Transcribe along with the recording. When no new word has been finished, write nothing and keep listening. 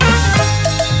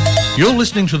You're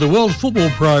listening to the World Football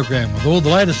Program with all the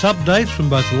latest updates from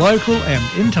both local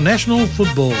and international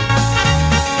football.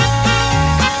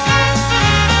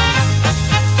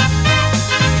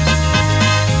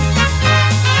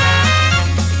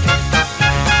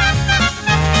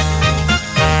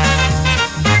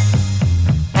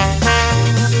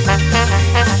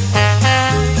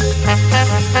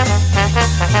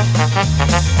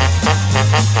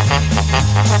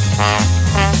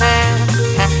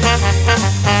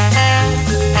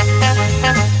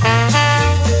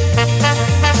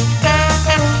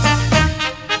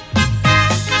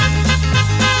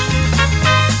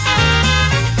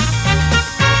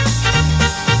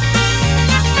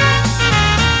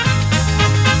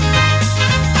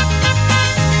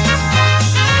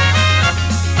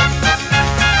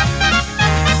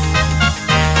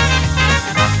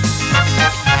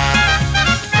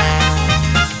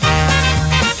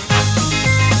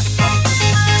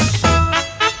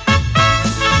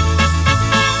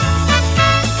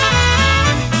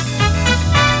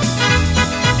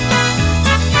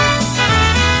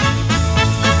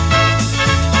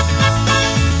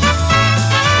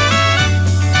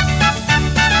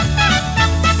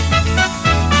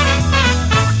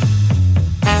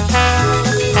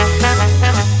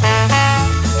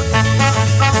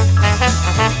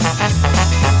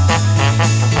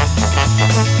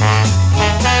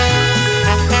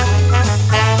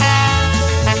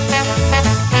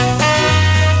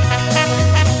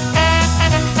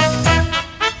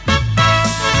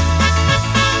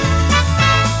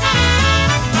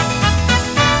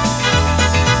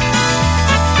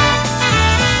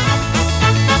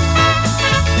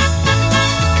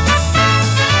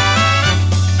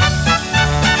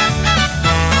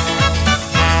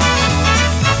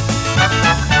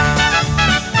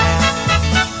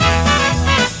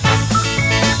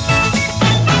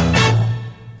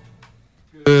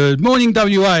 Good morning,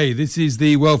 WA. This is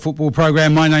the World Football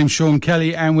Programme. My name's Sean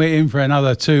Kelly, and we're in for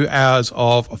another 2 hours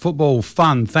of football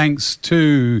fun. Thanks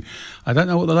to, I don't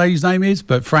know what the lady's name is,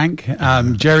 but Frank.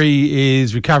 Jerry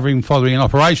is recovering following an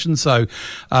operation, so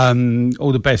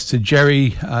all the best to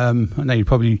Jerry. I know you're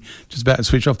probably just about to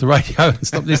switch off the radio and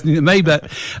stop listening to me,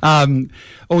 but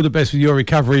all the best with your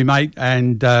recovery, mate.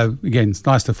 And again, it's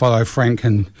nice to follow Frank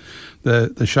and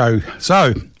the show.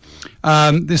 So,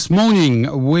 this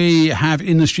morning we have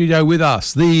in the studio with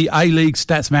us the A-League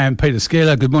stats man, Peter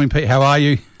Skeeler. Good morning, Pete. How are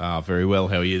you? Very well.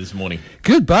 How are you this morning?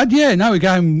 Good, bud. Yeah, no, we're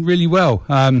going really well.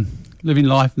 Living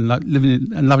life and living it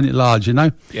and loving it large, you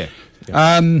know? Yeah.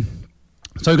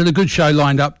 So we've got a good show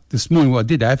lined up this morning. Well, I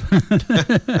did have.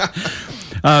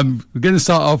 We're going to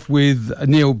start off with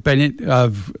Neil Bennett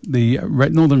of the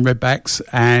Northern Redbacks,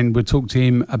 and we'll talk to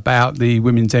him about the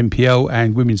women's NPL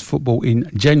and women's football in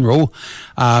general.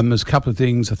 There's a couple of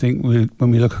things, I think,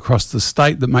 when we look across the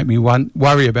state that make me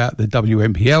worry about the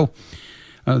WNPL,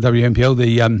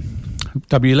 the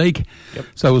W League. Yep.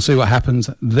 So we'll see what happens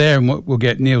there, and we'll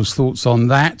get Neil's thoughts on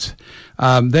that.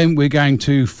 Then we're going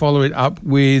to follow it up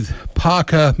with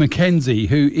Parker McKenzie,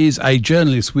 who is a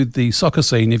journalist with the Soccer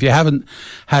Scene. If you haven't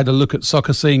had a look at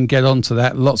Soccer Scene, get onto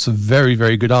that. Lots of very,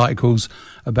 very good articles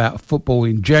about football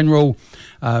in general.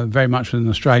 Very much with an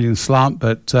Australian slant,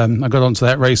 but I got onto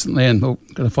that recently and I'm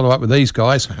going to follow up with these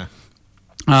guys.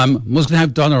 Was going to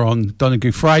have Donna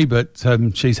Gouffre, but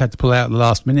she's had to pull out at the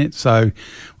last minute, so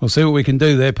we'll see what we can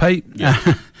do there, Pete.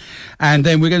 Yeah. And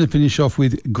then we're going to finish off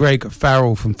with Greg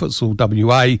Farrell from Futsal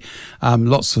WA.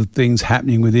 Lots of things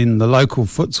happening within the local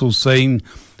futsal scene,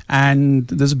 and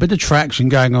there's a bit of traction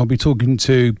going on. I'll be talking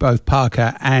to both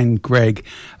Parker and Greg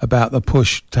about the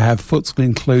push to have futsal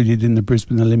included in the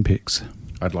Brisbane Olympics.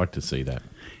 I'd like to see that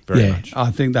very much.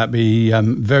 I think that'd be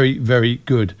very, very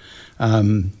good.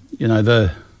 You know,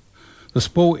 the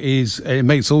sport it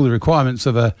meets all the requirements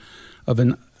of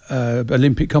an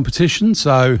Olympic competition,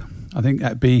 so I think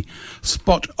that'd be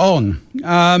spot on.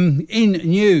 In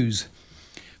news,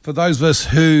 for those of us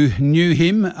who knew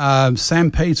him, Sam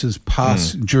Peters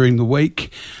passed during the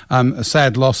week. A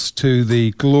sad loss to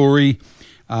the Glory,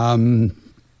 and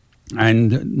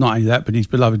not only that, but his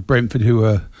beloved Brentford, who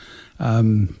were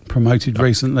promoted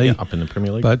recently. Yeah, up in the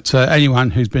Premier League. But anyone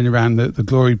who's been around the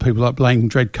Glory, people like Blaine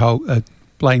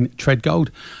Treadgold,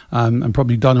 and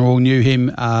probably Donna all knew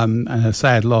him, and a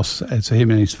sad loss to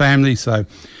him and his family. So,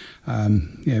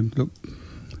 look,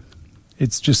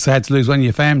 it's just sad to lose one of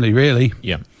your family, really.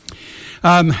 Yeah.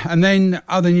 And then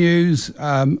other news,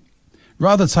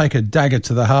 rather take a dagger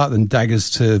to the heart than daggers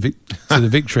to the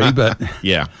victory, but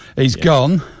he's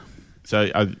gone. So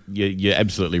you're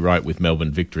absolutely right with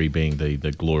Melbourne Victory being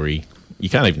the Glory. You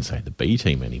can't even say the B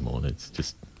team anymore. It's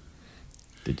just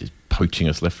they're just poaching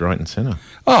us left, right and centre.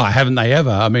 Oh, haven't they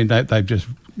ever? I mean, they've just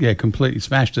completely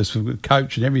smashed us with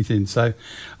coach and everything. So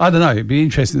I don't know. It'd be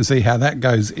interesting to see how that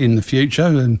goes in the future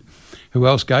and who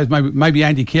else goes. Maybe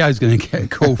Andy Keogh's going to get a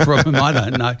call from him. I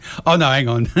don't know. Oh no, hang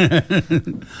on.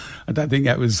 I don't think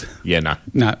that was. Yeah, no,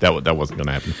 that wasn't going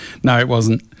to happen. No, it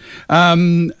wasn't.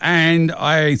 And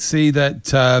I see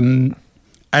that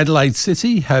Adelaide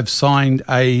City have signed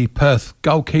a Perth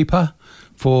goalkeeper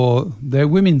for their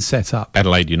women's setup.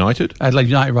 Adelaide United,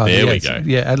 rather. There we go.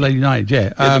 Yeah, Adelaide United.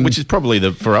 Yeah, which is probably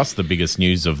for us the biggest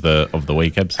news of the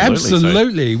week.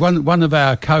 Absolutely. So. One of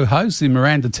our co-hosts,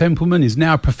 Miranda Templeman, is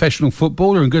now a professional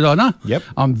footballer, and good on her. Yep.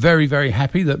 I'm very, very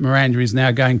happy that Miranda is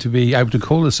now going to be able to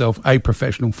call herself a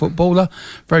professional footballer.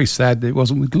 Very sad that it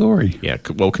wasn't with glory. Yeah.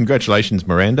 Well, congratulations,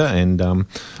 Miranda. And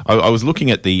I was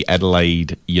looking at the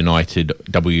Adelaide United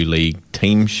W League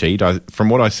team sheet. From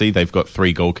what I see, they've got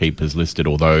 3 goalkeepers listed,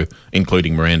 although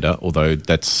including Miranda, although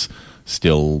that's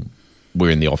still,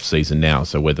 we're in the off season now,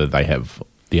 so whether they have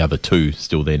the other 2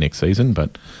 still there next season,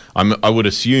 but I would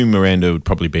assume Miranda would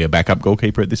probably be a backup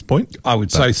goalkeeper at this point. I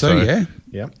would say so, yeah.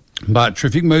 Yeah. But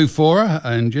terrific move for her,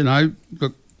 and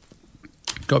look,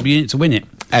 got to be in it to win it.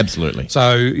 Absolutely.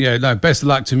 So, best of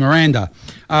luck to Miranda.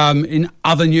 In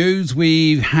other news,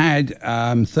 we've had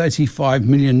 $35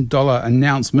 million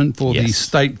announcement for the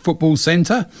State Football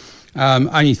Centre.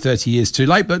 Only 30 years too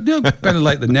late, but better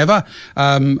late than never.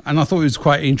 And I thought it was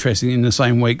quite interesting in the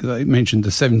same week that they mentioned the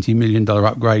 $70 million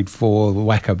upgrade for the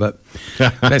WACA, but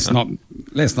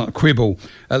let's not quibble.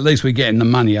 At least we're getting the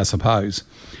money, I suppose.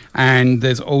 And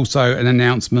there's also an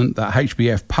announcement that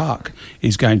HBF Park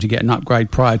is going to get an upgrade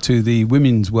prior to the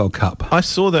Women's World Cup. I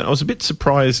saw that. I was a bit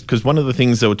surprised because one of the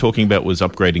things they were talking about was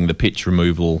upgrading the pitch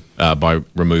removal by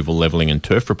removal, levelling and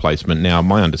turf replacement. Now,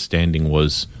 my understanding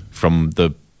was from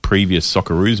the previous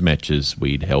Socceroos matches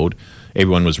we'd held,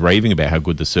 everyone was raving about how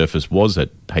good the surface was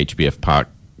at HBF Park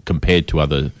compared to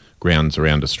other grounds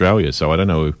around Australia. So I don't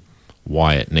know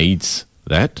why it needs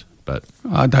that. But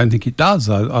I don't think it does.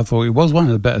 I thought it was one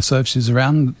of the better surfaces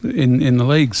around in the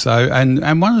league. So and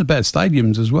one of the better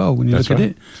stadiums as well when you look at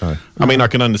it. So, I mean, I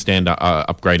can understand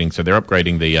upgrading. So they're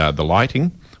upgrading the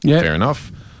lighting. Yeah. Fair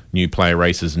enough. New player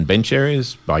races and bench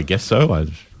areas. I guess so. I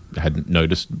hadn't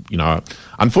noticed.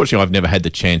 Unfortunately, I've never had the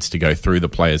chance to go through the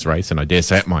players' race, and I dare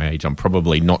say at my age, I'm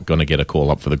probably not going to get a call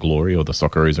up for the Glory or the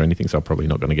Socceroos or anything, so I'm probably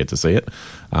not going to get to see it.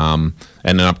 And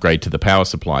an upgrade to the power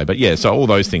supply. But yeah, so all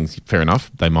those things, fair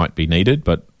enough, they might be needed,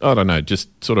 but I don't know,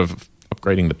 just sort of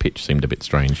upgrading the pitch seemed a bit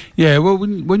strange. Yeah, well,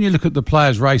 when you look at the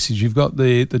players' races, you've got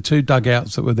the 2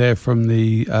 dugouts that were there from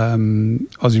the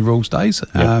Aussie Rules days,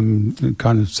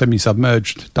 kind of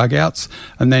semi-submerged dugouts,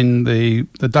 and then the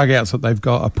dugouts that they've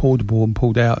got are portable and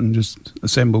pulled out and just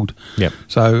assembled. Yep.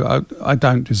 So I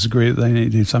don't disagree that they need to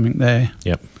do something there.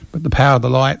 Yep. But the power of the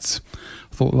lights,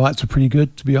 I thought the lights were pretty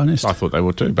good, to be honest. I thought they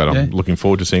were too, but I'm looking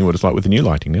forward to seeing what it's like with the new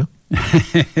lighting now.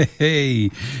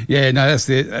 Yeah, no, that's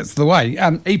the way.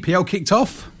 EPL kicked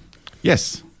off.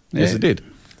 Yes, it did.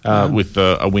 With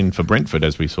a win for Brentford,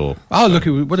 as we saw. Oh, look,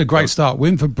 what a great start.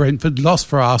 Win for Brentford, loss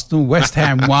for Arsenal, West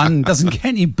Ham won. Doesn't get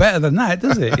any better than that,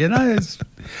 does it? It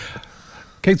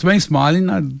keeps me smiling.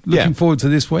 I'm looking forward to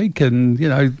this week and,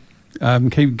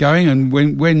 keep going. And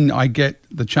when I get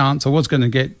the chance, I was going to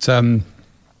get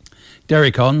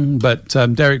Derek on, but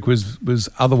Derek was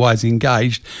otherwise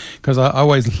engaged because I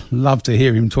always love to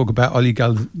hear him talk about Ole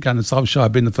Gunnar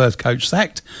Solskjaer being the first coach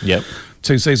sacked. Yep.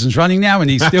 2 seasons running now, and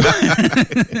he's still.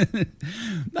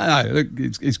 No, look,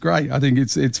 it's great. I think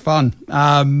it's fun,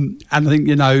 and I think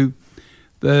the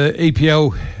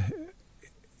EPL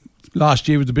last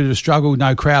year was a bit of a struggle.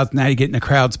 No crowds. Now you're getting the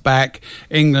crowds back.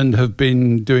 England have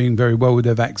been doing very well with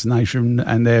their vaccination,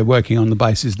 and they're working on the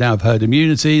basis now of herd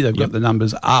immunity. They've got the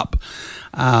numbers up,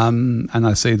 and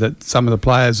I see that some of the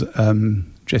players.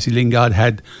 Jesse Lingard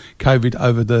had COVID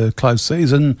over the close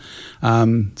season,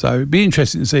 so it'd be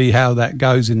interesting to see how that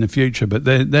goes in the future. But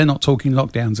they're not talking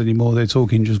lockdowns anymore; they're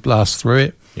talking just blast through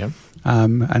it. Yeah.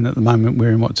 And at the moment,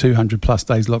 we're in 200 plus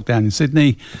days lockdown in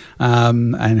Sydney,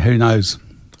 and who knows?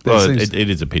 Well, it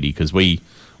is a pity because we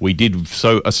did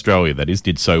Australia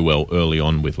did so well early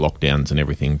on with lockdowns and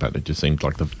everything, but it just seems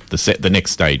like the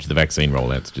next stage, the vaccine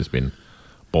rollout's just been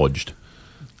bodged.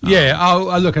 Yeah,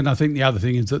 look, and I think the other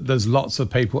thing is that there's lots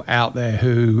of people out there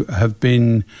who have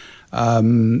been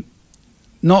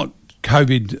not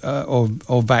COVID or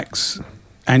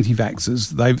anti-vaxxers.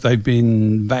 They've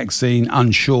been vaccine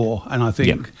unsure, and I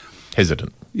think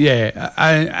hesitant. Yeah,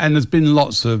 and there's been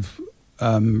lots of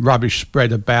rubbish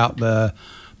spread about the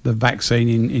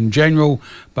vaccine in general.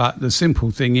 But the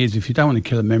simple thing is, if you don't want to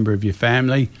kill a member of your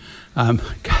family, go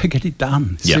get it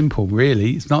done. Simple,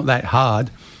 really. It's not that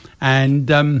hard.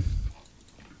 and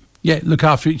look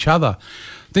after each other.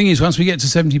 Thing is, once we get to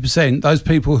 70%, those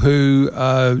people who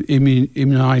are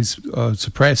immunised,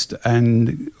 suppressed,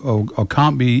 or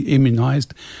can't be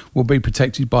immunised will be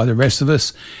protected by the rest of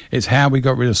us. It's how we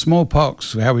got rid of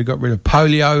smallpox, how we got rid of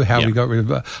polio, how we got rid of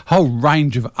a whole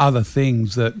range of other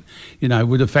things that,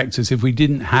 would affect us if we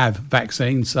didn't have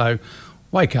vaccines. So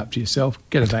wake up to yourself,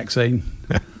 get a vaccine.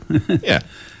 Yeah.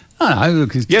 I know,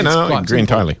 look, I agree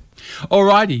entirely.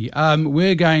 Alrighty,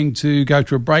 we're going to go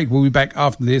to a break. We'll be back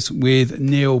after this with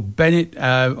Neil Bennett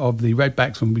of the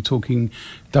Redbacks, and we'll be talking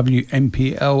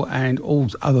WNPL and all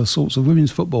other sorts of women's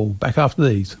football. Back after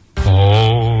these.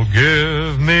 Oh,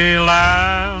 give me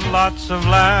land, lots of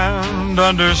land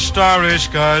under starry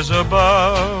skies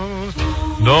above.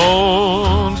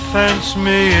 Don't fence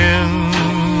me in.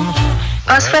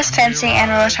 Oswest Fencing and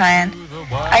Wrought Iron.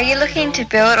 Are you looking to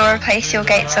build or replace your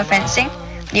gates or fencing?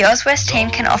 The Oswest team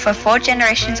can offer 4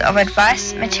 generations of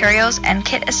advice, materials and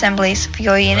kit assemblies for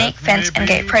your unique fence and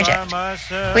gate project.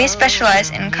 We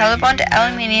specialise in colorbond,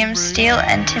 aluminium, steel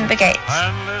and timber gates.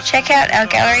 Check out our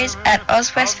galleries at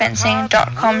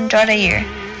oswestfencing.com.au.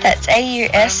 That's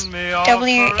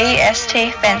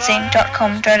AUSWEST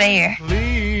fencing.com.au.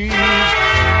 Please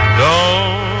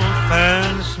don't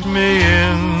fence me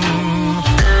in.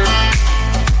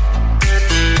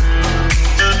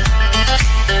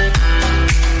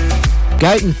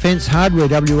 Gate and Fence Hardware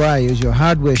WA is your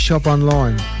hardware shop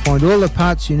online. Find all the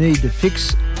parts you need to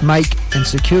fix, make and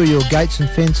secure your gates and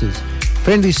fences.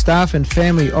 Friendly staff and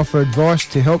family offer advice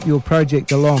to help your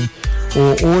project along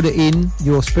or order in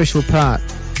your special part.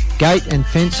 Gate and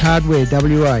Fence Hardware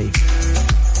WA.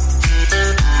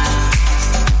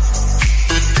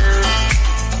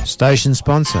 Station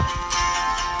sponsor.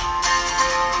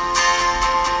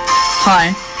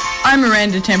 Hi, I'm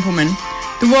Miranda Templeman.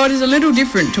 The world is a little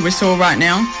different to us all right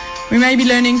now. We may be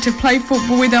learning to play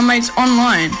football with our mates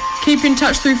online, keep in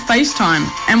touch through FaceTime,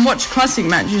 and watch classic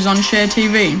matches on Share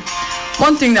TV.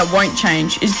 One thing that won't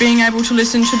change is being able to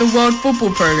listen to the World Football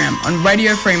Program on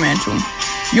Radio Fremantle.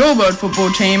 Your World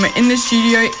Football team are in the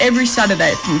studio every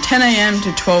Saturday from 10 a.m.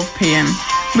 to 12 p.m.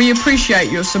 We appreciate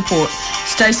your support.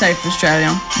 Stay safe,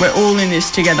 Australia. We're all in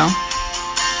this together.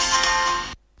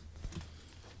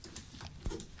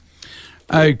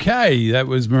 Okay, that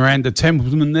was Miranda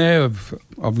Templeman there, of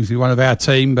obviously one of our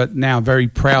team, but now a very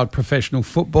proud professional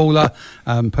footballer,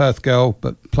 Perth girl,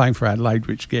 but playing for Adelaide,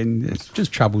 which again, it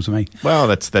just troubles me. Well,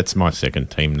 that's my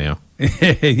second team now.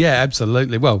 Yeah,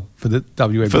 absolutely. Well, for the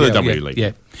WNBL. For the W League.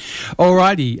 Yeah.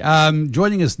 Alrighty,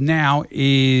 joining us now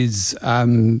is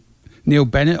Neil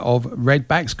Bennett of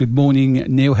Redbacks. Good morning,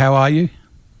 Neil. How are you?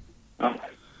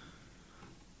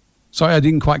 Sorry, I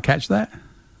didn't quite catch that.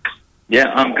 Yeah,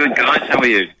 I'm good, guys. How are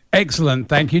you? Excellent,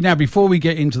 thank you. Now, before we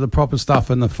get into the proper stuff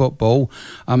and the football,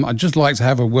 I'd just like to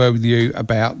have a word with you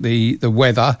about the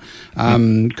weather,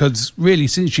 because really,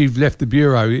 since you've left the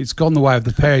Bureau, it's gone the way of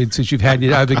the period since you've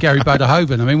handed over Gary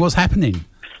Bodehoven. I mean, what's happening?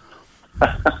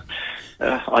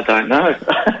 I don't know.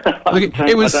 I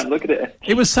don't look at it.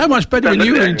 It was so much better when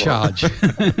you were in charge. Yeah,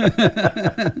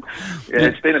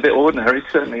 it's been a bit ordinary.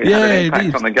 Certainly, it had an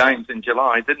impact on the games in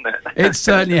July, didn't it? It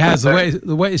certainly has.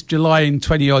 The wettest July in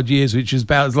 20 odd years, which is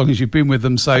about as long as you've been with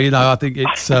them. So I think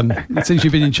it's since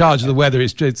you've been in charge of the weather,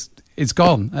 it's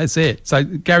gone. That's it. So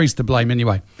Gary's to blame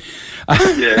anyway.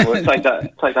 Yeah, well, take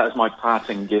that as my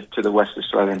parting gift to the West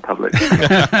Australian public.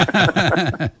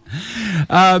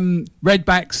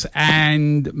 Redbacks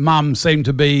and Mum seem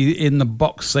to be in the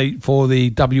box seat for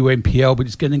the WNPL, but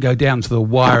it's going to go down to the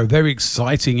wire. A very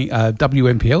exciting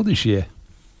WNPL this year.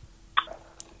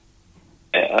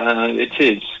 It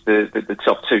is. The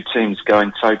top two teams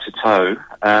going toe to toe.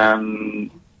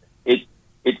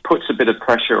 It puts a bit of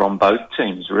pressure on both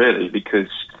teams, really, because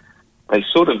they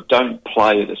sort of don't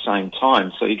play at the same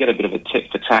time. So you get a bit of a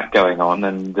tit-for-tat going on,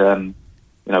 and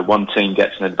one team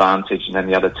gets an advantage and then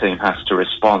the other team has to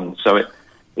respond. So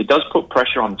it does put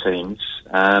pressure on teams.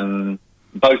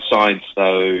 Both sides,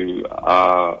 though,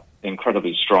 are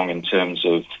incredibly strong in terms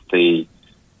of the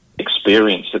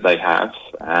experience that they have.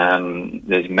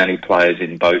 There's many players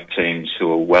in both teams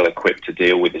who are well equipped to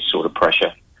deal with this sort of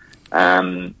pressure.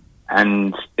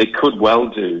 And it could well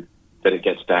do that it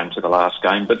gets down to the last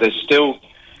game, but there's still,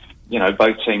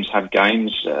 both teams have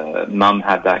games. Mum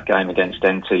had that game against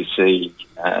NTC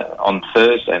on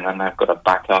Thursday, and then they've got to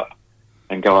back up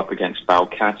and go up against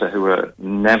Balcatta, who are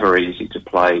never easy to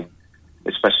play,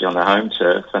 especially on the home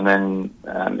turf. And then,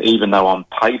 even though on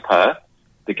paper,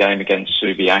 the game against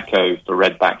Subiaco for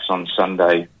Redbacks on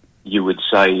Sunday, you would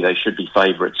say they should be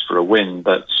favourites for a win,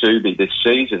 but Subi this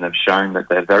season have shown that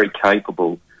they're very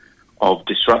capable of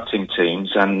disrupting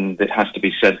teams, and it has to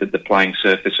be said that the playing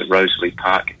surface at Rosalie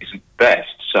Park isn't best.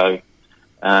 So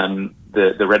the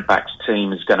Redbacks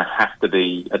team is going to have to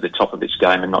be at the top of its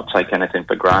game and not take anything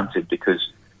for granted, because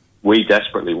we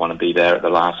desperately want to be there at the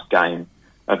last game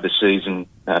of the season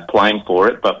playing for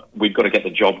it, but we've got to get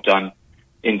the job done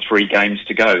in 3 games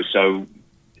to go. So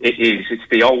it's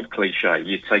the old cliche,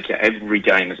 you take it every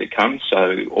game as it comes,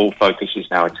 so all focus is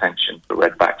now attention for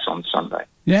Redbacks on Sunday.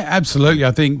 Yeah, absolutely.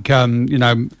 I think,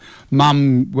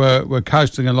 Mum were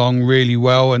coasting along really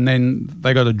well, and then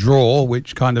they got a draw,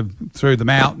 which kind of threw them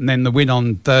out, and then the win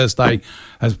on Thursday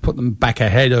has put them back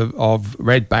ahead of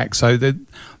Redback. So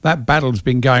that battle's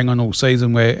been going on all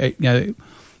season, where,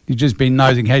 you've just been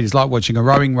nosing ahead. It's like watching a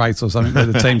rowing race or something where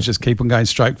the teams just keep on going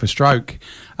stroke for stroke.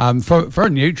 For a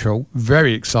neutral,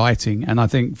 very exciting. And I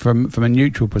think from a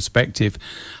neutral perspective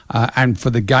and for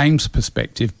the game's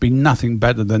perspective, be nothing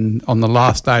better than on the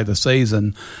last day of the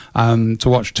season to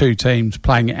watch 2 teams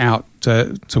playing it out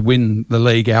to win the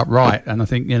league outright. And I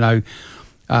think,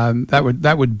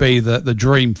 that would be the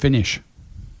dream finish.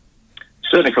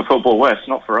 Certainly for Football West,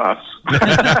 not for us.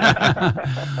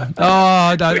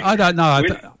 I don't know.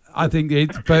 I think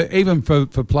even for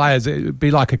players, it would be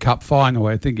like a cup final.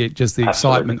 I think the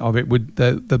excitement of it would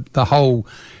the whole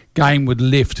game would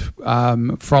lift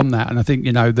from that. And I think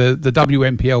the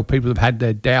WMPL people have had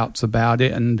their doubts about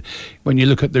it. And when you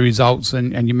look at the results,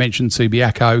 and you mentioned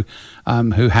Subiaco,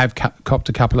 who have copped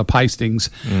a couple of pastings,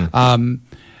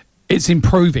 it's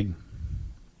improving.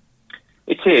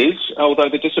 It is, although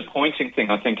the disappointing thing,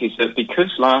 I think, is that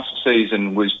because last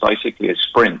season was basically a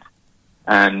sprint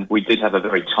and we did have a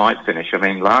very tight finish. I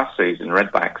mean, last season,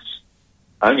 Redbacks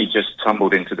only just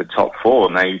tumbled into the top 4,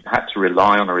 and they had to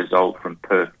rely on a result from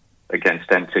Perth against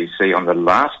NTC on the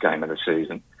last game of the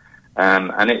season.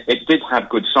 And it did have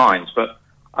good signs, but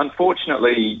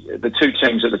unfortunately, the 2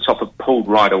 teams at the top have pulled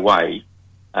right away.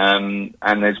 And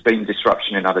there's been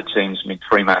disruption in other teams. I mean,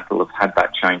 Fremantle have had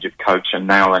that change of coach, and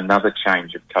now another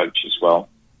change of coach as well.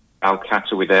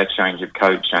 Alcata with their change of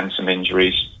coach and some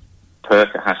injuries.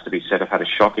 Perth, it has to be said, have had a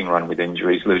shocking run with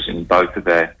injuries, losing both of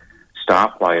their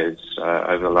star players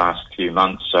over the last few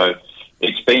months. So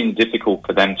it's been difficult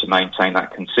for them to maintain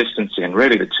that consistency, and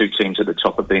really the 2 teams at the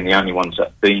top have been the only ones that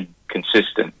have been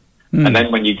consistent. And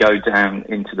then when you go down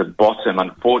into the bottom,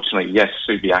 unfortunately, yes,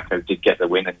 Subiaco did get the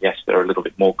win, and yes, they're a little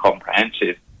bit more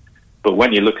comprehensive. But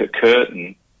when you look at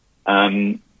Curtin,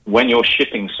 when you're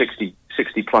shipping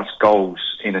 60-plus goals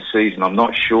in a season, I'm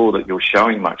not sure that you're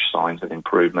showing much signs of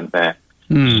improvement there.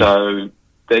 So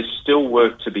there's still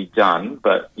work to be done.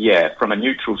 But, yeah, from a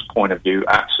neutral's point of view,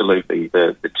 absolutely,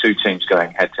 the 2 teams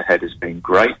going head-to-head has been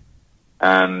great.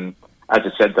 As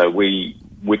I said, though,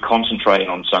 we're concentrating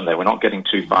on Sunday. We're not getting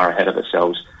too far ahead of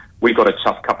ourselves. We've got a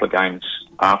tough couple of games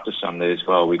after Sunday as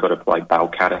well. We've got to play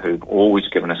Balcatta, who've always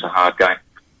given us a hard game.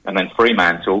 And then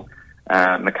Fremantle,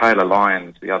 Michaela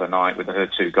Lyons the other night with her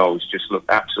 2 goals just looked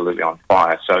absolutely on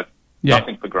fire. So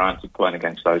nothing for granted playing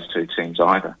against those 2 teams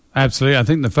either. Absolutely. I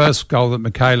think the first goal that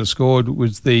Michaela scored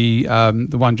was the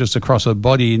one just across her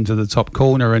body into the top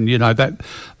corner. And,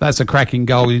 that's a cracking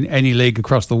goal in any league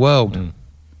across the world.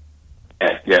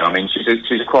 Yeah, I mean,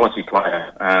 she's a quality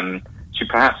player. She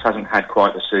perhaps hasn't had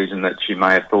quite the season that she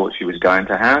may have thought she was going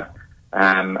to have,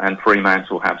 and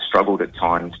Fremantle have struggled at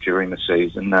times during the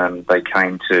season. They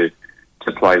came to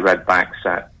play Redbacks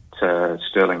at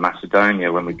Stirling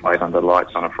Macedonia when we played under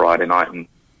lights on a Friday night, and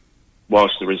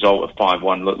whilst the result of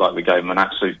 5-1 looked like we gave them an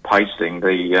absolute pasting,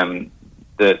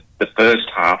 the first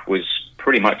half was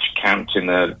pretty much camped in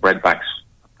the Redbacks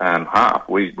half.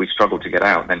 We struggled to get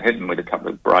out, then hit them with a couple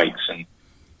of breaks, and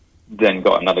then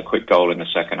got another quick goal in the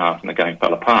second half, and the game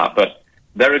fell apart. But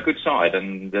they're a good side,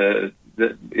 and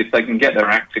if they can get their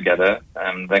act together,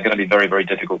 they're going to be very, very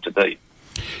difficult to beat.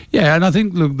 Yeah, and I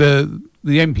think look, the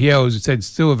NPL, as I said,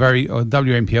 still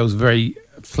WNPL is a very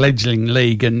fledgling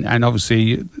league, and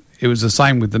obviously it was the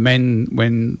same with the men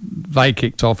when they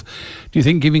kicked off. Do you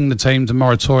think giving the teams a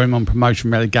moratorium on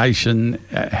promotion relegation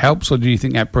helps, or do you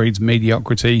think that breeds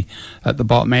mediocrity at the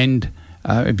bottom end?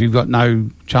 If you've got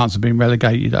no chance of being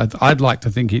relegated, I'd like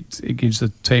to think it gives the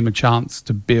team a chance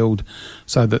to build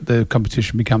so that the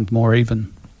competition becomes more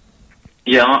even.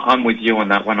 Yeah, I'm with you on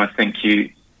that one. I think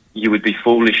you would be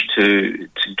foolish to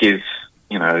give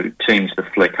teams the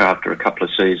flick after a couple of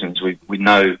seasons. We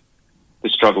know the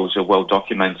struggles are well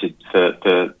documented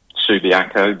for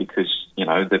Subiaco because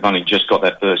they've only just got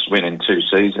their first win in 2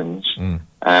 seasons.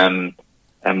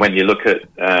 And when you look at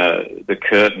the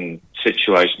Curtin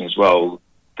situation as well,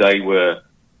 they were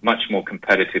much more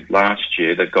competitive last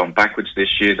year. They've gone backwards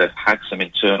this year. They've had some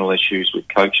internal issues with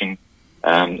coaching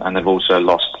and they've also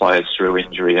lost players through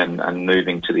injury and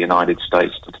moving to the United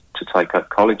States to take up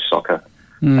college soccer.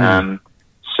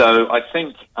 So I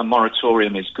think a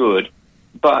moratorium is good,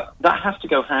 but that has to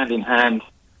go hand in hand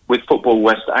with Football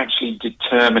West actually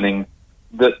determining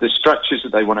that the structures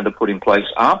that they wanted to put in place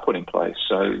are put in place.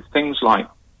 So things like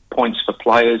points for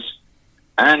players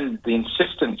and the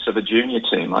insistence of a junior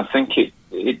team, I think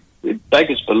it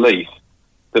beggars belief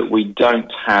that we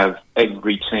don't have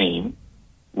every team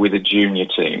with a junior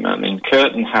team. I mean,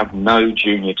 Curtin have no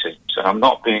junior teams, and I'm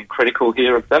not being critical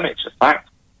here of them, it's a fact.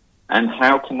 And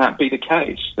how can that be the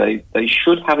case? They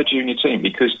should have a junior team,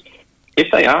 because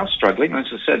if they are struggling, as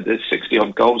I said, there's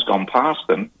 60-odd goals gone past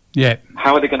them. Yeah.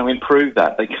 How are they going to improve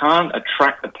that? They can't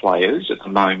attract the players at the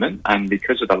moment, and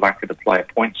because of the lack of the player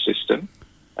point system,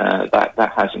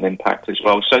 that has an impact as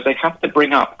well. So they have to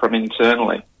bring up from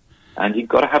internally, and you've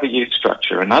got to have a youth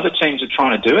structure. And other teams are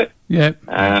trying to do it. Yeah.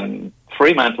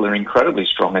 Fremantle are incredibly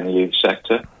strong in the youth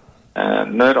sector.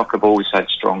 Murdoch have always had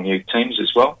strong youth teams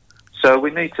as well. So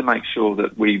we need to make sure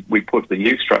that we put the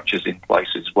youth structures in place,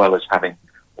 as well as having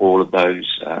all of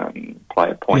those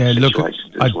player point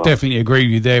situations as well. I definitely agree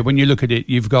with you there. When you look at it,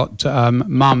 you've got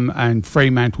Mum and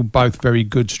Fremantle, both very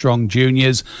good, strong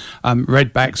juniors.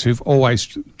 Redbacks, who've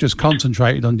always just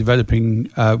concentrated on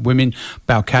developing women.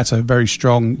 Balcatta, very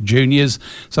strong juniors.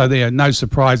 So there are no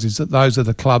surprises that those are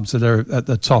the clubs that are at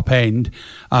the top end.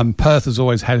 Perth has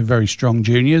always had very strong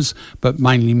juniors, but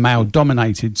mainly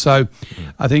male-dominated. So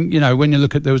I think, when you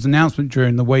look at, there was an announcement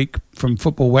during the week from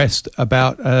Football West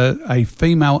about a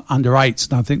female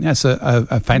under-8s, and I think that's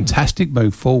a fantastic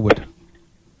move forward.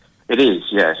 It is,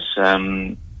 yes.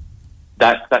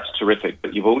 That's terrific,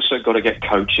 but you've also got to get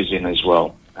coaches in as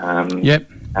well. Yep.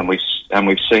 And we've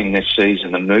seen this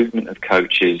season the movement of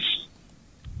coaches.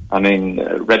 I mean,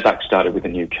 Redback started with a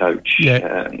new coach.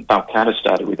 Yeah. Balcatta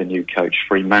started with a new coach.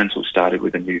 Fremantle started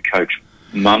with a new coach.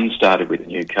 Mum started with a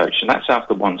new coach, and that's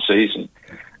after one season.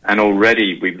 And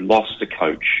already we've lost a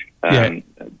coach.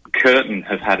 Curtin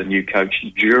have had a new coach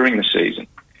during the season.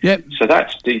 Yep. So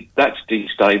that's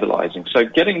destabilising. So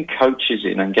getting coaches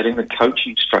in and getting the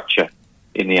coaching structure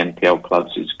in the NPL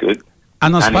clubs is good.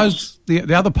 And I suppose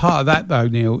the other part of that, though,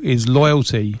 Neil, is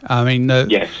loyalty. I mean,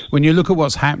 yes. When you look at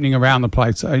what's happening around the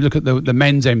place, you look at the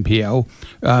men's NPL,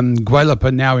 Guelph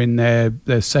are now in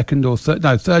their second or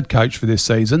third coach for this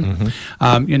season.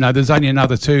 Mm-hmm. There's only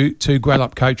another two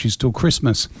Guelph coaches till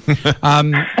Christmas.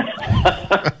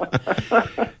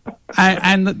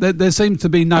 And there seems to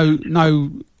be no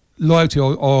loyalty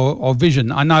or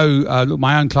vision. I know,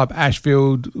 my own club,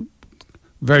 Ashfield,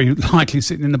 very likely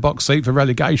sitting in the box seat for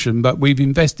relegation, but we've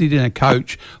invested in a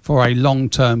coach for a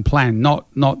long-term plan, not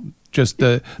just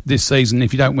this season.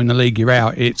 If you don't win the league, you're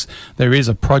out. There is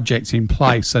a project in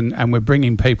place, and we're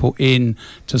bringing people in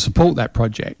to support that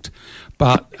project.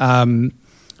 But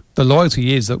the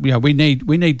loyalty is that we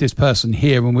need this person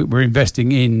here, and we're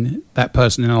investing in that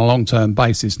person on a long-term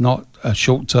basis, not a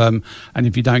short-term. And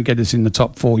if you don't get us in the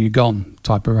top 4, you're gone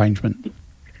type arrangement.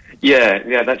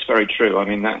 Yeah, that's very true. I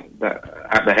mean, that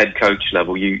at the head coach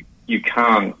level, you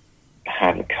can't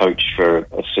have a coach for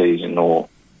a season or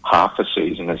half a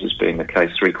season, as has been the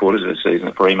case, 3/4 of a season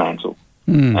at Fremantle.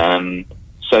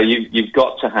 So you've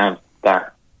got to have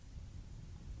that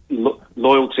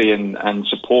loyalty and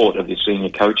support of your senior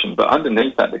coaching, but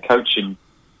underneath that, the coaching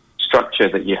structure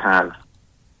that you have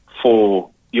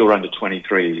for your under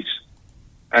 23s.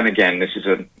 And again, this is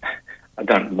I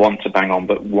don't want to bang on,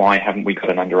 but why haven't we got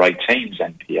an under 18s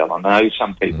NPL? I know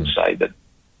some people say that,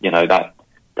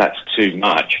 that's too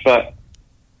much, but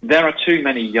there are too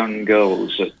many young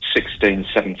girls at 16,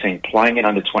 17 playing in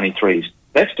under 23s.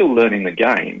 They're still learning the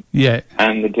game. Yeah.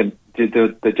 And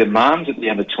the demands at the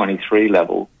under 23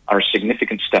 level are a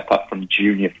significant step up from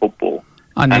junior football.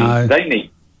 I know. And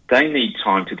they need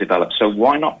time to develop. So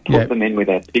why not put them in with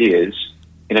their peers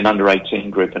in an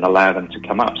under-18 group and allow them to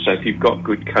come up? So if you've got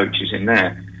good coaches in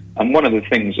there, and one of the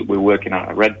things that we're working on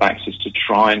at Redbacks is to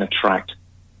try and attract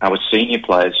our senior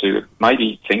players who may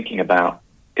be thinking about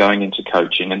going into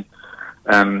coaching.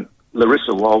 And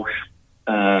Larissa Walsh,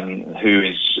 who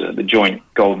is the joint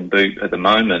Golden Boot at the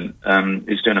moment,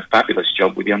 is doing a fabulous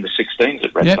job with the under-16s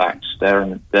at Redbacks.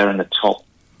 Yep. They're in the top,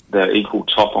 they're equal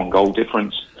top on goal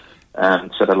difference,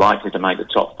 so they're likely to make the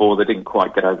top 4. They didn't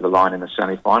quite get over the line in the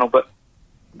semi-final, but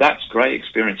that's great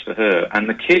experience for her. And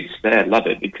the kids there love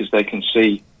it because they can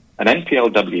see an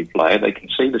NPLW player, they can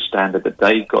see the standard that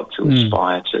they've got to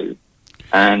aspire to.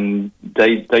 And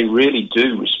they really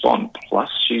do respond. Plus,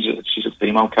 she's a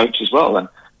female coach as well. And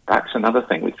that's another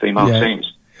thing with female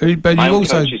teams. But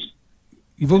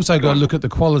You've also got to look at the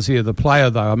quality of the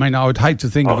player, though. I mean, I would hate to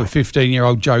think of a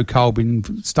 15-year-old Joe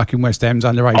Colbin stuck in West Ham's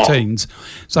under-18s.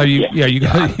 So you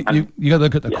got to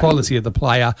look at the quality of the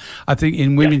player. I think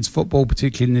in women's football,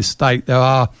 particularly in this state, there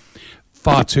are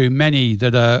far too many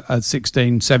that are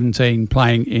 16, 17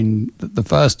 playing in the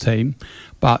first team.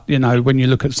 But, you know, when you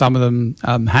look at some of them,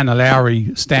 Hannah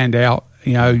Lowry stand out.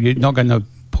 You know, you're not going to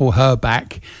pull her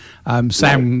back.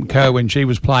 Sam Kerr, when she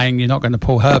was playing, you're not going to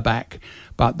pull her back.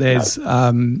 But there's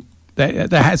there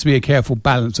has to be a careful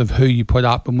balance of who you put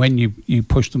up and when you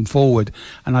push them forward.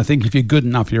 And I think if you're good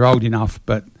enough, you're old enough.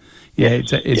 But,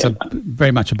 it's a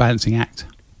very much a balancing act.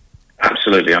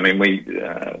 Absolutely. I mean,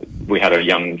 we had a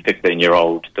young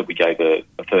 15-year-old that we gave a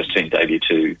first-team debut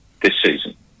to this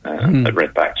season at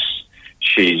Redbacks.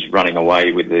 She's running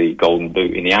away with the Golden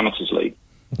Boot in the Amateurs League.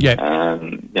 Yeah.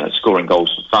 Scoring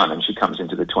goals for fun, and she comes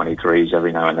into the 23s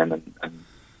every now and then and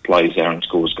plays there and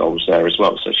scores goals there as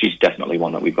well. So she's definitely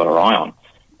one that we've got our eye on.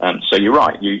 So you're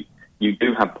right. You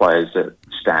do have players that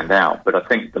stand out, but I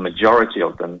think the majority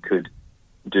of them could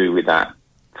do with that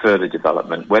further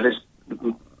development, where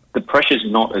the pressure's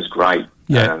not as great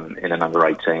in an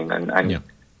under-18. And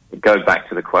go back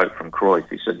to the quote from Cruyff.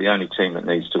 He said the only team that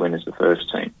needs to win is the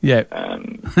first team. Yeah.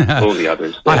 All the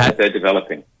others, they're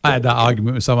developing. I had that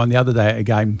argument with someone the other day at a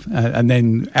game, and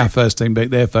then our first team beat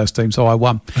their first team, so I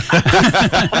won.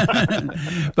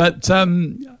 But,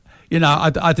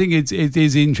 I think it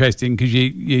is interesting because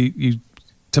you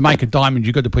to make a diamond,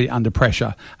 you've got to put it under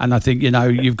pressure. And I think,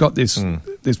 you've got this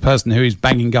person who is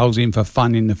banging goals in for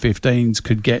fun in the 15s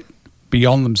could get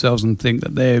beyond themselves and think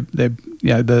that they're the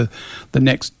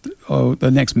next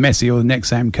Messi or the next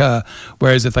Sam Kerr.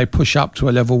 Whereas if they push up to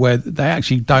a level where they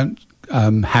actually don't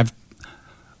have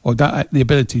or don't have the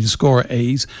ability to score at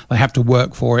ease, they have to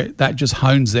work for it. That just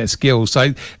hones their skills.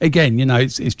 So again,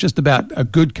 it's just about a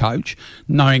good coach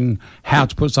knowing how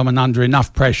to put someone under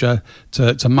enough pressure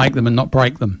to make them and not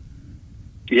break them.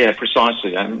 Yeah,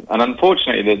 precisely. And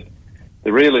unfortunately,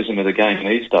 the realism of the game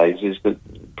these days is that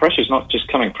pressure's not just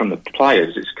coming from the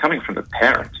players, it's coming from the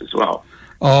parents as well.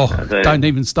 Oh, don't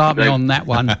even start me on that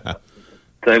one.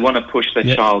 They want to push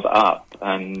their child up,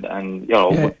 and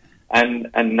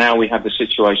now we have the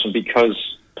situation because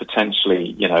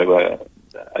potentially,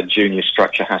 a junior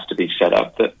structure has to be set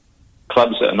up, that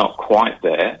clubs that are not quite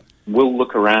there will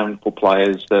look around for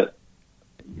players that,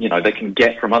 they can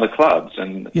get from other clubs.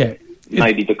 And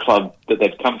maybe the club that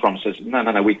they've come from says,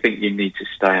 no, we think you need to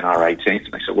stay in our 18s.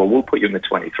 And they say, well, we'll put you in the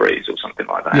 23s or something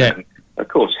like that. Yeah. And of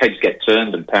course, heads get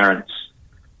turned, and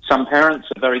some parents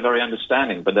are very, very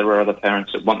understanding, but there are other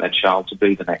parents that want their child to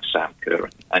be the next Sam Kerr.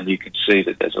 And you can see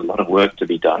that there's a lot of work to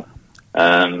be done.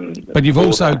 But you've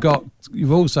also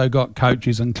got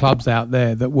coaches and clubs out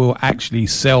there that will actually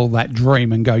sell that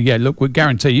dream and go, yeah, look, we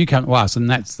guarantee you come to us, and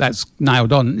that's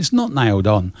nailed on. It's not nailed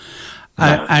on.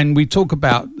 And we talk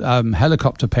about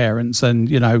helicopter parents, and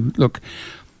look,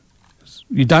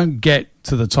 you don't get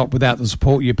to the top without the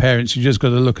support of your parents. You just got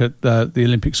to look at the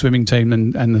Olympic swimming team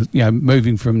and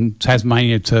moving from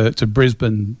Tasmania to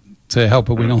Brisbane to help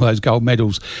her win all those gold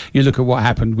medals. You look at what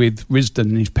happened with Risdon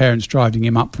and his parents driving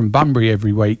him up from Bunbury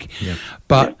every week. Yeah.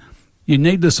 But you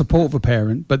need the support of a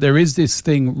parent. But there is this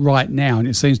thing right now, and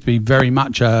it seems to be very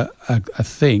much a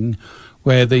thing,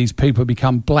 where these people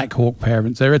become Black Hawk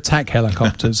parents. They're attack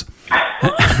helicopters.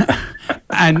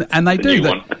 and they do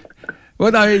that.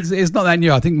 Well, no, it's not that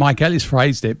new. I think Mike Ellis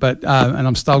phrased it, but and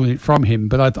I'm stealing it from him.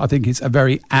 But I think it's a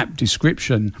very apt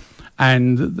description,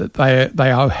 and that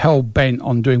they are hell bent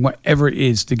on doing whatever it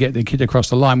is to get their kid across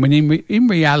the line. When in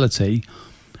reality,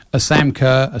 a Sam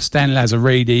Kerr, a Stan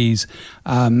Lazaridis,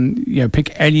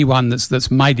 pick anyone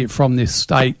that's made it from this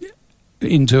state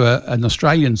into an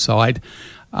Australian side.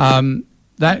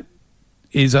 That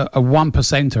is a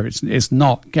 1%er. It's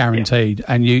not guaranteed,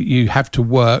 and you have to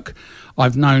work.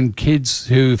 I've known kids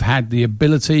who've had the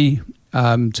ability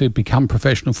to become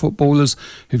professional footballers,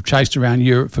 who've chased around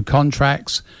Europe for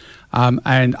contracts,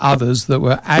 and others that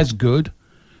were as good,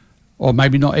 or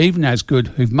maybe not even as good,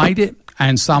 who've made it,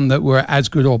 and some that were as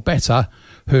good or better,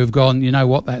 who have gone, you know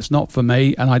what, that's not for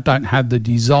me, and I don't have the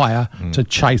desire to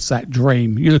chase that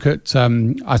dream. You look at,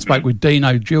 I spoke with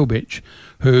Dino Gilbich,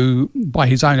 who, by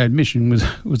his own admission,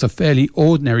 was a fairly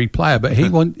ordinary player, but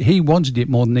he wanted it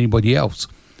more than anybody else.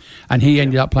 And he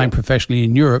ended up playing professionally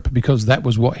in Europe because that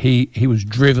was what he was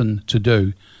driven to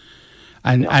do.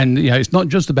 And it's not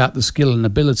just about the skill and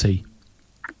ability.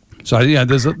 So,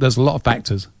 there's a lot of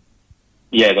factors.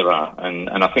 Yeah, there are. And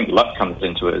I think luck comes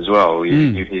into it as well.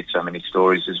 You hear so many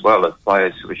stories as well of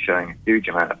players who are showing a huge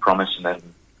amount of promise and then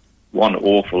one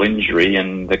awful injury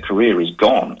and their career is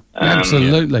gone.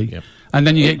 Absolutely. And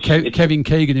then you get Kevin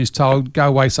Keegan, who's told, "Go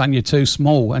away, son, you're too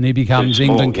small," and he becomes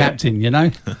England captain. You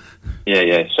know.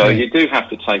 Yeah. So you do have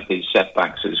to take these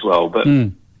setbacks as well. But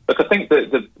look, I think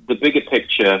that the bigger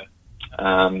picture,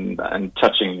 and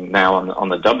touching now on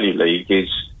the W League, is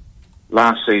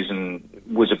last season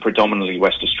was a predominantly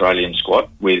West Australian squad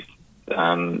with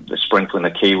the sprinkling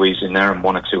of Kiwis in there and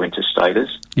one or two interstaters.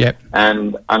 Yep.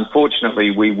 And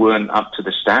unfortunately, we weren't up to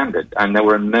the standard, and there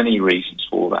were many reasons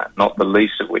for that, not the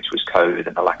least of which was COVID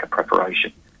and the lack of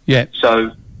preparation. Yeah.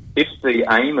 So if the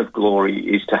aim of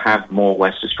Glory is to have more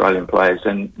West Australian players,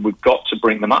 then we've got to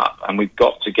bring them up, and we've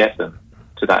got to get them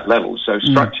to that level. So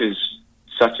structures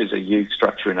such as a youth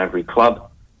structure in every club,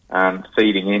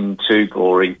 feeding into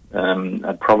Glory,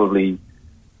 are probably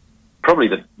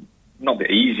not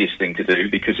the easiest thing to do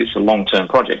because it's a long-term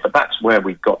project, but that's where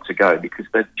we've got to go because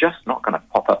they're just not going to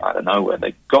pop up out of nowhere.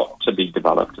 They've got to be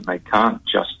developed, and they can't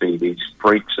just be these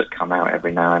freaks that come out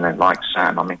every now and then like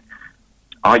Sam. I mean,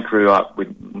 I grew up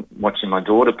with watching my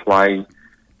daughter play,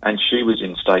 and she was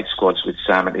in state squads with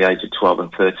Sam at the age of 12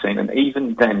 and 13, and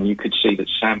even then you could see that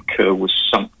Sam Kerr was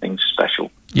something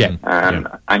special. Yeah.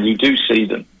 And you do see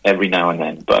them every now and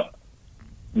then, but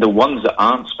the ones that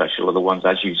aren't special are the ones,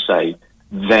 as you say,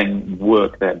 then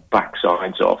work their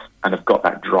backsides off and have got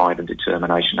that drive and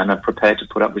determination and are prepared to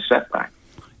put up with setbacks.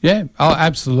 Yeah,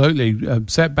 absolutely.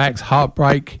 Setbacks,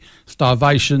 heartbreak,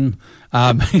 starvation.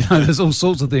 There's all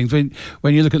sorts of things.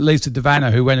 When you look at Lisa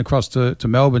Devanna, who went across to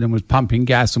Melbourne and was pumping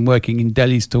gas and working in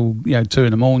delis till 2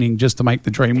 a.m. just to make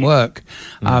the dream work.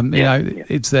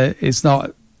 It's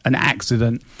not an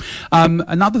accident.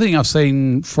 Another thing I've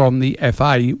seen from the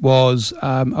FA was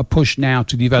a push now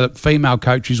to develop female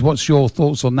coaches. What's your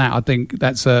thoughts on that? I think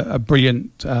that's a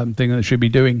brilliant thing that they should be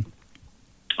doing.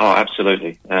 Oh,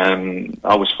 absolutely.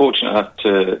 I was fortunate enough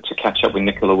to catch up with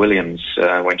Nicola Williams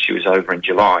when she was over in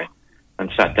July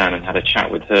and sat down and had a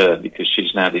chat with her because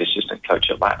she's now the assistant coach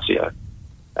at Lazio.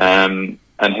 And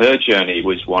her journey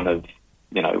was one of,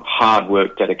 hard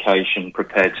work, dedication,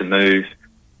 prepared to move,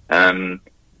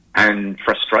 and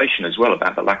frustration as well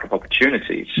about the lack of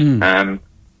opportunities.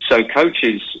 So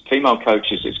female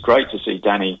coaches, it's great to see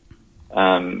Danny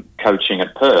coaching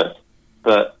at Perth,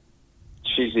 but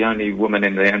she's the only woman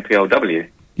in the NPLW.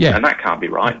 Yeah. And that can't be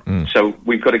right. So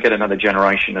we've got to get another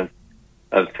generation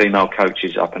of female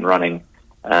coaches up and running.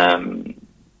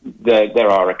 There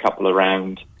are a couple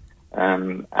around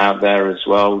out there as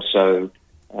well. So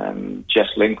Jess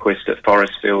Lindquist at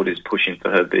Forestfield is pushing for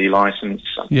her B licence.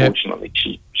 Unfortunately,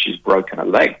 she's broken a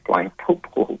leg playing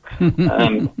football.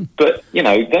 But,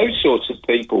 those sorts of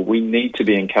people we need to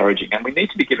be encouraging, and we need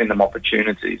to be giving them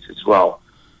opportunities as well.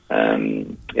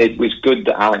 It was good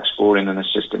that Alex Boring, an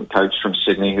assistant coach from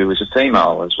Sydney, who was a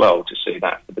female as well, to see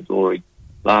that for the Glory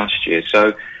last year.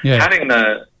 So having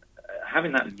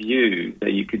that view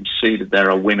that you can see that there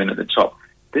are women at the top.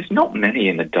 There's not many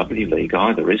in the W League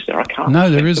either, is there? I can't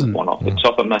think of one off the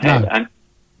top of my head. And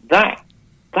that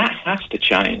has to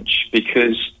change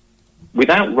because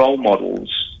without role models,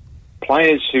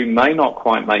 players who may not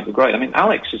quite make the grade. I mean,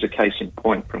 Alex is a case in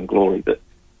point from Glory that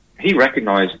he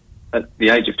recognised at the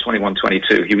age of 21,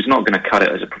 22, he was not going to cut it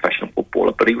as a professional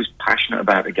footballer, but he was passionate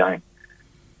about the game.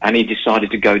 And he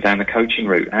decided to go down the coaching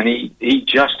route. And he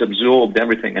just absorbed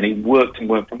everything, and he worked and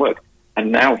worked and worked.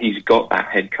 And now he's got that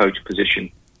head coach position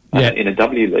in a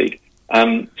W League.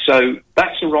 So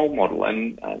that's a role model,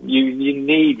 and you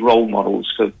need role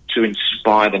models to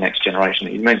inspire the next generation.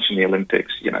 You mentioned the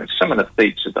Olympics. Some of the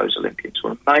feats of those Olympians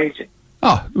were amazing.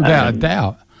 Oh, without a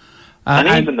doubt. And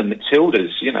even the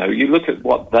Matildas, you look at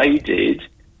what they did,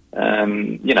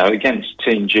 against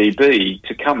Team GB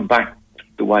to come back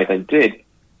the way they did.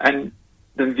 And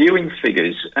the viewing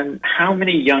figures and how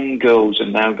many young girls are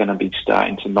now going to be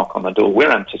starting to knock on the door.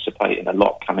 We're anticipating a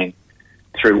lot coming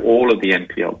through all of the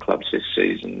NPL clubs this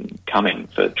season coming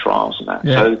for trials and that.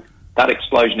 Yeah. So that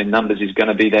explosion in numbers is going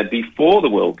to be there before the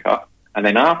World Cup. And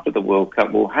then after the World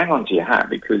Cup, well, hang on to your hat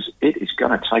because it is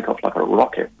going to take off like a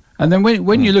rocket. And then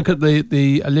when you look at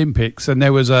the Olympics, and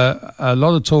there was a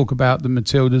lot of talk about the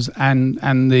Matildas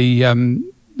and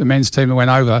the men's team that went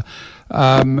over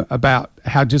about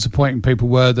how disappointing people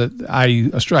were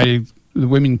that Australia, the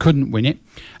women couldn't win it,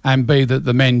 and B, that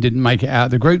the men didn't make it out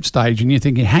of the group stage. And you're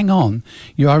thinking, hang on,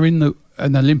 you are in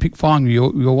an Olympic final.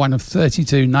 You're one of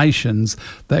 32 nations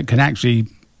that can actually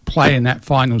play in that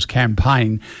finals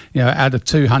campaign, out of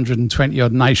 220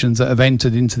 odd nations that have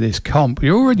entered into this comp.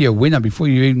 You're already a winner before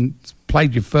you even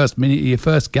played your first minute of your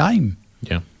first game.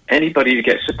 Yeah. Anybody who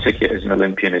gets a ticket as an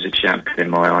Olympian is a champion in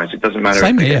my eyes. It doesn't matter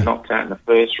if they get knocked out in the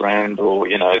first round or,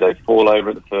 they fall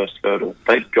over at the first hurdle.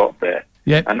 They've got there.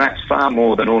 Yep. And that's far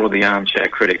more than all of the armchair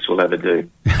critics will ever do.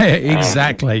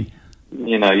 Exactly.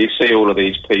 You know, you see all of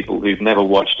these people who've never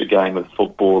watched a game of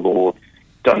football or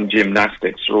done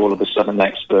gymnastics are all of a sudden an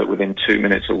expert within 2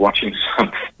 minutes of watching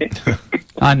something.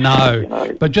 I know. You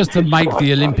know, but just to it's make quite the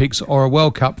funny. Olympics or a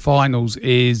World Cup finals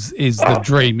is the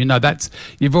dream. You know, that's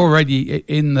you've already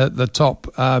in the top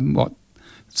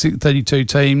 32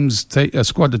 teams, a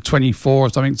squad of 24 or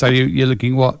something. So you're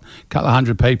looking a couple of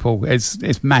hundred people.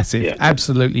 It's massive, Yeah.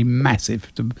 absolutely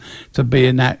massive to be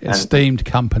in that esteemed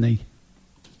company.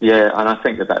 Yeah, and I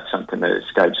think that's something that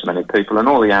escapes many people, and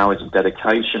all the hours of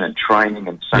dedication and training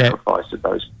and sacrifice that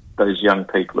those young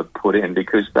people have put in,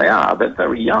 because they're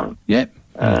very young. Yep.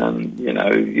 You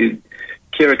know,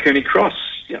 Kira Cooney-Cross,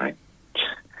 you know,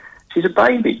 she's a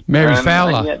baby. Mary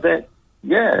Fowler. And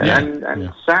yet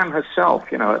and Sam herself,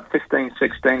 you know, at 15,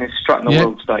 16 is strutting the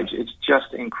world stage. It's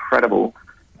just incredible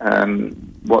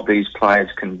what these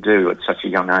players can do at such a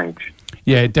young age.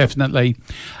 Yeah, definitely.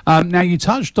 Now you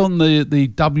touched on the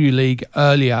W League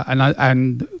earlier,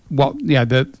 and what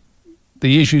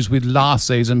the issues with last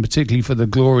season, particularly for the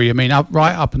Glory. I mean,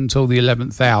 right up until the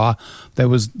 11th hour, there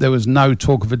was no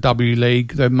talk of a W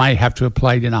League. They may have to have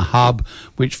played in a hub,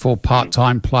 which for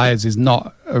part-time players is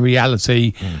not a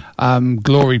reality.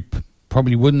 Glory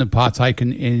probably wouldn't have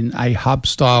partaken in a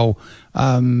hub-style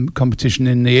competition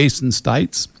in the eastern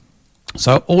states.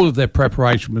 So all of their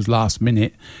preparation was last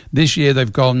minute. This year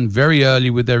they've gone very early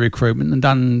with their recruitment and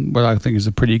done what I think is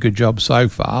a pretty good job so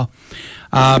far.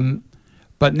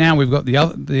 But now we've got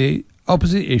the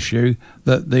opposite issue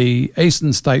that the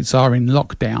eastern states are in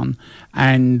lockdown,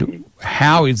 and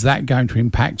how is that going to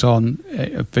impact on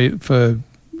for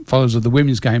followers of the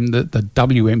women's game, the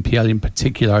WNPL in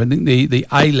particular? I think the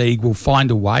A-League will find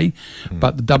a way,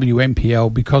 but the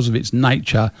WNPL, because of its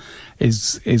nature,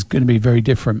 is going to be very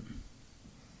different.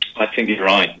 I think you're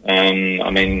right.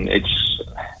 I mean,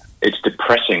 it's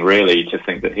depressing, really, to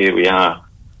think that here we are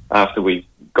after we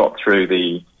got through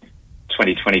the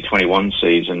 2020-21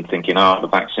 season, thinking, the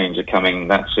vaccines are coming,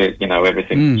 that's it, you know,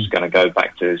 everything's going to go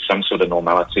back to some sort of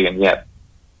normality, and yet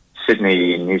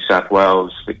Sydney, New South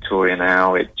Wales, Victoria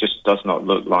now, it just does not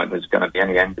look like there's going to be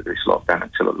any end to this lockdown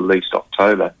until at least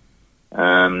October.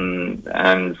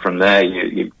 And from there,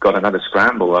 you've got another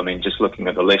scramble. I mean, just looking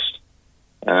at the list,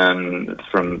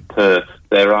 from Perth,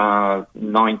 there are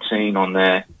 19 on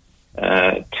there.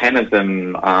 10 of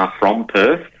them are from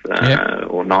Perth,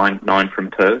 or nine from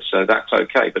Perth, so that's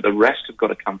okay. But the rest have got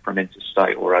to come from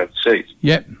interstate or overseas.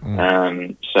 Yep.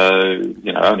 So,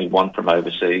 you know, only one from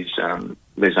overseas,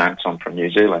 Liz Anton from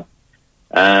New Zealand.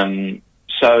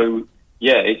 So,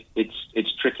 yeah,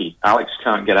 it's tricky. Alex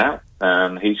can't get out.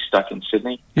 He's stuck in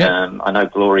Sydney. I know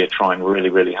Glory are trying really,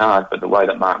 really hard, but the way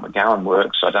that Mark McGowan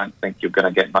works, I don't think you're going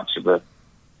to get much of a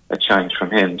change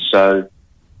from him. So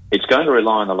it's going to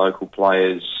rely on the local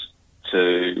players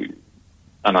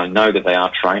and I know that they are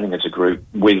training as a group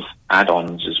with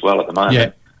add-ons as well at the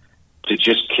moment, to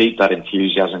just keep that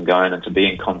enthusiasm going and to be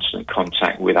in constant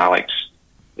contact with Alex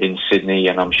in Sydney.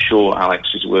 And I'm sure Alex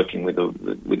is working with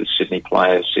the Sydney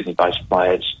players, Sydney-based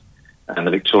players, and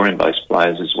the Victorian-based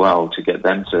players as well, to get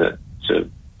them to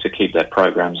keep their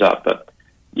programs up. But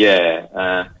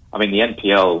I mean, the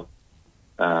NPL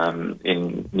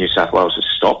in New South Wales has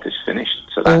stopped; it's finished.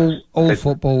 So all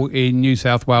football in New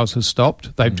South Wales has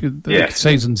stopped. The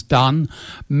season's done.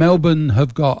 Melbourne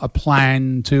have got a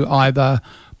plan to either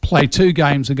play 2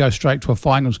 games and go straight to a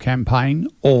finals campaign,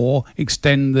 or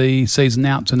extend the season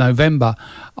out to November.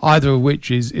 Either of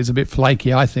which is a bit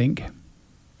flaky, I think.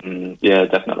 Yeah,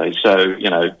 definitely. So, you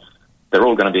know, they're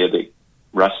all going to be a bit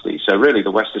rusty. So really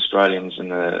the West Australians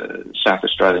and the South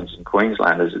Australians and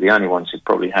Queenslanders are the only ones who've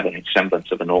probably had any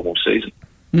semblance of a normal season.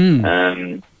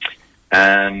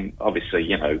 And obviously,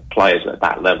 you know, players at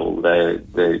that level, they're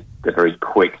very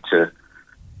quick to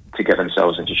get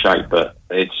themselves into shape. But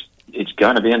it's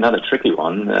going to be another tricky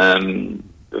one.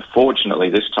 Fortunately,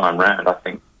 this time round, I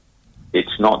think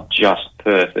it's not just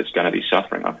Perth that's going to be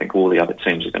suffering. I think all the other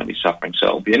teams are going to be suffering. So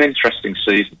it'll be an interesting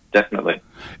season, definitely.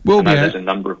 There's a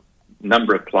number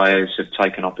of players have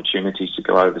taken opportunities to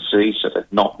go overseas, so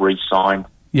they've not re-signed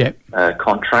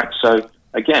contracts. So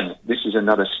again, this is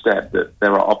another step that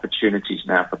there are opportunities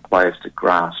now for players to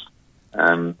grasp.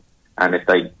 And if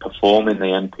they perform in the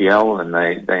NPL and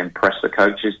they impress the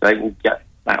coaches, they will get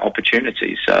that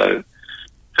opportunity. So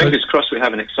fingers crossed we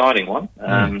have an exciting one.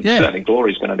 Certainly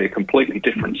Glory is going to be a completely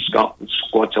different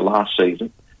squad to last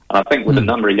season. And I think with a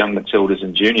number of young Matildas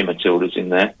and junior Matildas in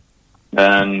there,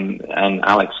 and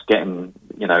Alex getting,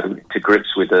 you know, to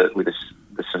grips with the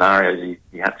scenarios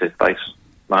he had to face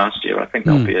last year, I think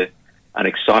that'll be an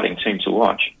exciting team to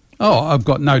watch. Oh, I've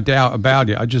got no doubt about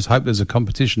it. I just hope there's a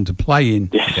competition to play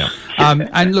in. Yeah.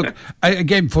 And look,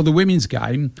 again, for the women's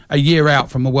game, a year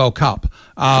out from a World Cup,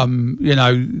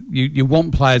 you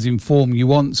want players in form. You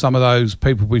want some of those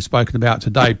people we've spoken about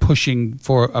today pushing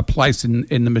for a place in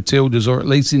the Matildas, or at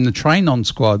least in the train-on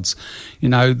squads.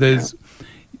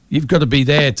 You've got to be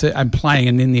there and playing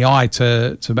and in the eye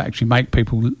to actually make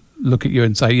people look at you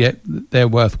and say, yeah, they're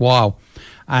worthwhile.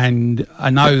 And I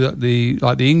know that the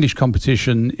English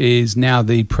competition is now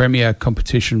the premier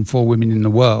competition for women in the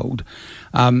world,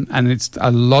 and it's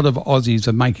a lot of Aussies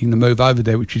are making the move over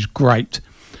there, which is great.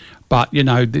 But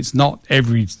it's not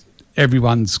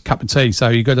everyone's cup of tea. So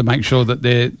you've got to make sure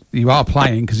that you are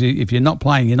playing, because if you're not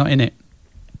playing, you're not in it.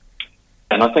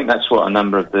 And I think that's what a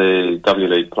number of the W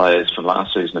League players from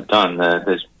last season have done.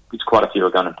 There's quite a few who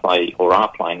are going to play or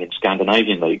are playing in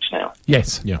Scandinavian leagues now.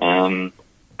 Yes. Yeah.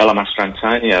 Ella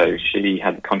Mastrantonio, she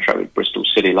had a contract with Bristol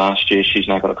City last year. She's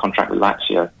now got a contract with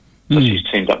Lazio. So she's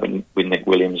teamed up with Nick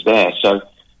Williams there. So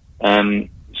some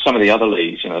of the other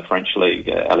leagues, the French league,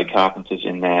 Ellie Carpenter's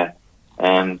in there.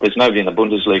 There's nobody in the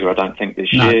Bundesliga, I don't think,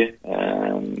 this year.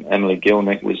 Emily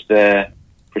Gilnick was there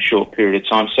for a short period of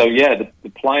time. So, yeah, the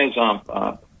players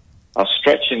are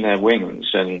stretching their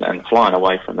wings and flying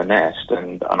away from the nest.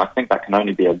 And I think that can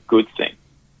only be a good thing.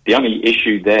 The only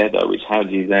issue there, though, is how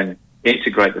do you then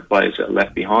integrate the players that are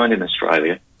left behind in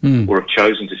Australia or have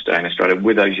chosen to stay in Australia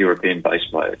with those European-based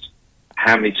players?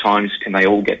 How many times can they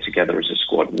all get together as a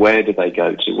squad? Where do they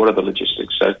go to? What are the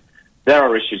logistics? So there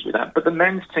are issues with that. But the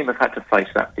men's team have had to face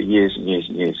that for years and years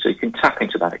and years, so you can tap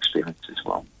into that experience as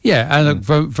well. Yeah, and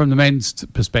look, from the men's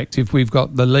perspective, we've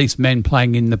got the least men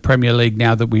playing in the Premier League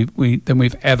now that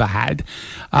we've ever had,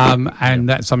 and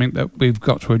that's something that we've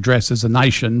got to address as a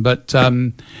nation. But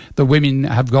the women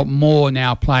have got more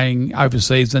now playing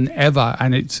overseas than ever,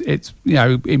 and it's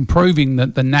improving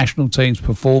the national team's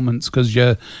performance, because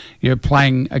you're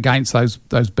playing against those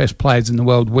best players in the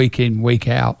world week in, week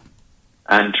out.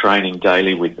 And training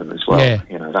daily with them as well. Yeah.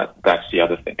 That's the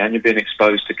other thing. And you've been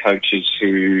exposed to coaches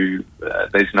who,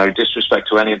 there's no disrespect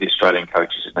to any of the Australian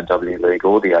coaches in the W League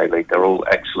or the A League. They're all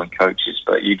excellent coaches,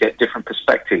 but you get different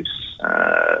perspectives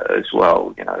as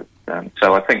well.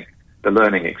 So I think the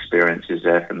learning experience is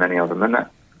there for many of them. And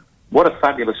what a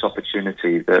fabulous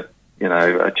opportunity that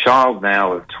a child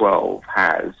now of 12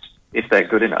 has, if they're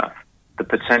good enough, the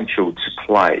potential to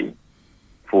play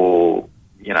for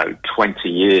 20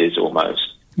 years almost.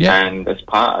 Yeah. And as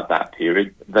part of that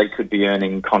period, they could be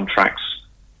earning contracts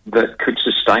that could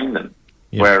sustain them.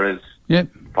 Yeah. Whereas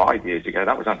 5 years ago,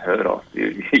 that was unheard of.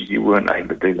 You weren't able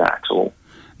to do that at all.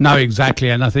 No,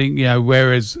 exactly. And I think,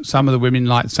 whereas some of the women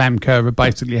like Sam Kerr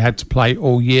basically had to play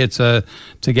all year to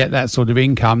get that sort of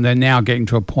income, they're now getting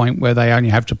to a point where they only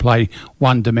have to play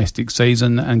one domestic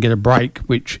season and get a break,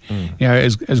 which,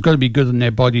 has got to be good on their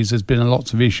bodies. There's been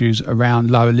lots of issues around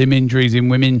lower limb injuries in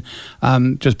women,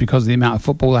 just because of the amount of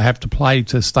football they have to play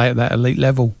to stay at that elite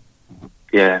level.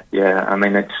 Yeah. I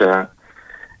mean, it's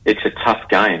a tough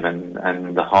game,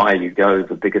 and the higher you go,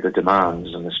 the bigger the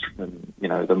demands, and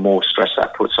the more stress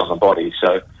that puts on the body.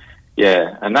 So,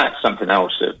 yeah, and that's something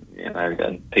else that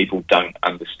and people don't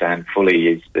understand fully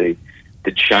is the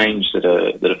change that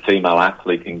a female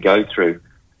athlete can go through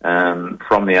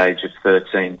from the age of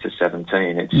 13 to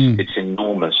 17. It's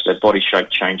enormous. Their body shape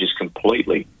changes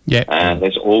completely, and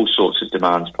there's all sorts of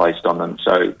demands placed on them.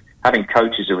 So, having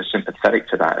coaches who are sympathetic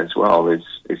to that as well is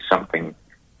something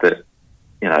that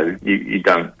you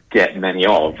don't get many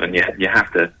of, and you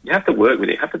have to work with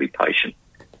it. You have to be patient.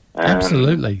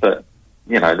 Absolutely. But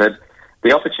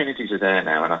the opportunities are there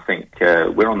now, and I think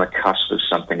we're on the cusp of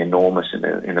something enormous in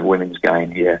the women's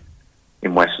game here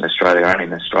in Western Australia and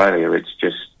in Australia.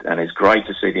 It's great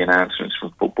to see the announcements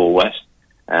from Football West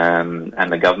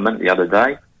and the government the other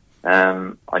day.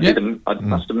 I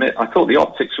must admit, I thought the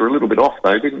optics were a little bit off,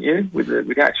 though, didn't you? With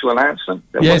the actual announcement,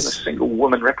 there wasn't a single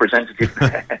woman representative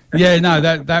there.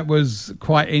 That was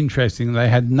quite interesting. They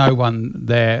had no one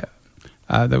there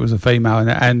that was a female,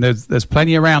 and there's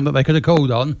plenty around that they could have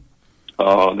called on.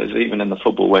 Oh, there's even in the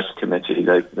Football West committee,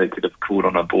 they could have called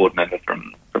on a board member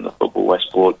from the Football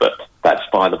West board, but that's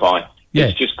by the by. Yeah.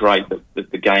 It's just great that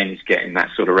the game is getting that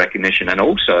sort of recognition, and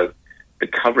also the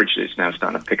coverage that's now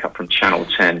starting to pick up from Channel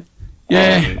 10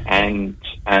 and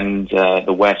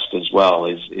the West as well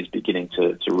is beginning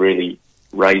to really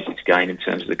raise its game in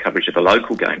terms of the coverage of the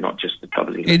local game, not just the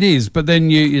W. It is, but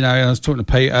then I was talking to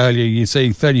Pete earlier. You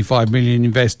see, 35 million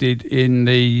invested in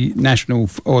the national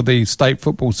or the state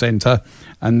football centre,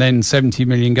 and then 70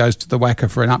 million goes to the WACA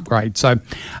for an upgrade. So,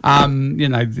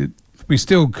 we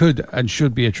still could and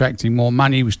should be attracting more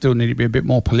money. We still need to be a bit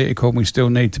more political, and we still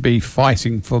need to be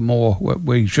fighting for more.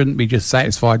 We shouldn't be just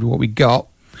satisfied with what we got.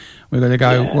 We're going to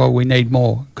go, well, we need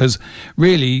more. Because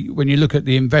really, when you look at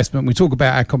the investment, we talk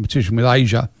about our competition with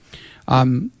Asia.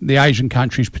 The Asian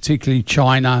countries, particularly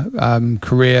China,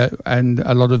 Korea, and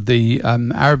a lot of the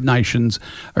Arab nations,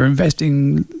 are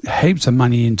investing heaps of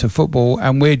money into football,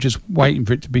 and we're just waiting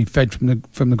for it to be fed from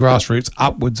the grassroots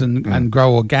upwards and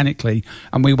grow organically.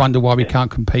 And we wonder why we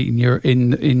can't compete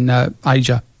in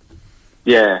Asia.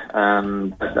 Yeah,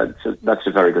 that's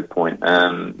a very good point.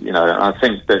 I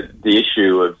think that the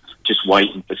issue of just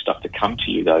waiting for stuff to come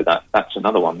to you, though, that's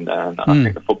another one. And I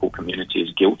think the football community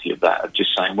is guilty of that, of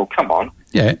just saying, well, come on.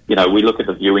 Yeah. We look at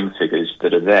the viewing figures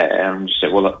that are there and just say,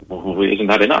 well, isn't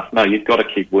that enough? No, you've got to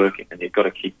keep working and you've got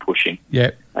to keep pushing.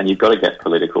 Yeah. And you've got to get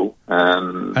political.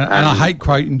 And I hate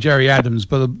quoting Jerry Adams,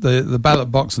 but the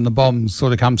ballot box and the bombs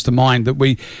sort of comes to mind, that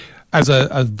we, as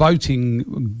a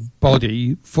voting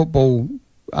body, football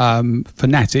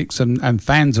fanatics and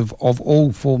fans of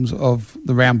all forms of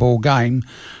the round ball game,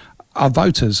 are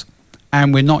voters,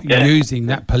 and we're not using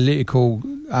that political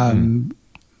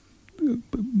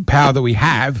power that we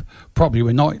have properly.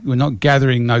 We're not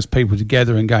gathering those people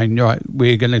together and going, right,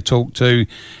 we're going to talk to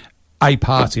a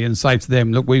party and say to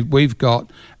them, look, we've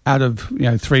got, out of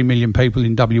 3 million people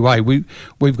in WA,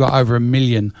 we've got over 1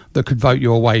 million that could vote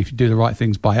your way if you do the right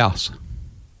things by us.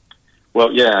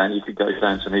 Well, yeah, and you could go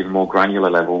down to an even more granular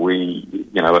level. We,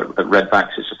 at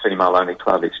Redbacks, it's a female-only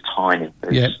club. It's tiny.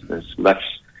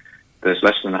 There's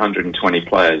less than 120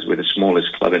 players. We're the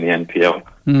smallest club in the NPL.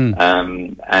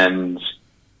 And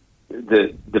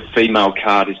the female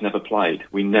card is never played.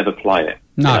 We never play it.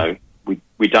 No.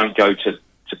 We don't go to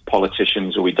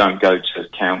politicians, or we don't go to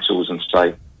councils and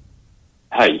say,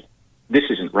 hey, this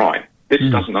isn't right. This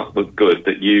does not look good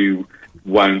that you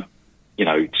won't,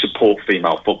 support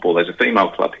female football. There's a female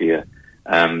club here.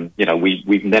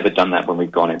 We've never done that when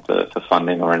we've gone in for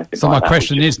funding or anything. So like my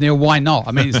question is, Neil, why not?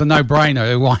 I mean, it's a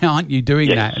no-brainer. Why aren't you doing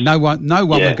that? And no one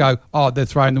would go, oh, they're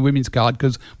throwing the women's card,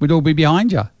 because we'd all be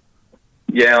behind you.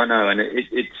 Yeah, I know, and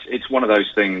it's one of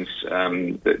those things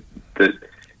that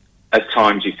at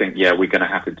times you think, we're going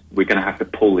to have to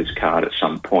pull this card at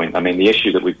some point. I mean, the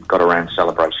issue that we've got around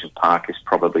Celebration Park is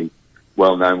probably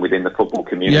well known within the football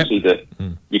community, that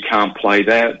you can't play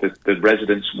there. The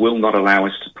residents will not allow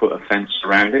us to put a fence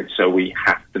around it, so we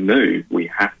have to move. We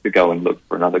have to go and look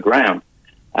for another ground.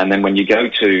 And then when you go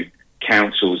to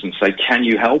councils and say, can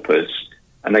you help us?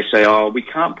 And they say, oh, we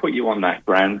can't put you on that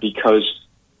ground because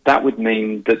that would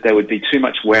mean that there would be too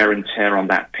much wear and tear on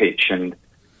that pitch, and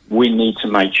we need to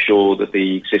make sure that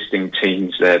the existing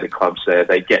teams there, the clubs there,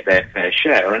 they get their fair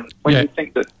share. And when you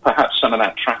think that perhaps some of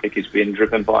that traffic is being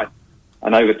driven by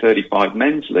an over 35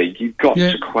 men's league, you've got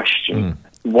to question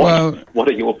what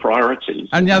are your priorities.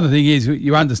 And the other thing is,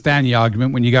 you understand the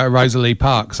argument when you go to Rosalie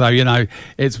Park. So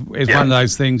it's one of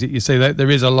those things that you see that there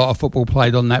is a lot of football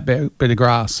played on that bit of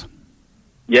grass.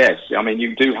 Yes, I mean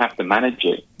you do have to manage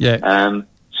it. Yeah.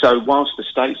 So whilst the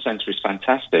State Centre is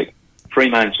fantastic,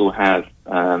 Fremantle have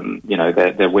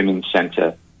their women's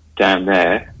centre down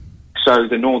there. So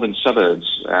the northern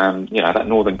suburbs, that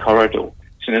northern corridor,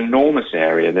 it's an enormous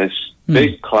area. There's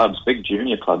big clubs, big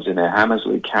junior clubs in there,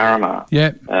 Hammersley, Carramar,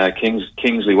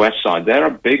 Kingsley Westside. There are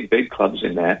big clubs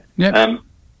in there. Yep.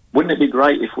 Wouldn't it be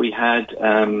great if we had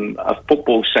a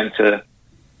football centre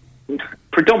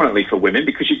predominantly for women,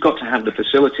 because you've got to have the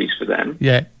facilities for them,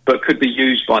 but could be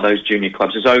used by those junior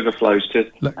clubs as overflows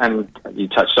to, and you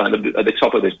touched on at the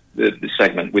top of the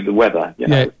segment with the weather,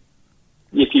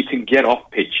 if you can get off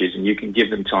pitches and you can give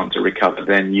them time to recover,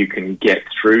 then you can get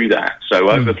through that. So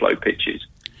overflow pitches.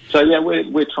 So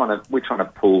we're trying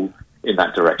to pull in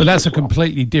that direction. But that's a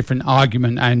completely different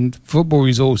argument, and football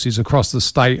resources across the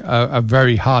state are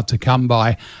very hard to come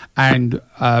by. And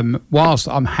whilst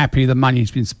I'm happy the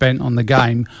money's been spent on the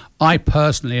game, I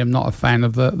personally am not a fan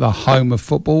of the home of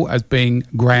football as being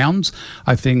grounds.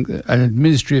 I think an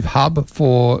administrative hub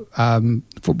for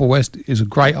Football West is a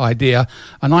great idea,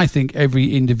 and I think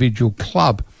every individual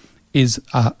club is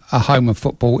a home of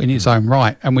football in its own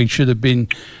right, and we should have been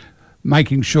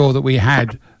making sure that we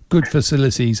had good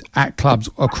facilities at clubs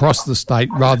across the state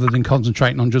rather than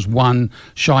concentrating on just one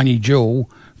shiny jewel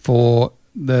for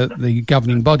the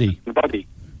governing body.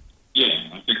 Yeah,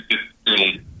 I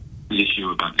think the issue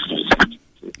about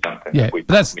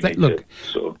look.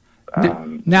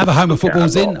 Now the home of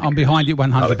football's in, I'm behind it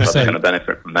 100%. Are the clubs going to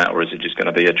benefit from that, or is it just going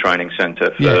to be a training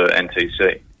centre for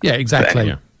NTC? Yeah,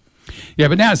 exactly. Yeah,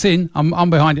 but now it's in.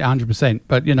 I'm behind it 100%.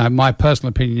 But, my personal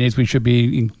opinion is we should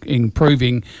be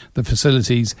improving the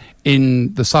facilities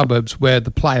in the suburbs where the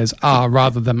players are,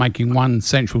 rather than making one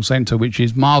central centre, which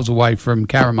is miles away from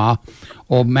Carramar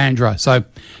or Mandurah. So,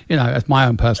 that's my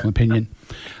own personal opinion.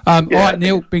 All right,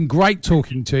 Neil, been great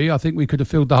talking to you. I think we could have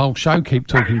filled the whole show, keep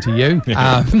talking to you.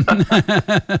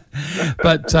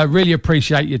 But really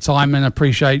appreciate your time and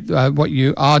appreciate what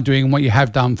you are doing and what you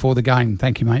have done for the game.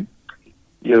 Thank you, mate.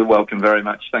 You're welcome very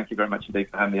much. Thank you very much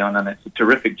indeed for having me on. And it's a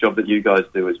terrific job that you guys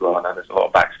do as well. I know there's a lot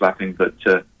of backslapping, but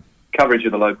coverage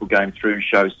of the local game through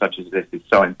shows such as this is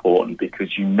so important,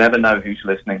 because you never know who's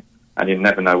listening and you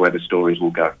never know where the stories will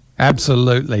go.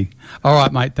 Absolutely. All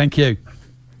right, mate. Thank you.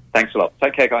 Thanks a lot.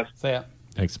 Take care, guys. See ya.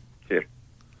 Thanks. See you.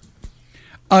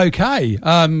 Okay.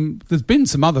 There's been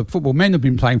some other football. Men have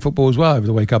been playing football as well over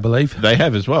the week, I believe. They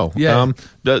have as well. Yeah.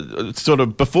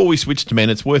 Before we switch to men,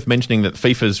 it's worth mentioning that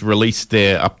FIFA's released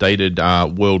their updated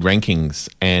world rankings,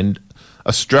 and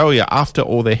Australia, after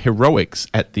all their heroics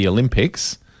at the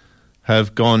Olympics,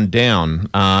 have gone down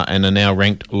and are now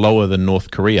ranked lower than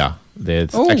North Korea. They're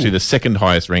actually the second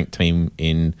highest ranked team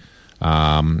in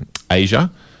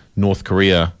Asia. North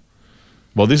Korea...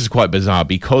 Well, this is quite bizarre,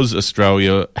 because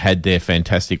Australia had their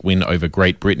fantastic win over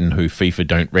Great Britain, who FIFA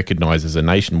don't recognise as a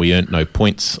nation. We earned no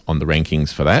points on the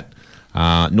rankings for that.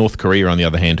 North Korea, on the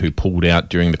other hand, who pulled out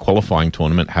during the qualifying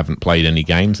tournament, haven't played any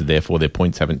games, and therefore their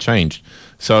points haven't changed.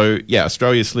 So, yeah,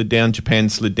 Australia slid down, Japan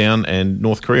slid down, and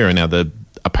North Korea are now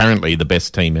apparently the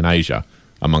best team in Asia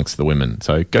amongst the women.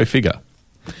 So, go figure.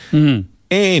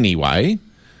 Anyway,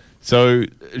 so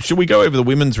should we go over the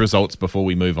women's results before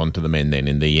we move on to the men then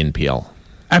in the NPL?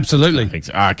 Absolutely.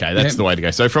 Okay, that's the way to go.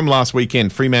 So from last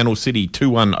weekend, Fremantle City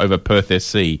 2-1 over Perth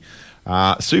SC.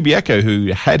 Subiaco,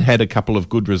 who had a couple of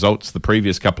good results the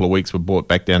previous couple of weeks, were brought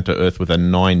back down to earth with a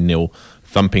 9-0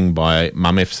 thumping by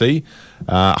Mum FC.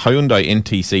 Hyundai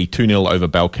NTC 2-0 over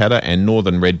Balcatta, and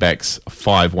Northern Redbacks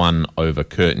 5-1 over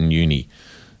Curtin Uni.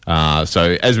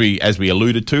 So as we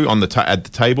alluded to at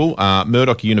the table,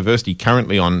 Murdoch University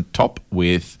currently on top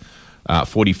with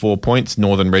 44 points.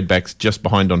 Northern Redbacks just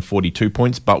behind on 42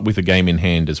 points, but with a game in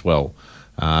hand as well.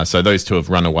 So those two have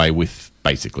run away with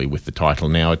the title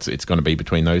now. It's going to be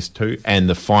between those two, and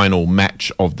the final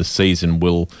match of the season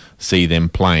will see them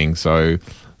playing. So,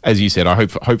 as you said,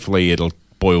 hopefully it'll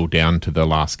boil down to the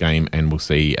last game, and we'll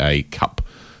see a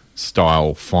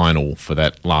cup-style final for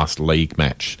that last league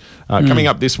match. Coming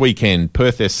up this weekend,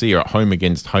 Perth SC are at home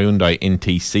against Hyundai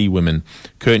NTC women.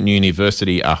 Curtin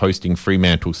University are hosting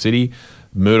Fremantle City.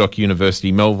 Murdoch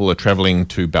University Melville are travelling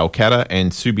to Balcatta,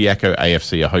 and Subiaco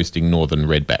AFC are hosting Northern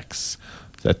Redbacks.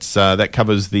 That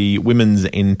covers the women's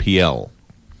NPL.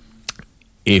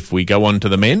 If we go on to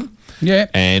the men,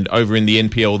 and over in the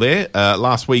NPL there,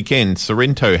 last weekend,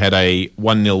 Sorrento had a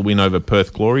 1-0 win over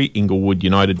Perth Glory. Inglewood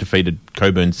United defeated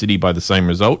Cockburn City by the same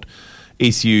result.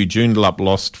 ECU Joondalup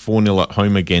lost 4-0 at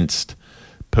home against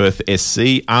Perth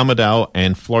SC. Armidale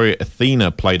and Floreat Athena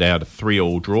played out a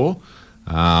 3-3 draw.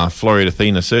 Floreat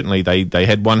Athena, certainly, they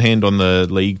had one hand on the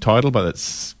league title, but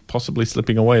it's possibly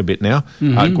slipping away a bit now.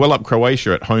 Gwelup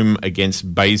Croatia at home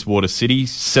against Bayswater City.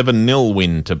 7-0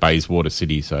 win to Bayswater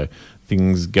City, so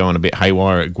things going a bit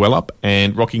haywire at Gwelup.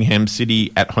 And Rockingham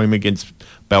City at home against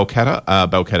Balcatta.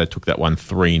 Balcatta took that one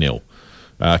 3-0.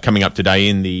 Coming up today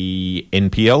in the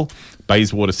NPL,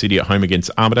 Bayswater City at home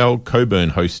against Armidale. Cockburn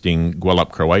hosting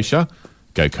Gwelup Croatia.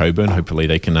 Go Cockburn. Hopefully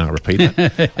they can repeat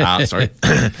that. Sorry.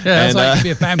 That's like to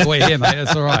be a fanboy here, mate.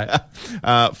 That's all right.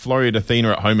 Floreat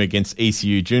Athena at home against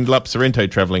ECU Joondalup. Sorrento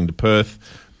travelling to Perth.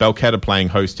 Balcatta playing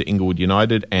host to Inglewood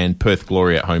United. And Perth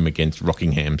Glory at home against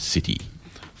Rockingham City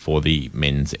for the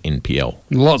men's NPL.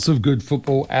 Lots of good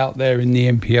football out there in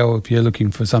the NPL if you're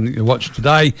looking for something to watch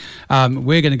today.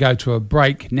 We're going to go to a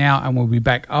break now, and we'll be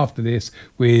back after this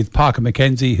with Parker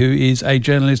McKenzie, who is a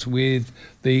journalist with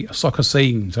the Soccer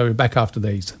Scene. So we're back after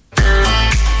these.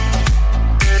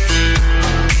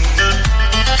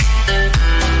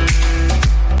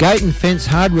 Gate and Fence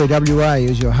Hardware WA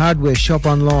is your hardware shop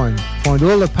online. Find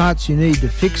all the parts you need to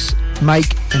fix,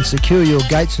 make and secure your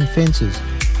gates and fences.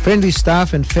 Friendly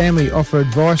staff and family offer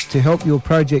advice to help your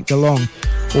project along,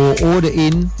 or order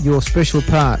in your special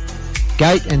part.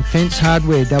 Gate and Fence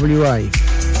Hardware WA.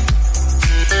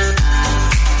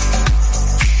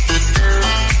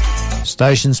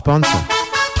 Station sponsor.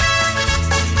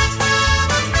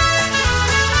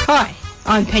 Hi,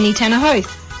 I'm Penny Tanner-Hoth.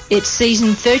 It's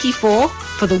season 34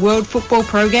 for the World Football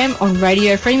Program on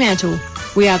Radio Fremantle.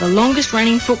 We are the longest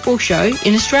running football show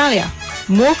in Australia,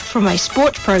 morphed from a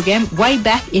sports program way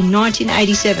back in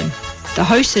 1987. The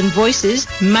hosts and voices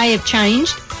may have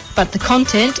changed, but the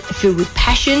content, filled with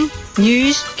passion,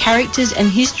 news, characters and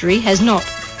history has not.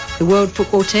 The World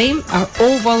Football Team are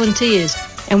all volunteers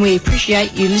and we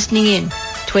appreciate you listening in.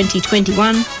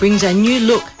 2021 brings a new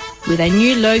look with a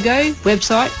new logo,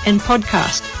 website and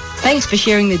podcast. Thanks for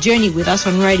sharing the journey with us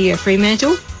on Radio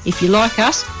Fremantle. If you like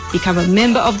us, become a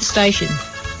member of the station.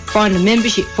 Find a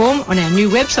membership form on our new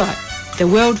website, The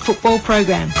World Football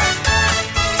Program.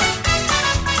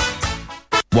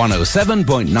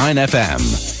 107.9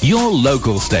 FM, your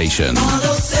local station.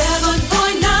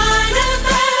 107.9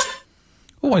 FM.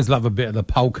 Always love a bit of the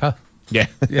polka. Yeah.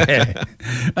 Yeah.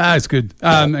 That's good.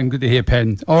 And good to hear,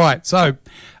 Penn. All right. So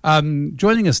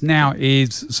joining us now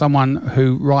is someone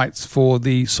who writes for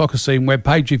the Soccer Scene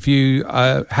webpage. If you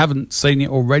haven't seen it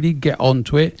already, get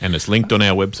onto it. And it's linked on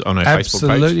our Facebook page.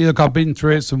 Absolutely. Look, I've been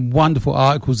through it. Some wonderful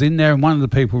articles in there. And one of the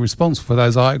people responsible for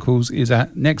those articles is our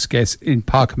next guest in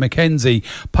Parker McKenzie.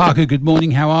 Parker, good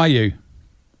morning. How are you?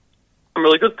 I'm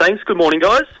really good, thanks. Good morning,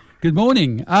 guys. Good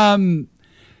morning.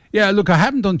 Yeah, look, I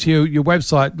happened onto your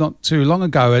website not too long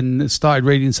ago and started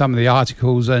reading some of the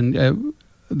articles, and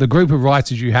the group of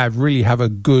writers you have really have a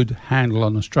good handle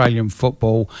on Australian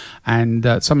football, and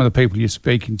some of the people you're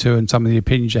speaking to and some of the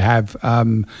opinions you have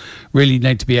really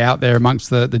need to be out there amongst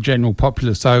the general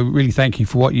populace. So really thank you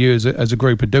for what you as a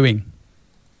group are doing.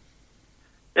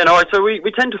 Yeah, no, so we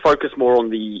tend to focus more on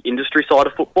the industry side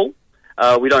of football.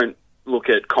 We don't look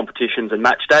at competitions and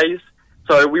match days.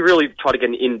 So we really try to get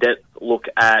an in-depth look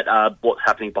at what's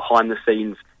happening behind the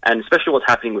scenes and especially what's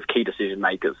happening with key decision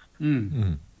makers.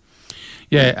 Mm.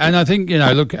 Yeah, and I think,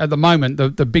 look, at the moment,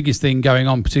 the biggest thing going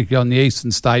on, particularly on the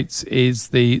eastern states, is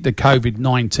the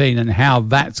COVID-19 and how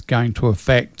that's going to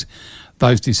affect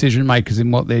those decision makers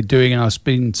in what they're doing. And I've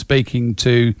been speaking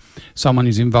to someone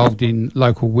who's involved in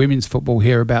local women's football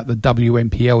here about the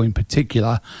WNPL in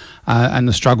particular and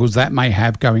the struggles that may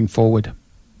have going forward.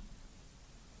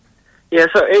 Yeah,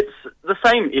 so it's the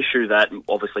same issue that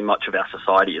obviously much of our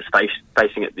society is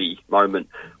facing at the moment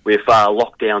with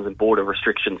lockdowns and border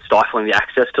restrictions stifling the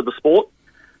access to the sport.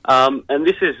 And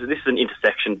this is an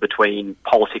intersection between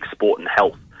politics, sport and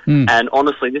health. And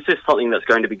honestly, this is something that's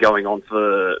going to be going on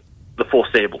for the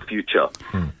foreseeable future.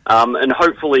 And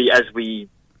hopefully as we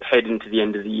head into the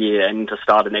end of the year and into the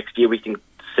start of next year, we can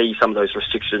see some of those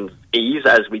restrictions ease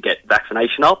as we get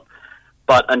vaccination up.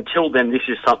 But until then, this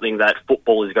is something that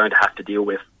football is going to have to deal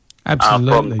with.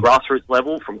 Absolutely. From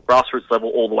grassroots level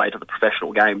all the way to the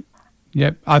professional game.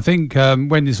 Yep. I think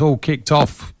when this all kicked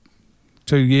off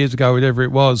 2 years ago, whatever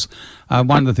it was,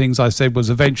 one of the things I said was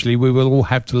eventually we will all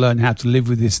have to learn how to live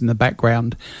with this in the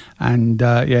background. And,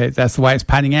 that's the way it's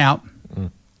panning out.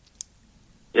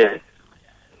 Yeah.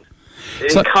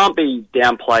 It can't be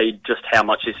downplayed just how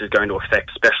much this is going to affect,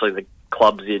 especially the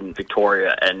clubs in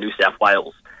Victoria and New South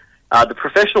Wales. The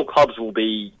professional clubs will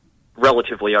be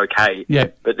relatively okay,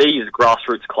 but these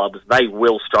grassroots clubs, they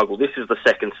will struggle. This is the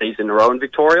second season in a row in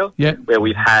Victoria where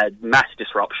we've had mass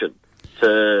disruption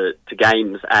to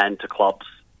games and to clubs.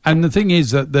 And the thing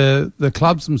is that the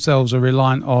clubs themselves are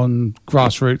reliant on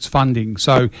grassroots funding.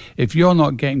 So if you're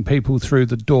not getting people through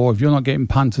the door, if you're not getting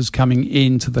punters coming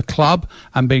into the club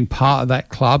and being part of that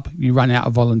club, you run out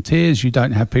of volunteers, you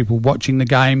don't have people watching the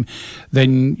game,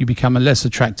 then you become a less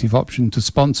attractive option to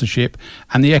sponsorship,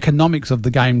 and the economics of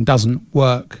the game doesn't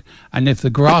work. And if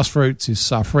the grassroots is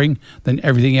suffering, then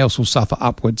everything else will suffer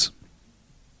upwards.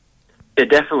 Yeah,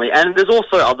 definitely. And there's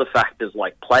also other factors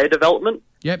like player development.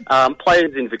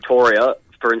 Players in Victoria,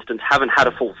 for instance, haven't had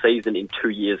a full season in 2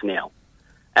 years now.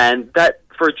 And that,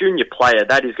 for a junior player,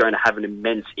 that is going to have an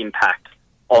immense impact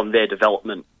on their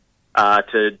development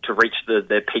to reach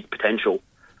their peak potential.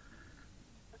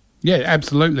 Yeah,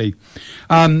 absolutely.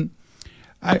 And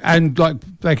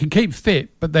like they can keep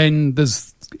fit, but then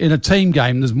in a team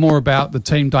game, there's more about the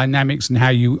team dynamics and how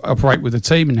you operate with the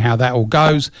team and how that all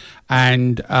goes.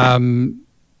 And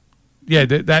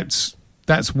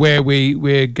that's where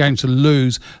we're going to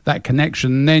lose that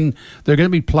connection. And then there are going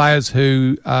to be players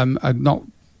who are not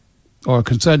or are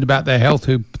concerned about their health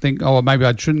who think, oh, maybe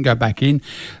I shouldn't go back in.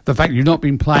 The fact you've not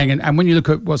been playing, and when you look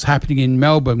at what's happening in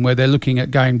Melbourne, where they're looking at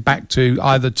going back to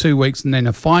either 2 weeks and then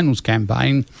a finals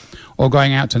campaign or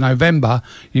going out to November,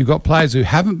 you've got players who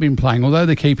haven't been playing, although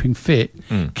they're keeping fit.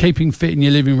 Keeping fit in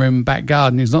your living room and back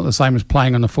garden is not the same as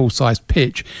playing on a full-size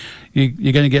pitch.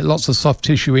 You're going to get lots of soft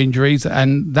tissue injuries,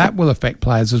 and that will affect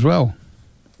players as well.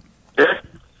 Yeah,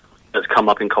 it's come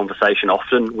up in conversation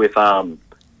often with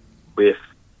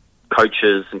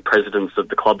coaches and presidents of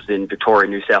the clubs in Victoria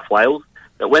and New South Wales,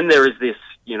 that when there is this,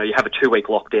 you have a 2 week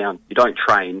lockdown, you don't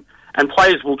train, and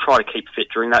players will try to keep fit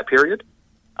during that period.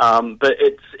 But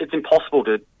it's impossible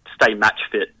to stay match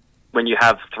fit when you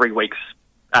have 3 weeks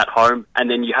at home, and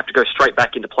then you have to go straight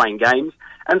back into playing games.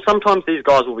 And sometimes these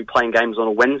guys will be playing games on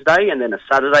a Wednesday, and then a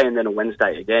Saturday, and then a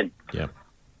Wednesday again. Yeah.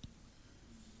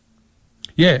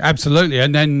 Yeah, absolutely.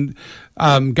 And then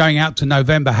going out to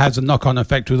November has a knock-on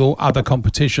effect with all other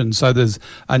competitions. So there's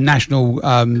a national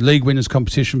league winners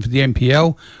competition for the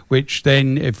NPL, which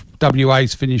then, if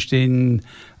WA's finished in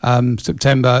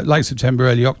September, late September,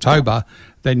 early October,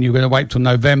 then you're going to wait till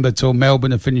November till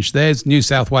Melbourne have finished theirs. New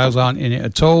South Wales aren't in it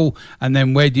at all. And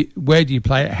then where do you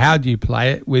play it? How do you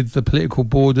play it with the political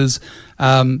borders?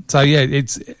 So yeah,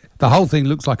 the whole thing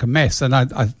looks like a mess. And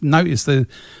I noticed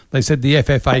they said the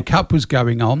FFA Cup was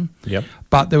going on. Yep.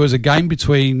 But there was a game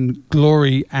between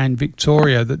Glory and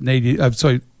Victoria that needed,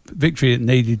 Victory that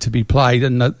needed to be played,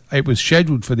 and that it was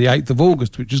scheduled for the 8th of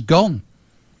August, which is gone.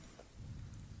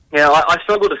 Yeah, I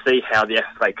struggle to see how the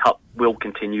FFA Cup will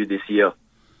continue this year.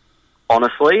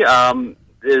 Honestly,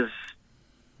 there's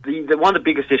one of the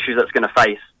biggest issues that's going to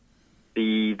face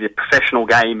the professional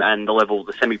game and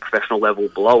the semi-professional level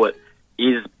below it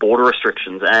is border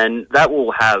restrictions, and that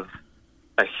will have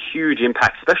a huge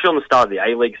impact, especially on the start of the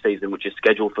A-League season, which is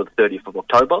scheduled for the 30th of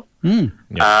October.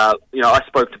 I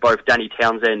spoke to both Danny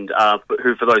Townsend,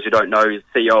 who, for those who don't know, is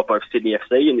CEO of both Sydney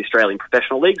FC and the Australian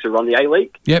Professional Leagues, who run the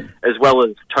A-League, as well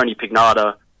as Tony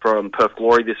Pignata from Perth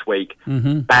Glory this week.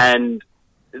 Mm-hmm. And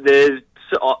the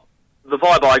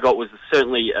vibe I got was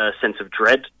certainly a sense of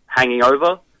dread hanging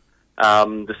over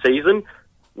the season.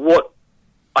 What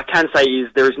I can say is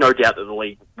there is no doubt that the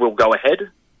league will go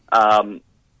ahead.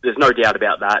 There's no doubt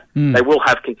about that. They will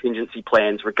have contingency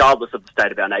plans regardless of the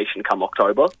state of our nation come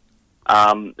October.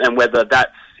 And whether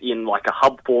that's in like a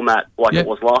hub format like it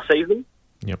was last season,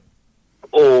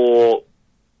 or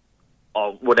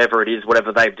whatever it is,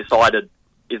 whatever they've decided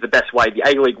is the best way, the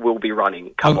A-League will be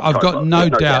running come October.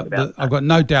 I've got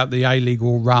no doubt the A-League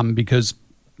will run because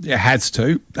it has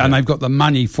to, and they've got the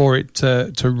money for it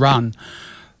to run.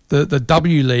 The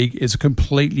W League is a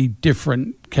completely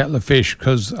different kettle of fish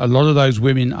because a lot of those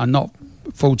women are not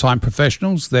full-time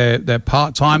professionals. They're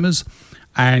part-timers.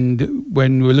 And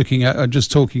when we're looking at, just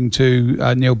talking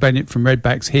to Neil Bennett from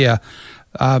Redbacks here,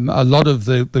 a lot of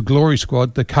the Glory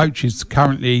squad, the coach is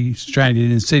currently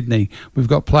stranded in Sydney. We've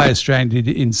got players stranded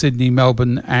in Sydney,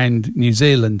 Melbourne and New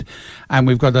Zealand. And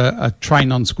we've got a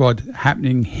train-on squad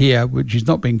happening here, which is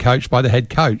not being coached by the head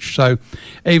coach. So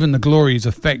even the Glory is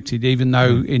affected, even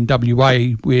though in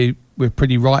WA we're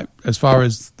pretty right as far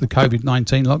as the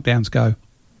COVID-19 lockdowns go.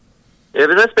 Yeah,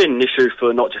 but that's been an issue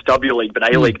for not just W League,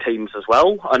 but A-League teams as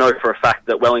well. I know for a fact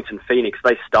that Wellington Phoenix,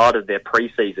 they started their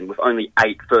pre-season with only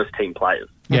 8 first-team players.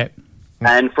 Yeah.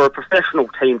 And for a professional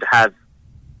team to have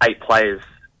 8 players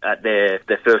at their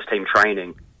first-team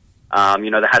training,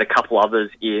 they had a couple others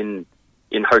in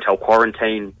hotel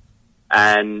quarantine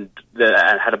and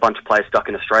had a bunch of players stuck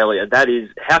in Australia. That is,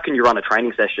 how can you run a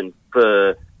training session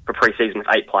for pre-season with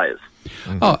 8 players?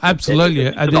 Oh, absolutely.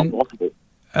 It's not possible.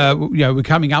 We're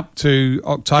coming up to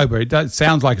October. It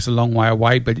sounds like it's a long way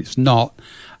away, but it's not.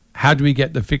 How do we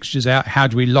get the fixtures out? How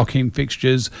do we lock in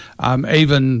fixtures?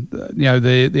 Even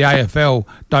the AFL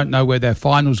don't know where their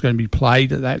final's going to be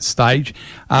played at that stage.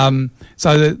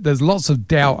 So there's lots of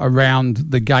doubt around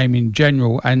the game in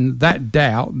general, and that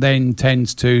doubt then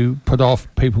tends to put off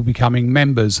people becoming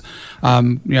members.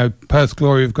 Perth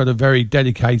Glory have got a very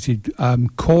dedicated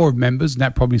core of members, and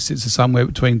that probably sits at somewhere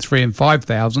between 3,000 and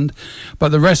 5,000. But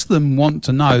the rest of them want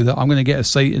to know that I'm going to get a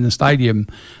seat in the stadium,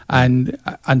 and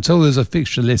until there's a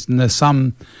fixture list and there's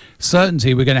some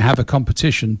certainty we're going to have a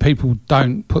competition, people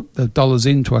don't put the dollars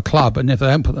into a club, and if they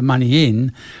don't put the money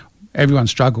in, everyone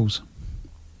struggles.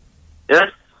 Yeah.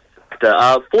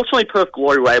 Fortunately, Perth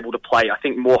Glory were able to play, I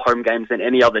think, more home games than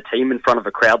any other team in front of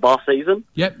a crowd last season.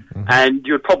 Yep. And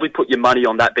you would probably put your money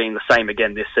on that being the same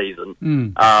again this season.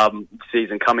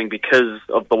 Season coming because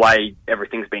of the way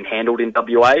everything's been handled in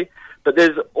WA. But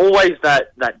there's always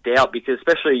that doubt because,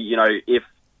 especially,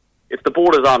 if the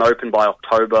borders aren't open by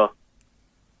October,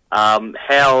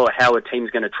 how are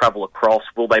teams going to travel across?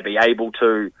 Will they be able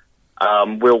to?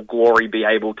 Will Glory be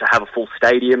able to have a full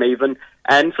stadium even?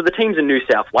 And for the teams in New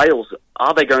South Wales,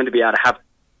 are they going to be able to have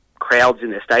crowds in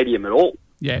their stadium at all?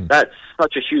 Yeah. That's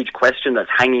such a huge question that's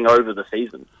hanging over the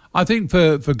season. I think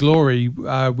for Glory,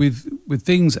 with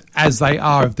things as they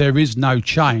are, if there is no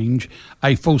change,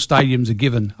 a full stadium's a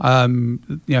given.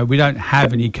 We don't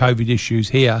have any COVID issues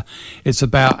here. It's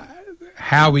about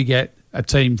how we get a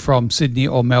team from Sydney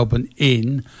or Melbourne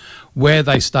in, where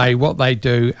they stay, what they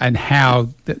do, and how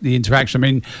the interaction. I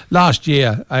mean, last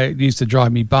year, it used to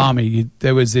drive me balmy.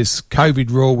 There was this COVID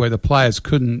rule where the players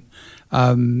couldn't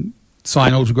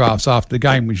sign autographs after the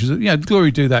game, which is,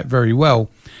 Glory do that very well.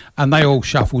 And they all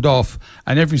shuffled off,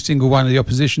 and every single one of the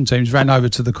opposition teams ran over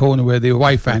to the corner where the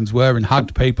away fans were and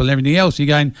hugged people and everything else. You're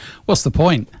going, what's the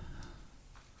point?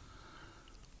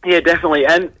 Yeah, definitely.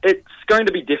 And it's going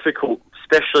to be difficult,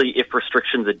 especially if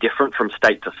restrictions are different from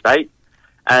state to state.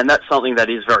 And that's something that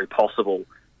is very possible,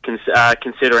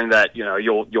 considering that,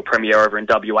 your Premier over in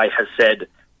WA has said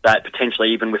that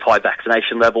potentially even with high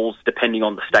vaccination levels, depending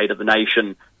on the state of the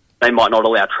nation, they might not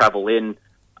allow travel in.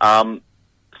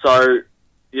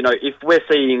 If we're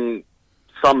seeing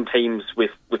some teams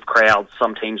with crowds,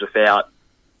 some teams without,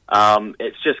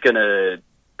 it's just going to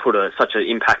put such an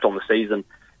impact on the season.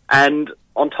 And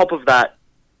on top of that,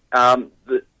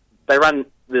 they ran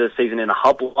the season in a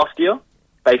hub last year,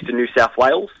 based in New South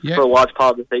Wales for a large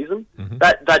part of the season. Mm-hmm.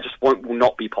 That just will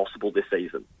not be possible this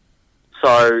season.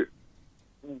 So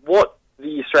what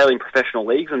the Australian professional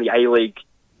leagues and the A-League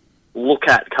look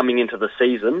at coming into the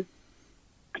season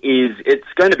is it's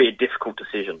going to be a difficult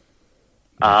decision.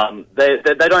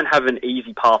 They don't have an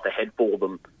easy path ahead for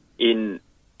them in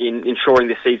ensuring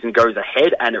this season goes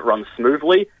ahead and it runs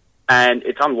smoothly, and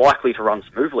it's unlikely to run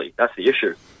smoothly. That's the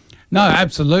issue. No,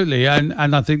 absolutely, and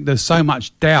I think there's so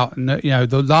much doubt, and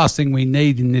the last thing we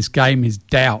need in this game is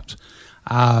doubt.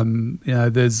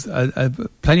 There's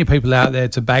plenty of people out there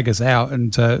to bag us out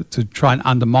and to try and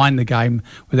undermine the game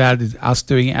without us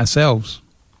doing it ourselves.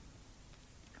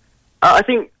 I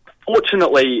think,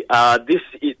 fortunately,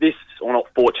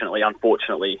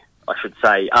 unfortunately, I should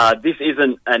say, this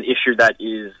isn't an issue that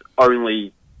is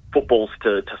only football's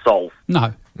to solve.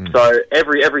 No. So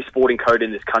every sporting code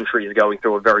in this country is going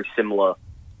through a very similar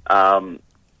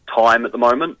time at the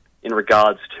moment in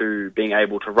regards to being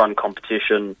able to run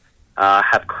competition,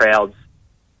 have crowds.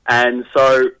 And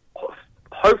so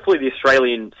hopefully the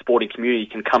Australian sporting community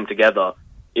can come together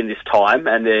in this time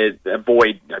and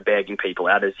avoid bagging people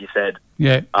out, as you said.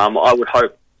 Yeah. I would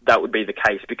hope that would be the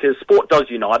case, because sport does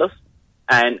unite us.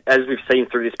 And as we've seen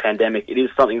through this pandemic, it is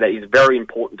something that is very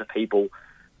important to people,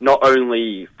 not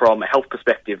only from a health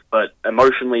perspective, but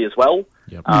emotionally as well.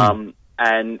 Yep.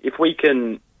 And if we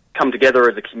can come together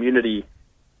as a community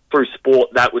through sport,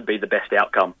 that would be the best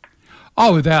outcome.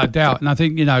 Oh, without a doubt. And I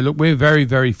think, look, we're very,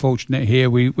 very fortunate here.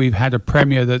 We've had a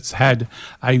Premier that's had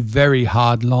a very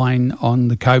hard line on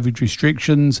the COVID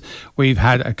restrictions. We've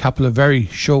had a couple of very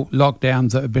short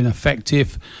lockdowns that have been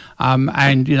effective.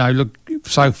 Look,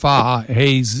 so far,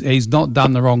 he's not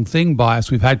done the wrong thing by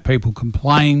us. We've had people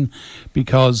complain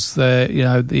because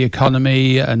the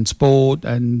economy and sport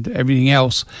and everything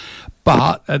else.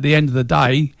 But at the end of the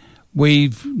day,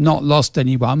 we've not lost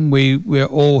anyone. We're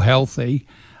all healthy.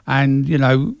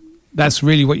 And, that's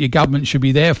really what your government should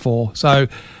be there for. So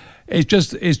it's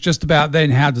just about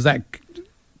then how does that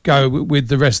go with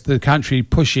the rest of the country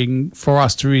pushing for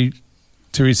us to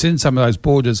rescind some of those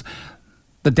borders.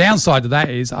 The downside of that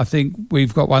is I think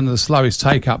we've got one of the slowest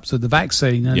take-ups of the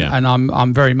vaccine, and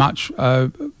I'm very much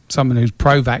someone who's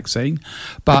pro-vaccine.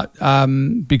 But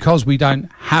because we don't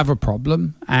have a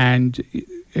problem, and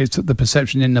it's the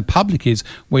perception in the public is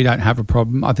we don't have a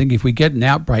problem. I think if we get an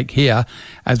outbreak here,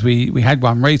 as we had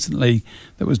one recently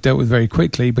that was dealt with very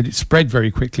quickly, but it spread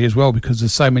very quickly as well because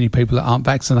there's so many people that aren't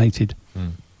vaccinated.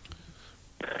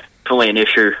 Definitely an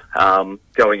issue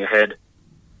going ahead.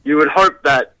 You would hope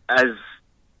that as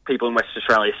people in Western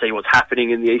Australia see what's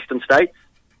happening in the eastern states,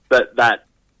 that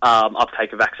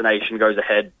uptake of vaccination goes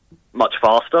ahead much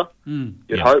faster.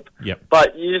 You'd hope. Yep.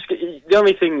 But the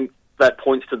only thing that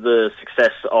points to the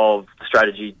success of the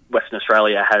strategy Western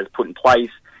Australia has put in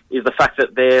place is the fact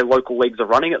that their local leagues are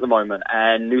running at the moment,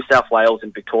 and New South Wales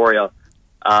and Victoria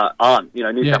aren't.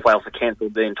 New South Wales have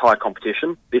cancelled the entire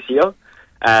competition this year.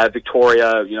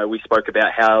 Victoria, we spoke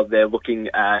about how they're looking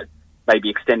at maybe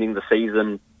extending the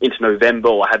season into November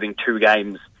or having 2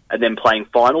 games and then playing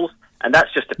finals, and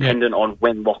that's just dependent on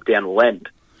when lockdown will end.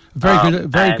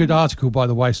 Very good article, by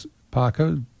the way,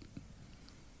 Parker.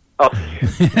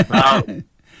 It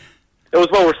was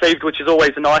well received, which is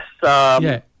always nice.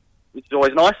 Which is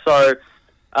always nice. So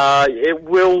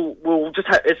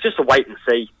it's just a wait and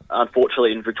see.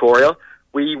 Unfortunately, in Victoria,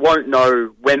 we won't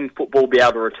know when football will be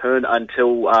able to return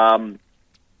until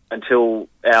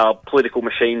our political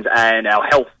machines and our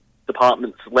health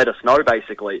departments let us know,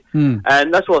 basically.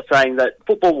 And that's what I was saying, that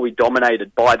football will be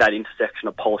dominated by that intersection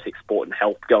of politics, sport and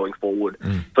health going forward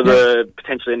for the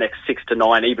potentially the next 6 to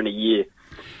 9, even a year.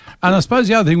 And I suppose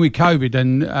the other thing with COVID,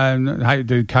 and I hate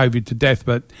to do COVID to death,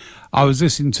 but I was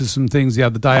listening to some things the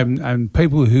other day, and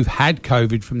people who've had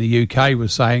COVID from the UK were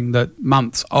saying that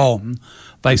months on,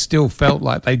 they still felt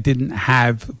like they didn't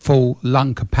have full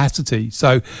lung capacity.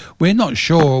 So we're not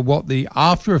sure what the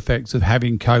after effects of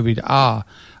having COVID are.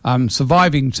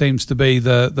 Surviving seems to be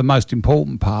the most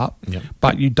important part,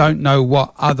 but you don't know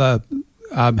what other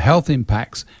health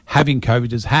impacts having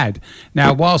COVID has had.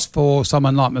 Now, whilst for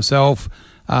someone like myself,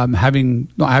 not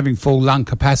having full lung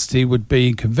capacity would be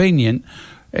inconvenient,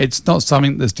 it's not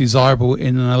something that's desirable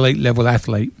in an elite level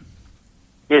athlete.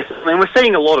 Yes, I mean, we're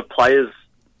seeing a lot of players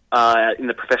in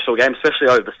the professional game, especially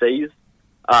overseas,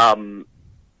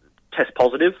 test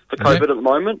positive for COVID at the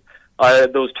moment. There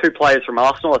was 2 players from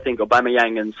Arsenal, I think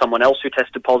Aubameyang and someone else who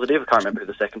tested positive. I can't remember who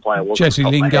the second player was. Jesse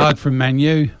Lingard from Man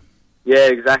U. Yeah,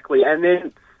 exactly. And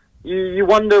then you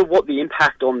wonder what the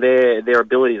impact on their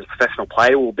ability as a professional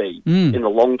player will be in the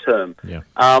long term. Yeah.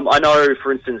 I know,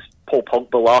 for instance, Paul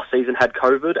Pogba last season had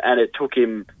COVID, and it took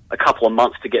him a couple of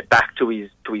months to get back to his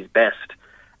best.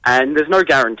 And there's no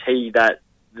guarantee that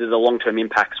the long-term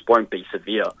impacts won't be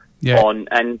severe. Yeah.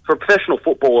 And for a professional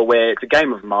footballer, where it's a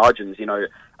game of margins,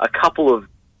 a couple of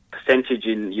percentage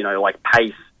in, like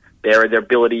pace, their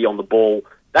ability on the ball,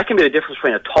 that can be the difference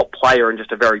between a top player and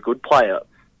just a very good player.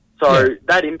 So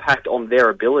that impact on their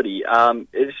ability,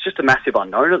 it's just a massive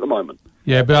unknown at the moment.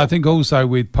 Yeah, but I think also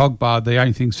with Pogba, the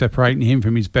only thing separating him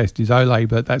from his best is Ole,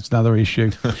 but that's another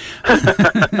issue.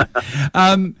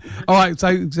 All right,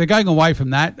 so going away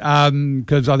from that,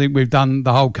 because I think we've done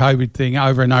the whole COVID thing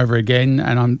over and over again,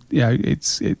 and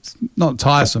it's not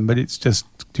tiresome, but it's just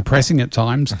depressing at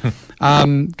times.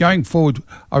 Going forward,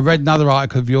 I read another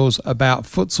article of yours about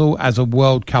futsal as a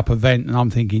World Cup event, and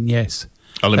I'm thinking, yes.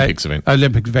 Olympics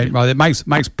event, right? It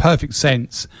makes perfect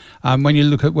sense when you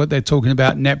look at what they're talking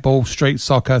about: netball, street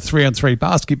soccer, 3-on-3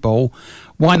 basketball.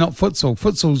 Why not futsal?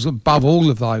 Futsal's above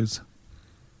all of those.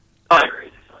 I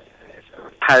agree.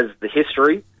 Has the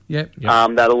history that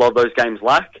a lot of those games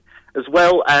lack, as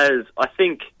well as I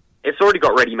think it's already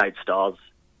got ready-made stars.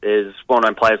 There's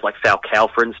well-known players like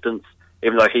Falcao, for instance,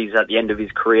 even though he's at the end of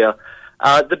his career.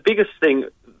 The biggest thing,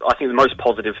 I think the most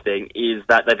positive thing, is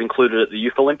that they've included it at the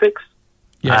Youth Olympics.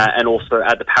 And also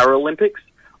at the Paralympics.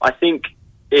 I think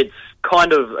it's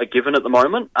kind of a given at the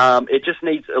moment. It just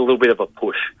needs a little bit of a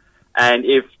push. And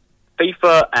if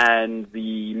FIFA and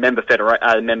the member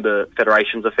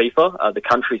federations of FIFA, the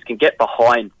countries, can get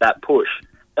behind that push,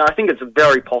 I think it's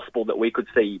very possible that we could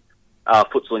see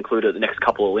futsal included at the next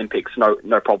couple of Olympics.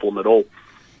 No problem at all.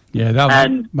 Yeah, that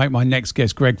would make my next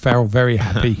guest, Greg Farrell, very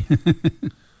happy.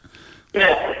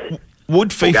 Yeah. Would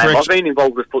FIFA? I've been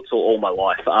involved with futsal all my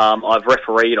life. I've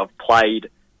refereed, I've played.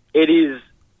 It is,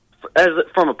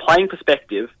 from a playing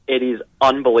perspective, it is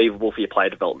unbelievable for your player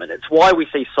development. It's why we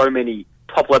see so many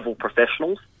top-level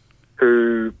professionals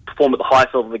who perform at the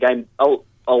highest level of the game.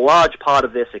 A large part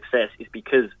of their success is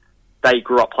because they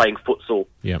grew up playing futsal.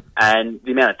 Yep. And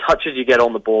the amount of touches you get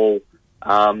on the ball,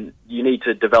 you need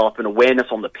to develop an awareness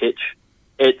on the pitch.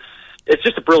 It's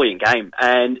just a brilliant game,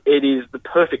 and it is the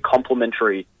perfect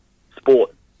complementary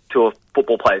sport to a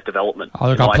football player's development.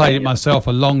 I played it myself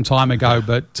a long time ago,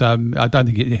 but I don't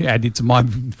think it added to my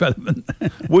development.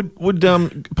 Would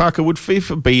Parker, would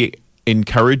FIFA be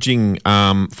encouraging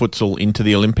futsal into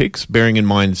the Olympics, bearing in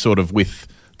mind sort of with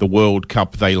the World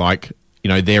Cup, they like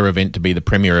their event to be the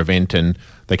premier event, and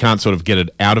they can't sort of get it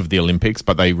out of the Olympics,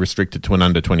 but they restrict it to an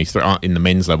under 23 in the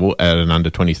men's level at an under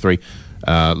 23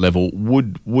 level.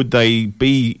 Would they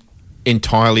be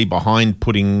entirely behind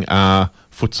putting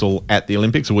futsal at the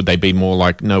Olympics, or would they be more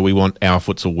like, no, we want our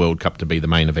futsal World Cup to be the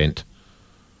main event?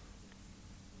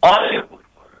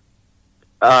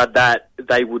 That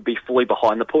they would be fully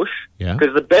behind the push. Yeah.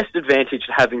 Because the best advantage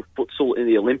to having futsal in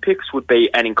the Olympics would be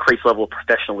an increased level of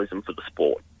professionalism for the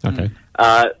sport. Okay.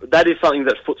 That is something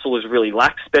that futsal has really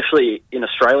lacked, especially in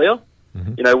Australia.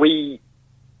 Mm-hmm. We,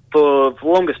 for the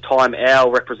longest time,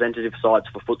 our representative sides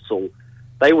for futsal,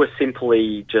 they were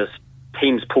simply just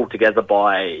teams pulled together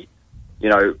by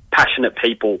passionate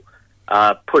people,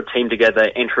 put a team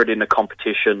together, enter it in a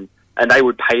competition, and they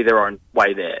would pay their own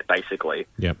way there, basically.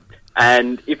 Yep.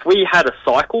 And if we had a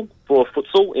cycle for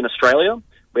futsal in Australia,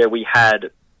 where we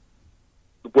had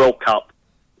World Cup,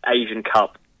 Asian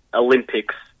Cup,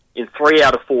 Olympics in 3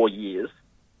 out of 4 years,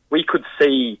 we could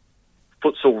see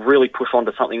futsal really push on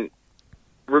to something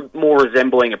more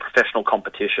resembling a professional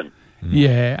competition.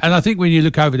 Yeah, and I think when you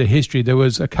look over the history, there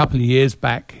was a couple of years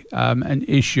back an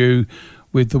issue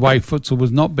with the way futsal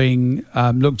was not being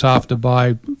looked after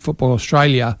by Football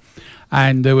Australia.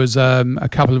 and there was a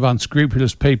couple of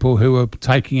unscrupulous people who were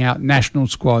taking out national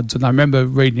squads. And I remember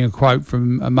reading a quote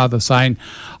from a mother saying,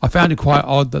 I found it quite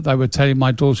odd that they were telling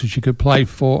my daughter she could play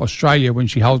for Australia when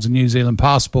she holds a New Zealand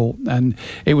passport, and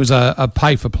it was a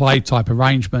pay-for-play type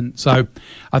arrangement. So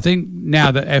I think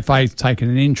now that FA's taken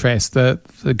an interest, the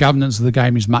governance of the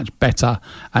game is much better,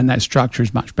 and that structure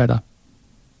is much better.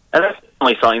 And that's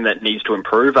definitely something that needs to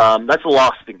improve. That's the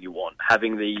last thing you want,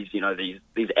 having these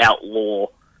outlaw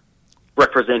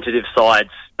representative sides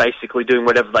basically doing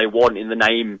whatever they want in the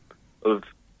name of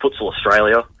Futsal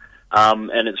Australia.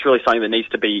 And it's really something that needs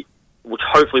to be, which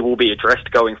hopefully will be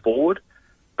addressed going forward.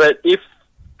 But if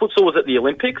futsal was at the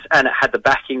Olympics and it had the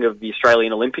backing of the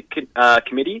Australian Olympic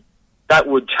Committee, that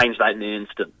would change that in an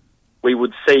instant. We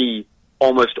would see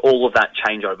almost all of that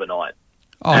change overnight.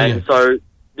 So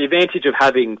the advantage of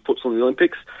having futsal in the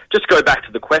Olympics, just go back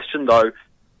to the question though,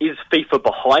 is FIFA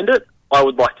behind it? I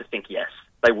would like to think yes.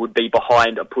 They would be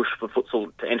behind a push for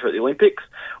futsal to enter at the Olympics.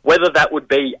 Whether that would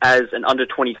be as an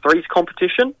under-23s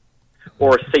competition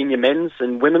or a senior men's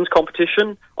and women's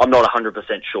competition, I'm not 100%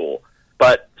 sure.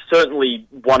 But certainly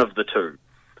one of the two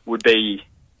would be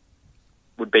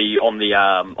on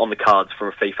the cards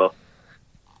for FIFA.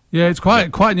 Yeah, it's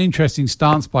quite an interesting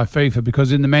stance by FIFA,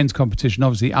 because in the men's competition,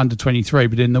 obviously under 23,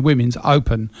 but in the women's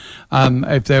open,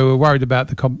 if they were worried about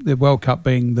the World Cup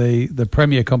being the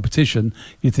premier competition,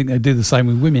 you'd think they'd do the same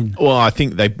with women. Well, I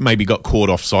think they maybe got caught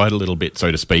offside a little bit, so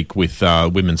to speak, with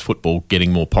women's football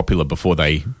getting more popular before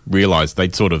they realised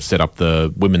they'd sort of set up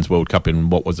the Women's World Cup in,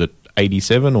 what was it,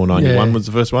 87 or 91 was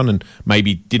the first one, and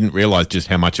maybe didn't realise just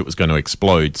how much it was going to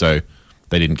explode, so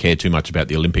they didn't care too much about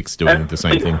the Olympics doing the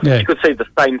same thing. You could see the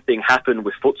same thing happen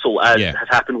with futsal as has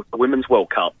happened with the Women's World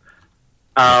Cup.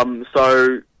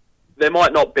 So there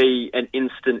might not be an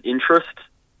instant interest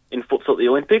in futsal at the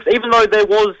Olympics, even though there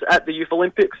was at the Youth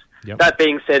Olympics. Yep. That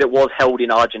being said, it was held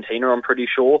in Argentina, I'm pretty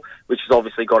sure, which has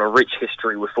obviously got a rich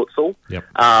history with futsal. Yep.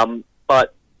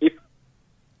 But if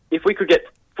we could get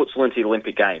futsal into the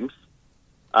Olympic Games,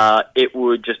 it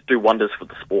would just do wonders for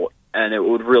the sport. And it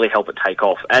would really help it take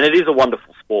off. And it is a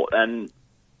wonderful sport, and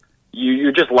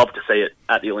you just love to see it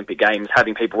at the Olympic Games,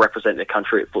 having people represent their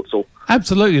country at futsal.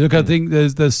 Absolutely. Look, I think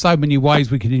there's so many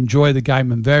ways we can enjoy the game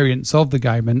and variants of the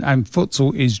game, and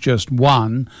futsal is just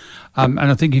one. And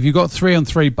I think if you've got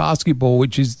 3-on-3 basketball,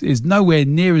 which is nowhere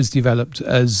near as developed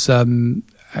as,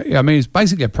 it's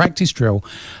basically a practice drill.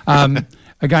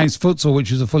 Against futsal,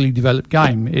 which is a fully developed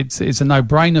game, it's a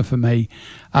no-brainer for me.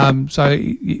 So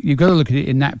you've got to look at it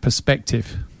in that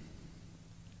perspective.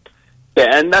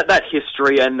 Yeah, and that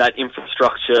history and that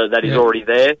infrastructure that is already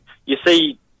there. You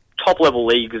see top-level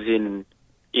leagues in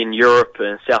Europe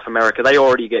and South America, they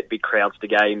already get big crowds to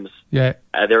games. Yeah,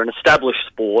 they're an established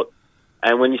sport.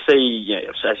 And when you see,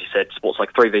 as you said, sports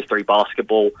like 3v3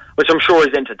 basketball, which I'm sure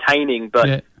is entertaining,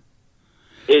 but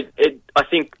it I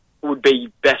think would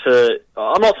be better.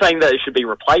 I'm not saying that it should be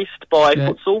replaced by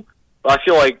futsal, but I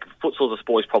feel like futsal as a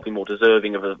sport is probably more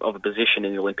deserving of a position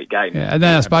in the Olympic Games. Yeah, and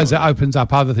then I suppose that opens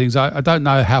up other things. I don't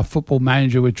know how Football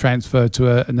Manager would transfer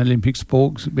to an Olympic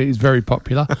sport, but it's very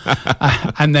popular.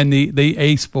 And then the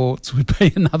esports would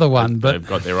be another one. But they've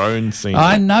got their own scene.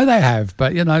 I know they have,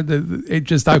 but it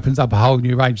just opens up a whole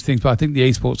new range of things. But I think the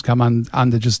esports come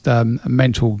under just a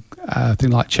mental thing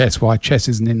like chess, why chess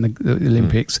isn't in the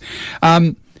Olympics.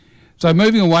 So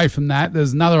moving away from that,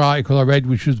 there's another article I read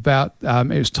which was about it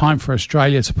was time for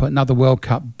Australia to put another World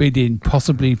Cup bid in,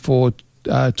 possibly for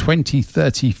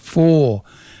 2034.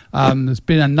 There's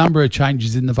been a number of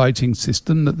changes in the voting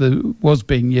system that was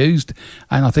being used,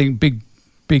 and I think big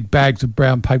bags of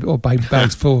brown paper or paper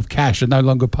bags full of cash are no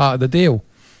longer part of the deal.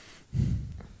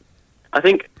 I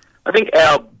think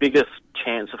our biggest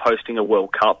chance of hosting a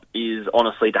World Cup is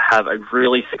honestly to have a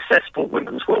really successful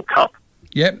Women's World Cup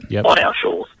on our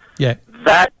shores. Yeah.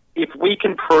 That, if we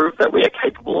can prove that we are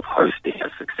capable of hosting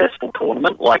a successful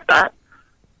tournament like that,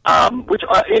 which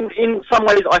in some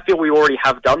ways I feel we already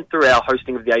have done through our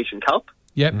hosting of the Asian Cup.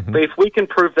 Yep. Mm-hmm. But if we can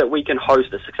prove that we can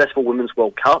host a successful Women's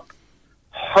World Cup,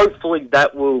 hopefully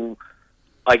that will,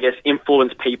 I guess,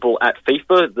 influence people at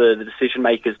FIFA, the decision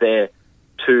makers there,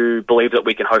 to believe that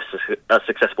we can host a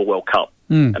successful World Cup,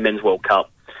 a Men's World Cup.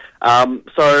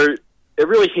 So it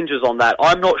really hinges on that.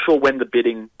 I'm not sure when the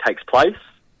bidding takes place.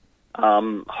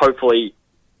 Hopefully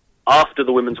after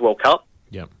the Women's World Cup.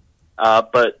 Yep.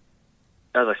 But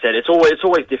as I said, it's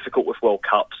always difficult with World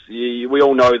Cups. We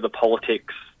all know the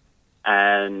politics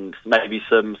and maybe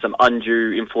some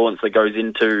undue influence that goes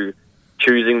into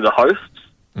choosing the hosts.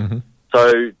 Mm-hmm.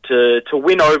 So to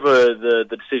win over the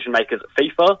decision makers at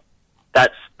FIFA,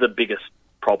 that's the biggest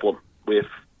problem with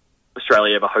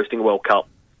Australia ever hosting a World Cup.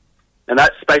 And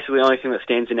that's basically the only thing that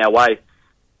stands in our way.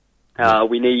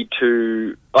 We need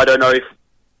to... I don't know if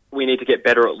we need to get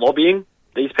better at lobbying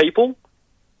these people,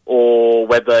 or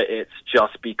whether it's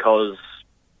just because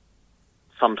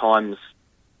sometimes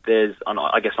there's,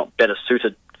 I guess, not better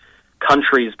suited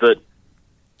countries, but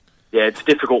yeah, it's a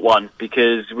difficult one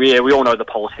because we all know the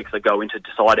politics that go into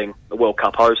deciding the World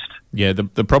Cup host. Yeah,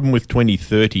 the problem with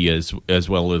 2030 as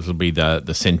well as will be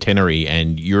the centenary,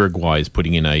 and Uruguay is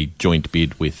putting in a joint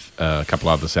bid with a couple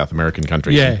other South American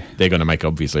countries. Yeah. They're going to make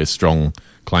obviously a strong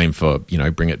claim for,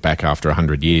 bring it back after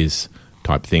 100 years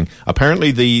type thing.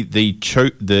 Apparently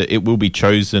it will be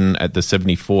chosen at the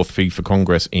 74th FIFA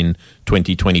Congress in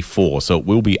 2024, so it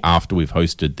will be after we've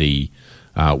hosted the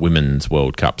Women's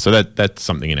World Cup. So that's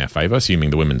something in our favour,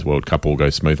 assuming the Women's World Cup will go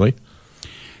smoothly.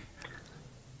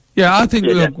 Yeah, I think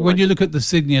when you look at the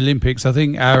Sydney Olympics, I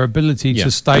think our ability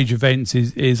to stage events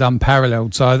is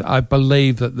unparalleled. So I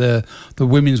believe that the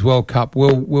Women's World Cup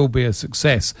will be a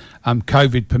success,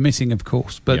 COVID permitting, of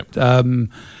course. But I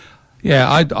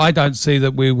don't see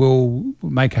that we will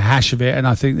make a hash of it, and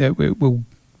I think that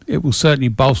it will certainly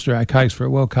bolster our case for a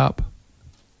World Cup.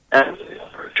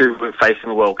 We're facing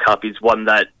the World Cup is one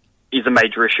that is a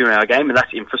major issue in our game, and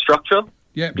that's infrastructure.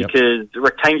 Yeah, because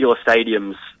rectangular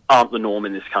stadiums aren't the norm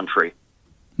in this country.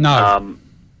 No.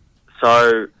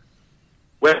 So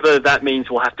whether that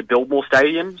means we'll have to build more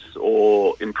stadiums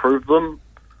or improve them,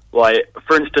 like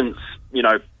for instance,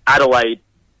 Adelaide,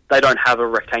 they don't have a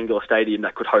rectangular stadium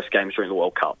that could host games during the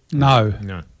World Cup. No.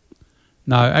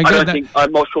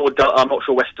 I'm not sure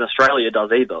Western Australia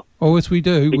does either. Oh, yes, we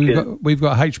do. We've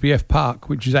got HBF Park,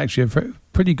 which is actually a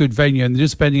pretty good venue, and they're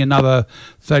just spending another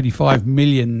 $35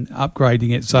 million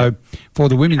upgrading it. So for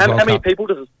the Women's World Cup, how many people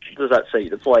does that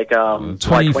seat? It's like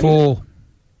 24.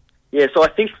 Yeah, so I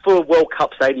think for World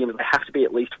Cup stadiums they have to be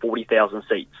at least 40,000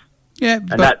 seats. Yeah,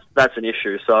 and that's an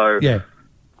issue. So yeah,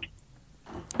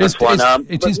 it is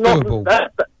doable.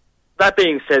 That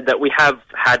being said, that we have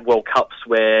had World Cups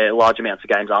where large amounts of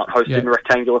games aren't hosted in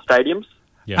rectangular stadiums.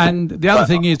 Yeah. And the other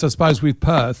thing is, I suppose, with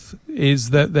Perth,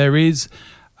 is that there is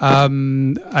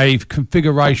a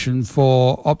configuration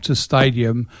for Optus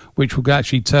Stadium which will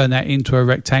actually turn that into a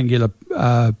rectangular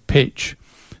pitch.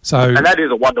 And that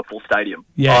is a wonderful stadium.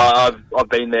 Yeah, I've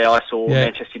been there. I saw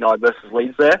Manchester United versus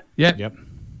Leeds there. Yep.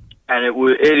 And it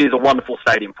is a wonderful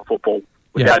stadium for football,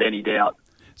 without any doubt.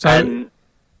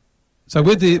 So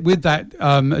with that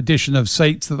addition of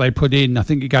seats that they put in, I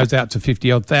think it goes out to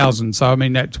 50-odd thousand. So I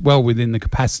mean that's well within the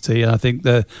capacity, and I think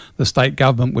the state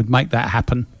government would make that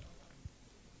happen.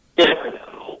 Yeah,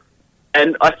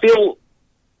 and I feel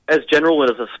as general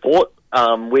as a sport,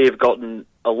 we've gotten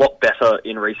a lot better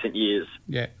in recent years.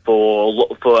 Yeah. For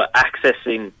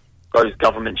accessing those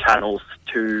government channels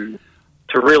to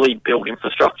really build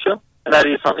infrastructure, and that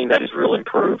is something that is really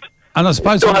improved. And I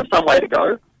suppose we still have some way to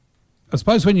go. I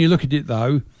suppose when you look at it,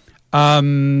 though,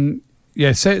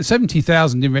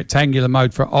 70,000 in rectangular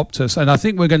mode for Optus, and I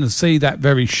think we're going to see that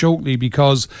very shortly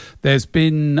because there's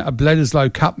been a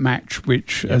Bledisloe Cup match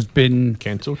which has been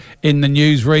cancelled in the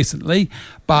news recently,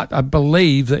 but I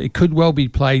believe that it could well be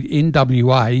played in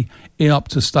WA in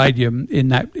Optus Stadium in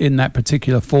that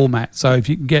particular format. So if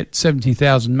you can get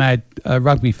 70,000 mad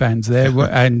rugby fans there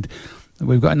and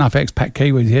we've got enough expat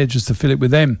Kiwis here just to fill it with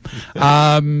them.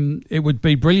 It would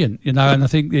be brilliant, and I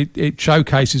think it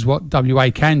showcases what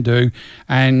WA can do,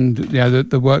 and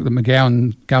the work that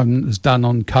McGowan government has done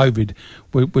on COVID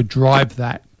would drive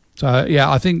that. So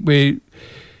I think we're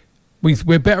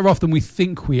better off than we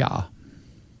think we are.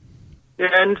 Yeah,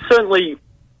 and certainly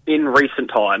in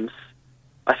recent times,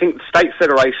 I think state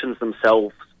federations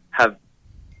themselves have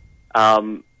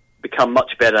become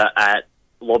much better at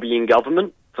lobbying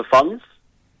government for funds.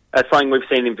 That's something we've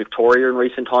seen in Victoria in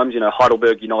recent times.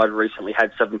 Heidelberg United recently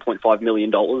had $7.5 million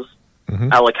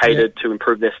allocated to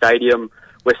improve their stadium.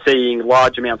 We're seeing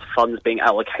large amounts of funds being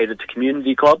allocated to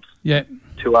community clubs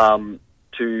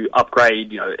to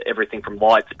upgrade, everything from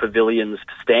lights, pavilions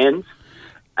to stands.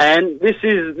 And this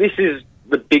is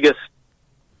the biggest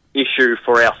issue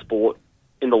for our sport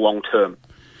in the long term.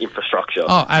 Infrastructure.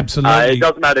 Oh, absolutely. It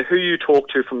doesn't matter who you talk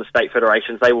to from the state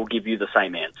federations; they will give you the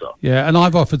same answer. Yeah, and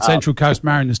I've offered Central Coast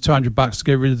Mariners $200 to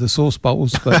get rid of the sauce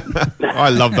bottles. But I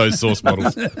love those sauce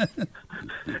bottles.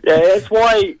 It's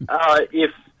why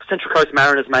if Central Coast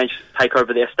Mariners manage to take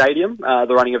over their stadium,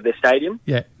 the running of their stadium,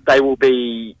 they will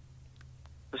be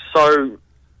so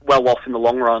well off in the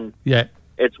long run. Yeah,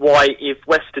 it's why if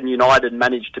Western United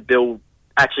manage to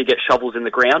actually get shovels in the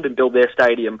ground and build their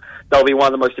stadium, they'll be one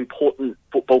of the most important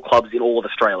football clubs in all of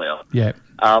Australia. Yeah.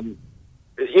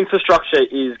 Infrastructure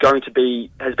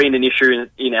has been an issue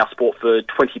in our sport for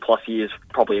 20 plus years,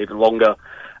 probably even longer.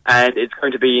 and it's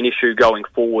going to be an issue going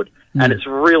forward. And it's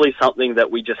really something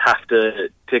that we just have to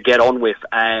get on with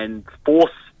and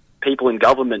force people in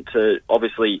government to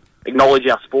obviously acknowledge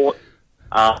our sport.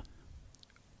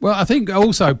 Well, I think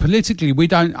also politically we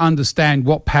don't understand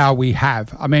what power we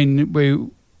have. I mean,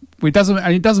 it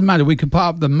doesn't matter. We can put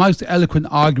up the most eloquent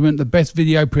argument, the best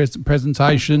video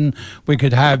presentation. We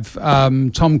could have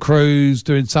Tom Cruise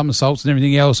doing somersaults and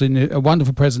everything else in a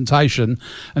wonderful presentation,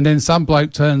 and then some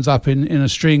bloke turns up in a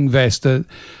string vest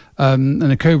and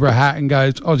a Cobra hat and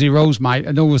goes, "Aussie rules, mate,"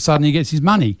 and all of a sudden he gets his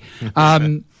money.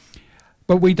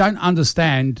 But we don't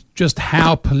understand just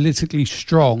how politically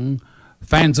strong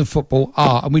fans of football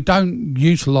are, and we don't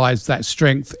utilise that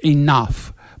strength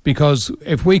enough. Because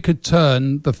if we could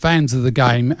turn the fans of the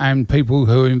game and people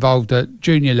who are involved at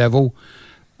junior level,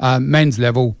 men's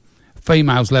level,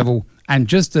 females level, and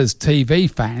just as TV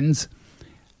fans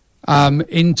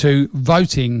into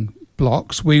voting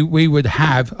blocks, we would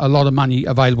have a lot of money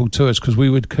available to us because we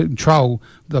would control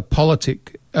the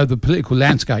political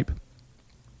landscape.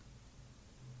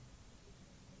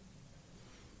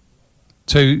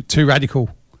 Too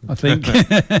radical, I think.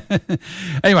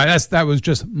 Anyway, that was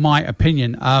just my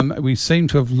opinion. We seem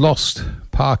to have lost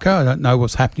Parker. I don't know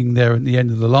what's happening there at the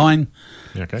end of the line.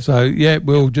 Okay. So, yeah,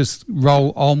 we'll just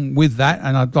roll on with that.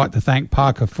 And I'd like to thank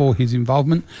Parker for his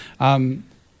involvement.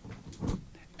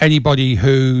 Anybody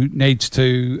who needs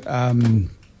to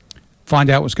find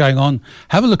out what's going on,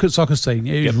 have a look at Soccer Scene.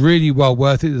 It's really well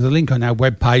worth it. There's a link on our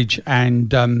webpage.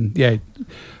 And,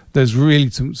 there's really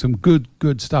some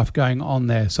good stuff going on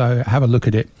there, so have a look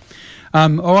at it.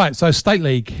 All right, so State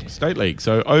League.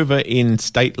 So over in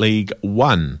State League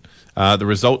 1, the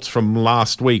results from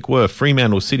last week were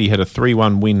Fremantle City had a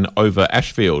 3-1 win over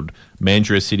Ashfield,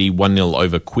 Mandurah City 1-0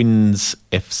 over Quinns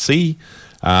FC,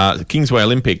 Kingsway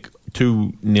Olympic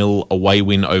 2-0 away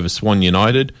win over Swan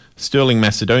United, Stirling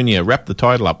Macedonia wrapped the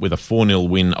title up with a 4-0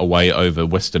 win away over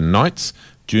Western Knights,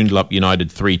 Joondalup United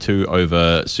 3-2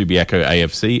 over Subiaco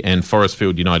AFC, and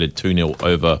Forestfield United 2-0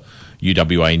 over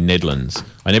UWA Nedlands.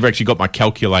 I never actually got my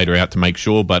calculator out to make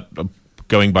sure, but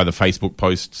going by the Facebook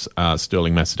posts,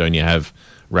 Stirling Macedonia have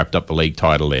wrapped up the league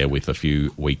title there with a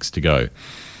few weeks to go.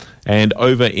 And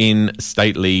over in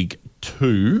State League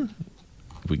 2,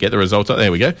 if we get the results up,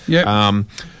 there we go. Yeah.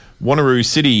 Wanneroo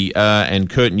City and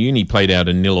Curtin Uni played out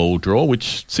a 0-0 draw,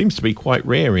 which seems to be quite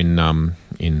rare in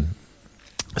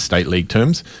State League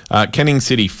terms. Canning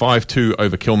City 5-2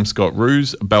 over Kelmscott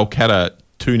Roos. Balcatta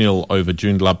 2-0 over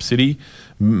Joondalup City.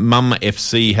 Mum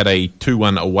FC had a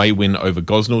 2-1 away win over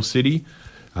Gosnell City.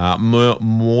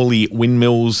 Morley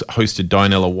Windmills hosted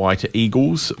Dianella White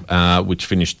Eagles, which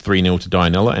finished 3-0 to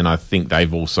Dianella, and I think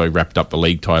they've also wrapped up the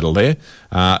league title there.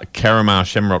 Carramar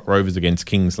Shamrock Rovers against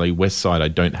Kingsley Westside, I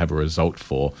don't have a result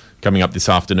for. Coming up this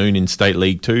afternoon in State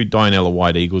League 2, Dianella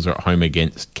White Eagles are at home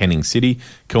against Canning City.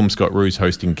 Kelmscott Roos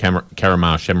hosting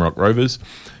Carramar Shamrock Rovers.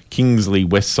 Kingsley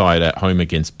Westside at home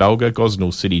against Balga.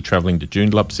 Gosnell City travelling to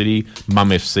Joondalup City. Mum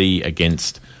FC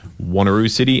against Wanneroo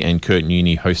City, and Curtin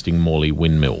Uni hosting Morley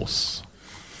Windmills.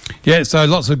 Yeah, so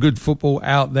lots of good football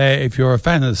out there if you're a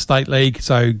fan of the State League,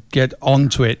 so get on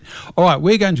to it. All right,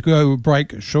 we're going to go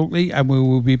break shortly, and we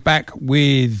will be back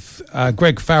with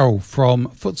Greg Farrell from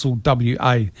Futsal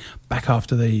WA, back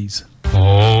after these.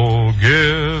 Oh,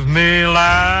 give me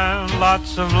land,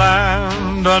 lots of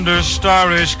land, under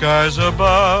starry skies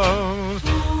above.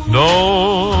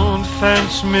 Don't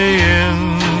fence me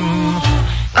in.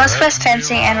 Oswest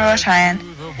Fencing and Wrought Iron.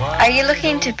 Are you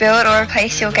looking to build or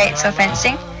replace your gates or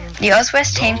fencing? The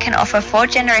Oswest team can offer 4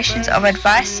 generations of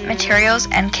advice, materials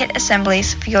and kit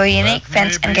assemblies for your unique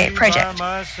fence and gate project.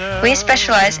 We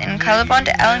specialise in colorbond,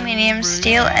 aluminium,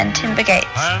 steel and timber gates.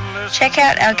 Check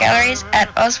out our galleries at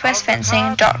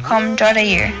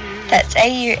oswestfencing.com.au. That's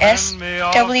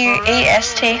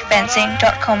AUSWEST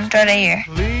fencing.com.au.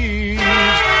 Please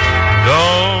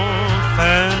don't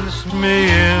fence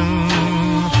me in.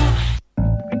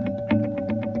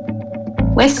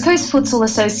 West Coast Futsal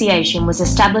Association was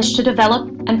established to develop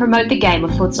and promote the game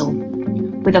of futsal.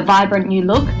 With a vibrant new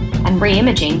look and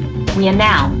re-imaging, we are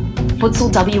now Futsal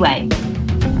WA.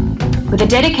 With a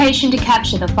dedication to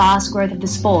capture the fast growth of the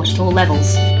sport at all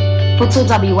levels, Futsal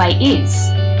WA is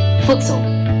futsal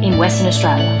in Western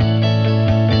Australia.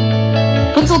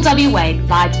 Futsal WA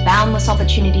provides boundless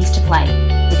opportunities to play,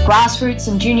 with grassroots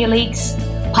and junior leagues,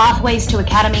 pathways to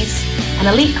academies, and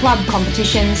elite club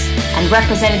competitions and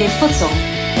representative futsal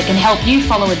that can help you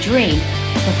follow a dream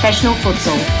of professional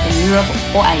futsal in Europe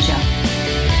or Asia.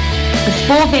 With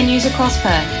 4 venues across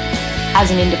Perth,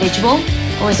 as an individual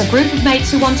or as a group of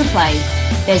mates who want to play,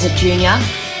 there's a junior,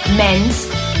 men's,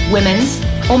 women's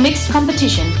or mixed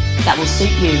competition that will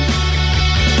suit you.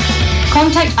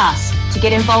 Contact us to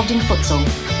get involved in futsal,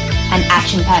 an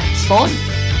action-packed sport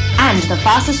and the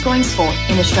fastest growing sport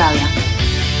in Australia.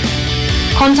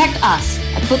 Contact us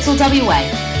at Futsal WA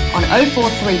on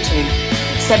 0432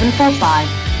 745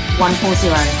 140,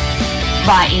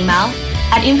 via email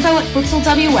at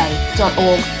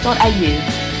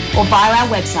info@futsalwa.org.au or via our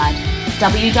website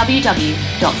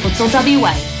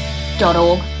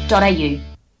www.futsalwa.org.au.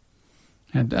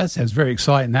 And that sounds very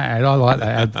exciting, that ad. I like that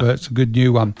advert. It's a good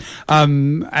new one.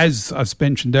 As I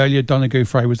mentioned earlier, Donna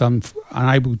Gouffre was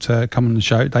unable to come on the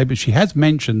show today, but she has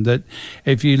mentioned that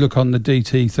if you look on the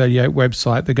DT38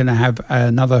 website, they're going to have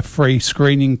another free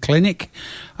screening clinic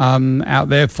out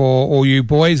there for all you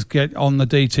boys. Get on the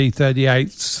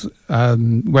DT38's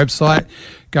website.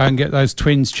 Go and get those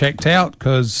twins checked out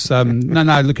because,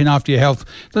 looking after your health,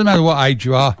 doesn't matter what age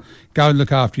you are, go and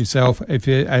look after yourself,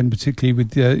 and particularly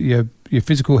with your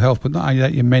physical health, but not only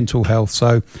that, your mental health.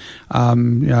 So,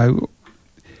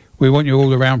 we want you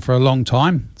all around for a long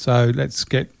time. So let's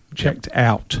get checked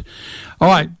out. All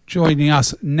right, joining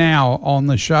us now on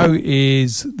the show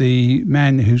is the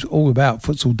man who's all about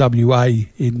Futsal WA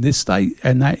in this state,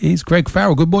 and that is Greg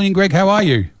Farrell. Good morning, Greg. How are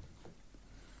you?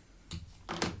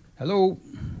 Hello.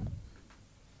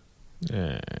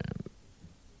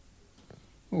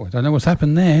 Oh, I don't know what's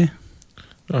happened there.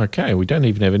 Okay, we don't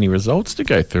even have any results to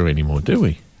go through anymore, do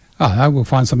we? Oh, no, we'll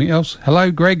find something else.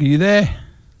 Hello, Greg, are you there?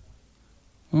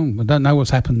 Oh, I don't know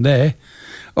what's happened there.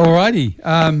 All righty.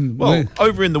 Well,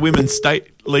 over in the Women's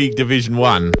State League Division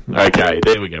 1. Okay,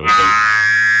 there we go.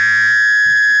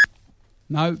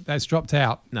 No, that's dropped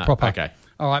out. No, proper. Okay.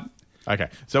 All right. Okay,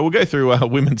 so we'll go through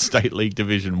Women's State League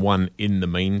Division 1 in the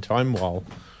meantime while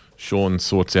Sean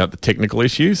sorts out the technical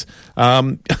issues.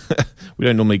 We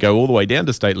don't normally go all the way down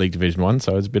to State League Division 1,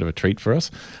 so it's a bit of a treat for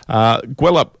us.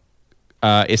 Gwelup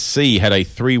SC had a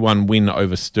 3-1 win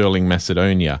over Stirling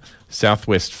Macedonia.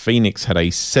 Southwest Phoenix had a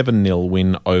 7-0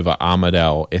 win over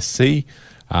Armidale SC.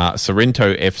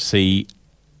 Sorrento FC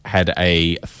had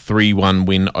a 3-1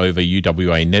 win over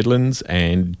UWA Netherlands,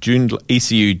 and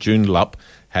ECU Joondalup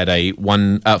had a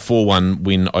 4-1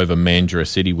 win over Mandurah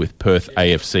City, with Perth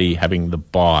AFC having the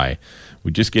bye. We're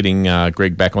just getting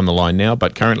Greg back on the line now,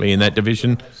 but currently in that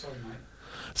division,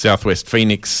 Southwest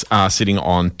Phoenix are sitting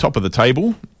on top of the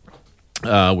table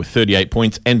with 38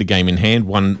 points and a game in hand,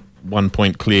 one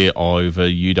point clear over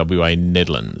UWA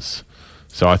Netherlands.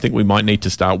 So I think we might need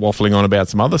to start waffling on about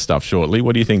some other stuff shortly.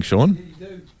 What do you think, Sean?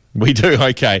 We do,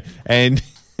 okay. And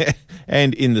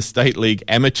in the State League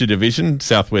Amateur Division,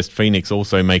 Southwest Phoenix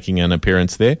also making an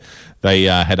appearance there. They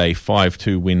had a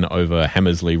 5-2 win over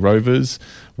Hammersley Rovers.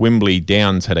 Wembley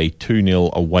Downs had a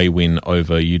 2-0 away win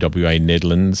over UWA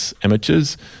Netherlands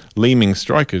Amateurs. Leeming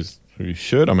Strikers, whose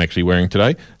shirt I'm actually wearing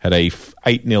today, had a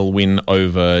 8-0 win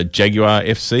over Jaguar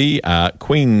FC.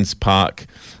 Queen's Park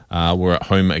were at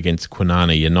home against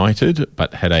Kwinana United,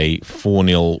 but had a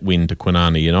 4-0 win to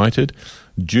Kwinana United.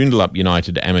 Joondalup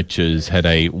United Amateurs had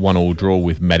a 1-1 draw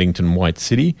with Maddington White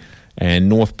City, and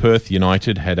North Perth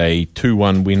United had a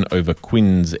 2-1 win over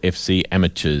Quinns FC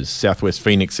Amateurs. Southwest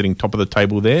Phoenix sitting top of the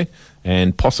table there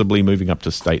and possibly moving up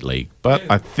to State League. But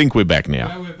I think we're back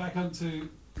now. We're back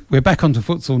onto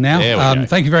futsal now.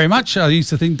 Thank you very much. I used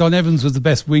to think Don Evans was the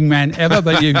best wingman ever,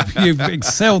 but you've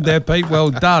excelled there, Pete.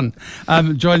 Well done.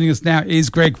 Joining us now is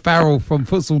Greg Farrell from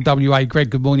Futsal WA. Greg,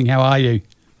 good morning. How are you?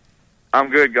 I'm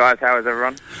good, guys. How is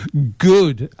everyone?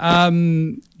 Good.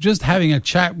 Just having a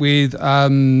chat with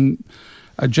a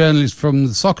journalist from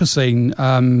the soccer scene,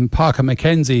 Parker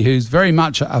McKenzie, who's very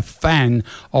much a fan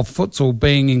of futsal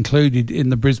being included in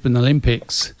the Brisbane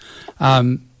Olympics.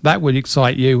 That would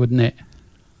excite you, wouldn't it?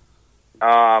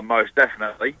 Most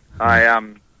definitely.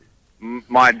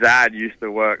 My dad used to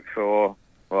work for,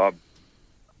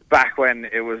 back when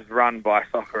it was run by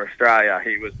Soccer Australia,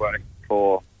 he was working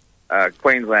for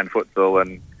Queensland Futsal,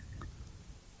 and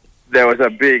there was a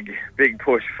big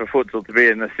push for futsal to be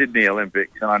in the Sydney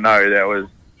Olympics, and I know there was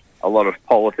a lot of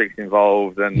politics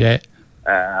involved, and it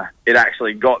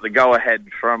actually got the go-ahead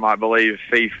from, I believe,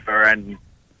 FIFA and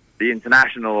the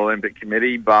International Olympic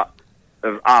Committee, but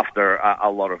after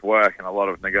a lot of work and a lot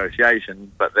of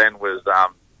negotiation, but then was,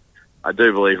 I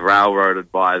do believe, railroaded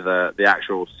by the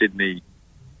actual Sydney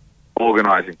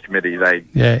organising committee. They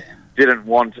didn't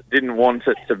want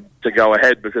it to go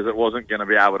ahead because it wasn't going to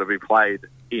be able to be played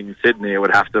in Sydney. It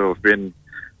would have to have been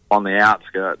on the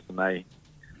outskirts, and they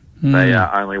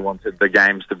only wanted the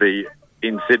games to be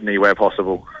in Sydney where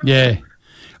possible. Yeah.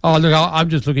 Oh, look, I'm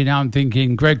just looking now and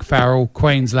thinking Greg Farrell,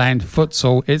 Queensland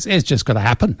futsal, it's just got to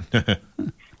happen.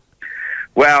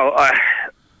 Well,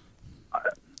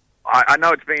 I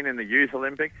know it's been in the Youth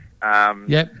Olympics.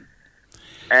 Yep.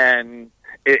 And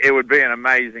it would be an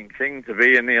amazing thing to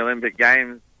be in the Olympic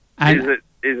Games. And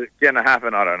Is it going to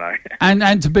happen? I don't know.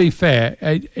 And to be fair,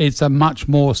 it's a much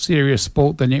more serious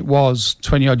sport than it was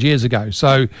 20-odd years ago.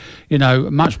 So, you know,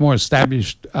 a much more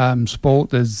established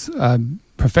sport. There's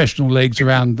professional leagues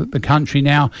around the country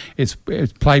now. It's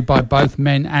played by both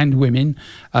men and women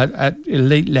at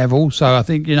elite level. So I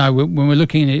think, you know, when we're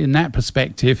looking at it in that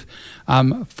perspective,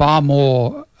 far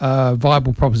more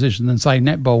viable proposition than, say,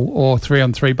 netball or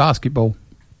 3-on-3 basketball.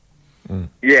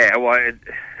 Yeah, well,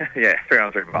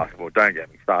 3-on-3 basketball. Don't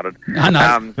get me started. I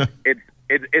know.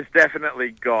 It's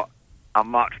definitely got a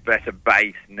much better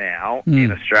base now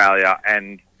in Australia,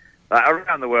 and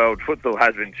around the world, futsal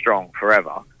has been strong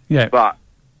forever. Yeah. But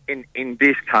in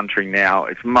this country now,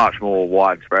 it's much more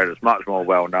widespread. It's much more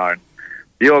well known.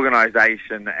 The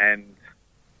organisation and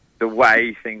the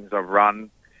way things are run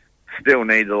still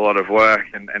needs a lot of work,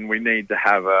 and we need to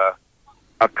have a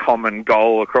common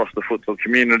goal across the futsal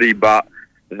community, but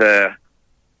the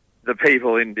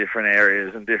people in different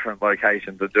areas and different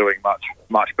locations are doing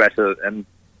much better, and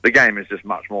the game is just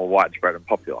much more widespread and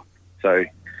popular. So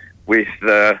with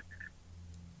the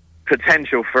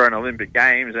potential for an Olympic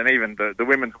Games and even the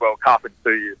Women's World Cup in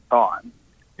 2 years' time,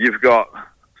 you've got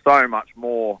so much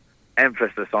more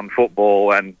emphasis on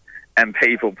football and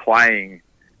people playing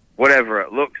whatever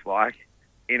it looks like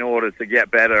in order to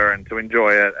get better and to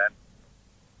enjoy it. And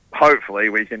hopefully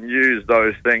we can use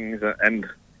those things, and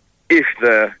if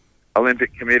the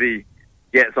Olympic Committee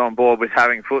gets on board with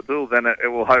having futsal, then it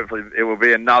will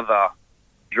be another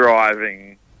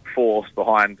driving force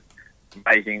behind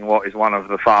making what is one of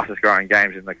the fastest growing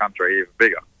games in the country even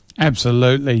bigger.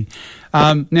 Absolutely.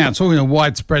 Now, talking of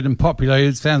widespread and popular,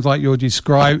 it sounds like you're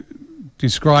describing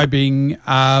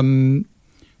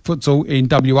futsal in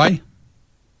WA.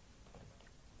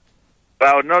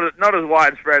 Well, not as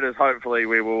widespread as hopefully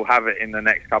we will have it in the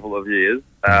next couple of years,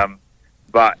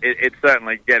 but it's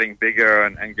certainly getting bigger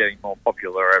and getting more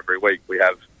popular every week. We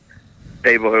have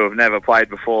people who have never played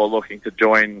before looking to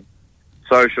join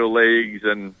social leagues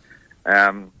and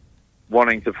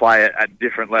wanting to play it at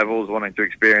different levels, wanting to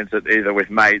experience it either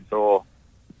with mates or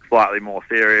slightly more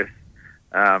serious.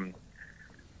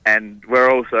 And we're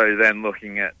also then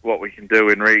looking at what we can do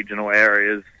in regional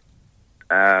areas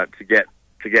to get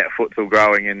futsal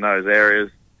growing in those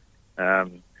areas. I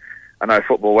know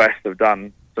Football West have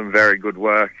done some very good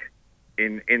work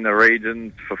in the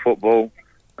regions for football,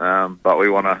 but we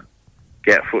want to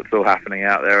get futsal happening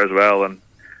out there as well and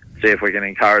see if we can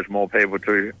encourage more people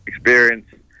to experience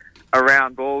a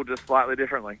round ball just slightly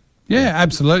differently. Yeah,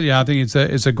 absolutely. I think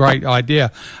it's a great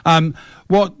idea.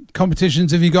 What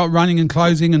competitions have you got running and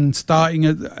closing and starting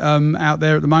out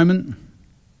there at the moment?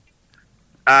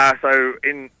 So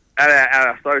at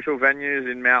our social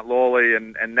venues in Mount Lawley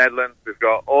and Nedlands, we've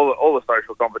got all the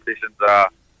social competitions are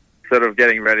sort of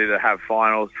getting ready to have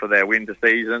finals for their winter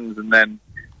seasons, and then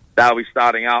they'll be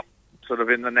starting up sort of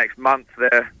in the next month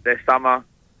their summer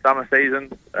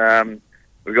season.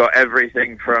 We've got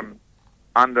everything from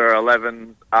under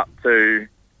 11s up to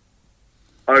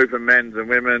open men's and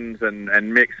women's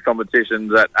and mixed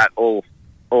competitions at all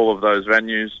of those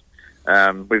venues.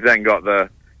 We've then got the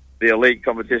elite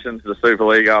competitions, the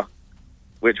Superliga,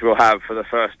 which will have for the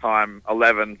first time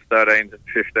 11s, 13s and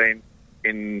 15s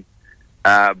in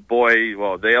boy.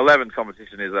 Well, the 11s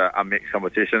competition is a mixed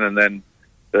competition, and then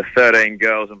the 13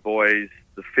 girls and boys,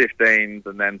 the 15s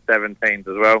and then 17s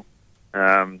as well.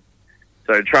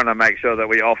 So trying to make sure that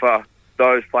we offer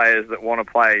those players that want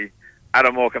to play at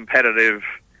a more competitive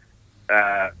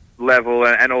level,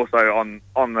 and also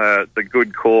on the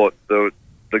good court, the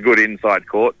good inside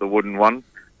court, the wooden one,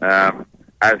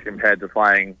 as compared to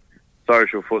playing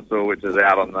social futsal, which is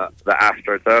out on the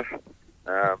AstroTurf.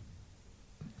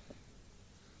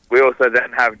 We also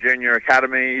then have junior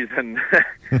academies, and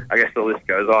I guess the list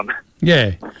goes on.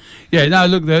 Yeah. No,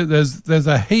 look, there's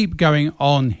a heap going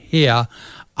on here.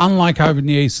 Unlike over in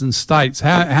the eastern states,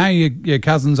 how are your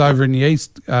cousins over in the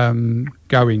east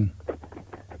going?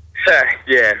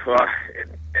 Yeah, well,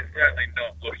 it's certainly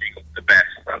not looking the best.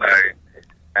 I know,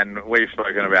 and we've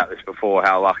spoken about this before,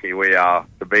 how lucky we are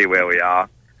to be where we are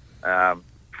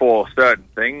for certain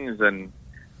things. And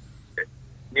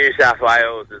New South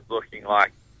Wales is looking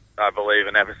like, I believe,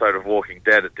 an episode of Walking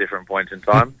Dead at different points in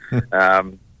time.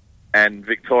 And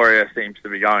Victoria seems to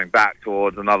be going back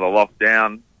towards another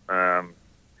lockdown.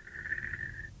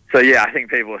 So yeah, I think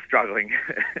people are struggling.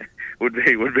 would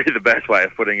be the best way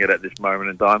of putting it at this moment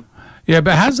in time. Yeah,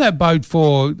 but how's that bode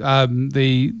for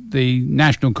the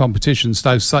national competitions,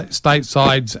 those state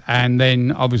sides, and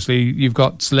then obviously you've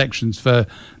got selections for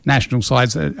national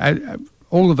sides?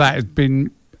 All of that has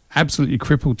been absolutely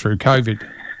crippled through COVID.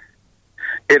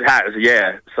 It has,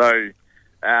 yeah. So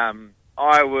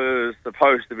I was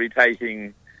supposed to be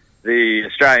taking the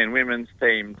Australian women's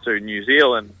team to New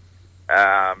Zealand.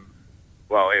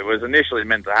 Well, it was initially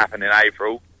meant to happen in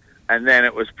April, and then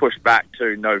it was pushed back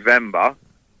to November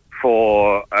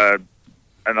for an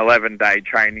 11-day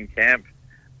training camp.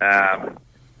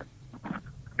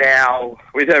 Now,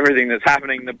 with everything that's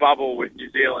happening, the bubble with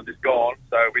New Zealand is gone,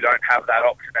 so we don't have that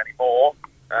option anymore.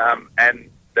 And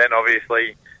then,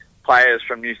 obviously, players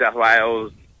from New South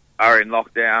Wales are in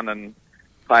lockdown, and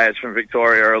players from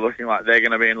Victoria are looking like they're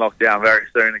going to be in lockdown very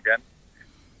soon again.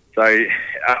 So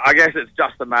I guess it's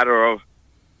just a matter of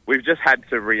we've just had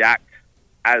to react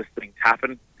as things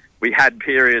happen. We had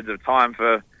periods of time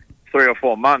for 3 or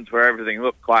 4 months where everything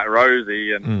looked quite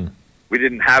rosy, and we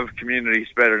didn't have community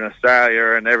spread in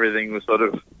Australia, and everything was sort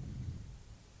of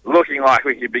looking like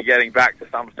we could be getting back to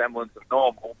some semblance of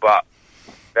normal, but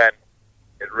then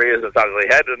it rears its ugly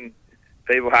head, and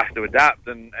people have to adapt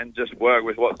and just work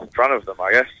with what's in front of them,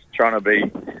 I guess, trying to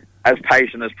be as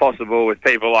patient as possible with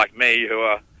people like me who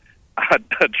are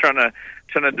trying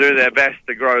to do their best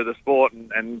to grow the sport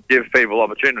and give people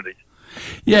opportunities.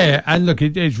 Yeah, and look,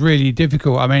 it's really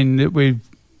difficult. I mean,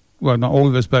 well, not all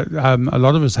of us, but a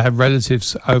lot of us have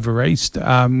relatives over east.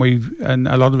 And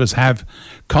a lot of us have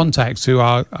contacts who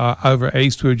are over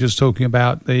east. We were just talking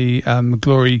about the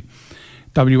Glory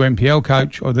WNPL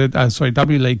coach, or the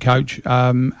W League coach,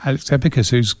 Alex Epicus,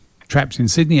 who's trapped in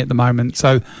Sydney at the moment.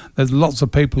 So there's lots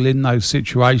of people in those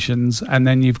situations, and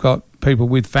then you've got people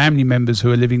with family members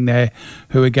who are living there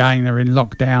who again are in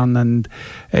lockdown, and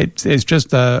it's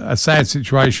just a sad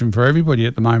situation for everybody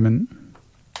at the moment.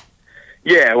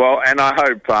 Yeah, well, and I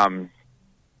hope,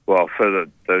 well, for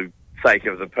the sake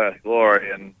of the Perth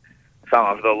Glory and some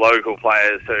of the local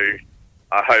players who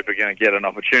I hope are going to get an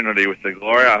opportunity with the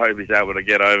Glory, I hope he's able to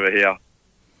get over here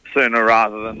sooner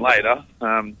rather than later.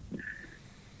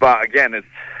 But again,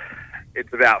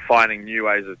 it's about finding new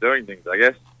ways of doing things, I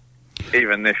guess.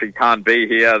 Even if he can't be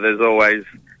here, there's always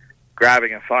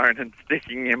grabbing a phone and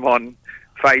sticking him on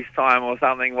FaceTime or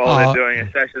something while they're doing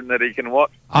a session that he can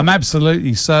watch. I'm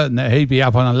absolutely certain that he'd be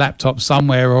up on a laptop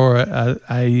somewhere or a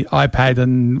iPad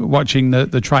and watching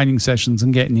the training sessions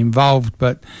and getting involved.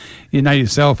 But you know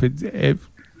yourself,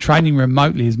 training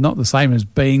remotely is not the same as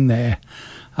being there.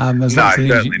 There's lots of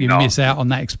things you miss out on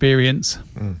that experience.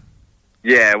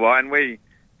 Yeah, well, and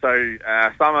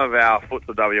some of our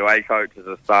Futsal WA coaches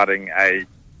are starting a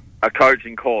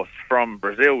coaching course from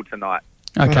Brazil tonight.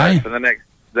 Okay. For the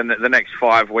next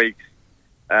 5 weeks,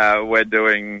 we're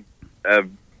doing.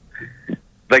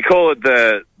 They call it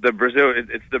the Brazil.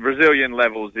 It's the Brazilian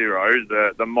level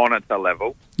 0, the monitor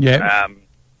level. Yeah.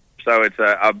 So it's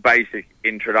a basic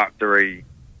introductory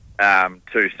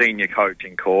to senior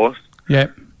coaching course. Yeah.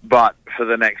 But for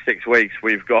the next 6 weeks,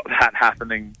 we've got that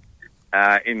happening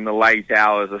in the late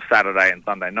hours of Saturday and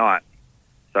Sunday night.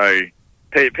 So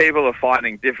people are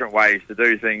finding different ways to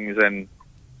do things, and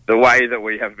the way that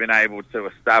we have been able to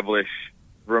establish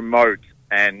remote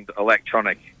and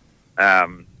electronic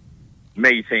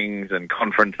meetings and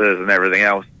conferences and everything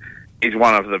else is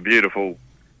one of the beautiful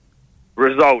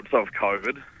results of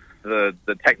COVID,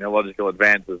 the technological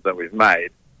advances that we've made.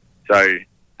 So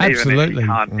absolutely.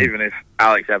 Even if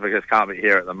Alex Epicus can't be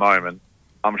here at the moment,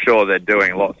 I'm sure they're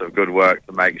doing lots of good work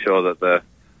to make sure that the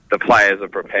players are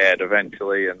prepared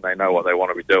eventually and they know what they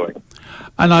want to be doing.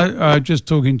 And I just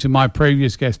talking to my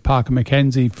previous guest, Parker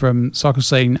McKenzie from Soccer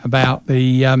Scene, about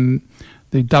the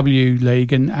W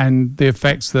League and the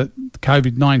effects that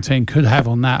COVID-19 could have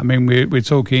on that. I mean, we're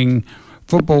talking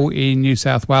football in New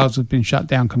South Wales has been shut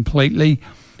down completely.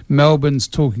 Melbourne's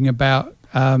talking about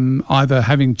either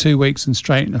having 2 weeks and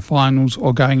straight into finals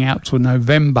or going out to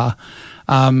November.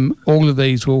 All of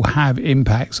these will have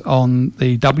impacts on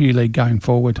the W League going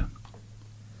forward.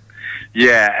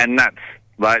 Yeah, and that's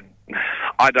like,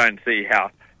 I don't see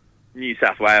how New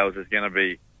South Wales is going to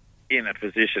be in a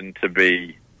position to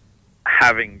be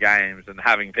having games and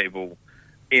having people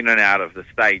in and out of the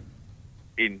state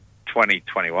in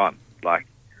 2021. Like,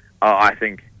 I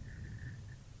think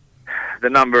the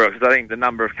number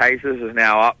of cases is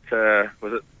now up to,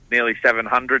 was it nearly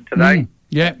 700 today?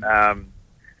 Yeah.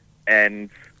 And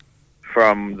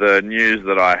from the news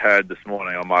that I heard this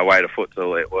morning on my way to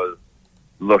futsal, it was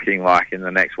looking like in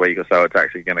the next week or so it's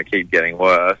actually going to keep getting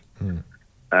worse,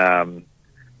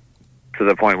 to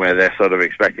the point where they're sort of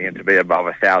expecting it to be above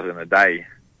 1,000 a day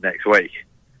next week.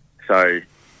 So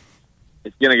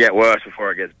it's going to get worse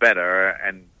before it gets better,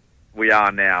 and we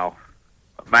are now,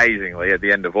 amazingly, at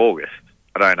the end of August.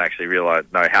 I don't actually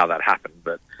know how that happened,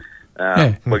 but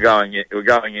we're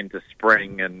going into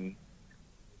spring, and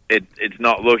it's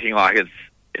not looking like it's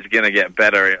is going to get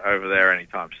better over there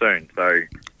anytime soon. So,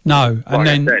 no, and like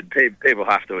then I said, people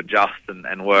have to adjust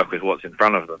and work with what's in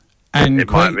front of them. And it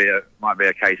might be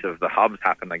a case of the hubs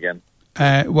happen again.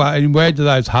 Well, and where do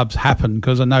those hubs happen?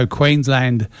 Because I know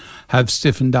Queensland have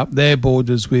stiffened up their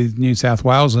borders with New South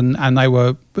Wales, and they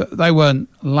weren't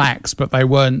lax, but they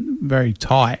weren't very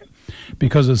tight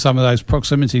because of some of those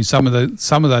proximities. Some of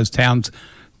those towns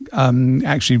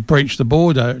actually breached the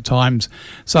border at times.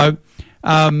 So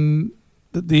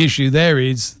the issue there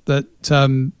is that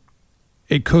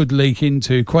it could leak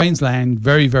into Queensland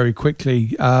very, very quickly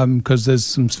because there's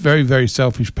some very, very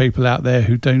selfish people out there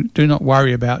who do not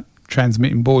worry about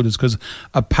transmitting borders, because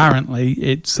apparently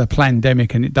it's a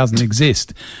pandemic and it doesn't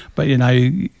exist. But you'd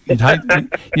hate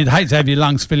to have your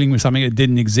lungs filling with something that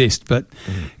didn't exist. But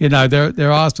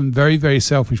there are some very, very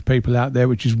selfish people out there,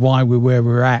 which is why we're where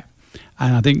we're at.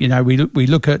 And I think we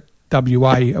look at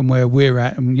WA and where we're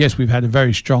at, and yes, we've had a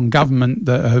very strong government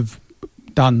that have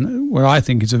done what I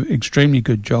think is an extremely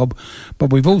good job,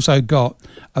 but we've also got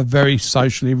a very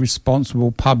socially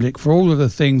responsible public for all of the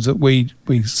things that we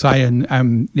say,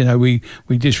 and we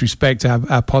disrespect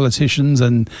our politicians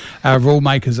and our rule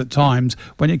makers at times.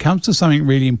 When it comes to something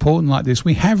really important like this,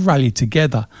 we have rallied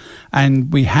together,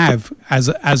 and we have as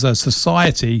a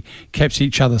society kept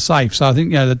each other safe. So I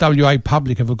think the WA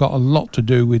public have got a lot to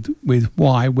do with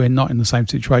why we're not in the same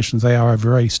situation as they are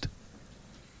over east.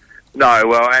 No,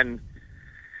 well, and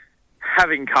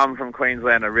having come from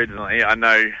Queensland originally, I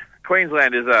know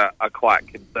Queensland is a quite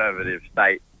conservative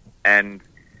state, and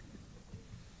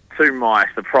to my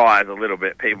surprise a little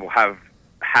bit, people have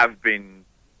been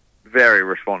very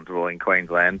responsible in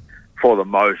Queensland for the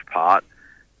most part.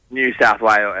 New South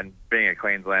Wales, and being a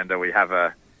Queenslander,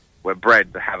 we're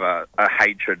bred to have a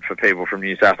hatred for people from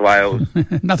New South Wales.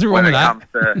 Nothing wrong with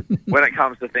that. When it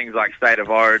comes to things like state of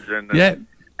origin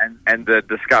and the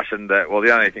discussion that, well,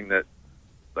 the only thing that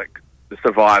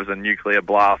survives a nuclear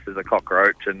blast is a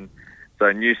cockroach, and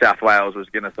so New South Wales was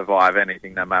going to survive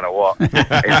anything no matter what.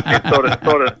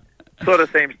 It sort of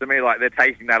seems to me like they're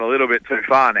taking that a little bit too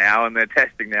far now, and they're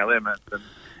testing their limits and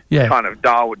kind of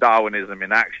Darwinism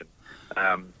in action.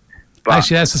 But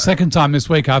actually, that's the second time this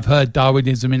week I've heard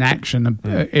Darwinism in action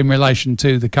in relation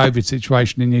to the COVID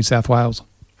situation in New South Wales.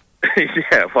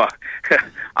 Yeah, well,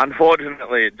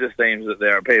 unfortunately, it just seems that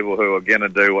there are people who are going to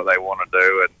do what they want to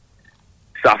do and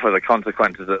suffer the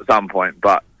consequences at some point,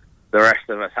 but the rest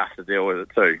of us have to deal with it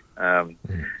too.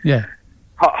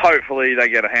 Hopefully they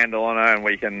get a handle on it and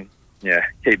we can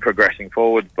keep progressing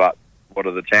forward, but what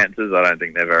are the chances? I don't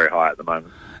think they're very high at the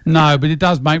moment. No, but it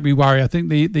does make me worry. I think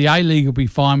the A-League will be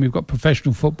fine. We've got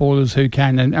professional footballers who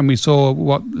can, and we saw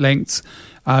what lengths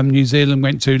New Zealand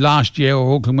went to last year,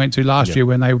 or Auckland went to last year,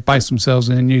 when they based themselves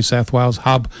in a New South Wales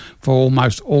hub for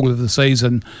almost all of the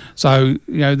season. So,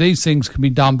 these things can be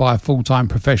done by a full-time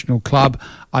professional club.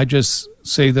 I just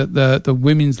see that the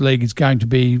Women's League is going to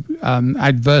be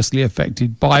adversely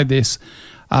affected by this.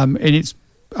 And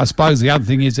I suppose the other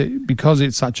thing is that because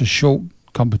it's such a short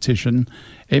competition,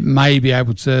 it may be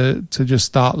able to just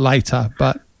start later.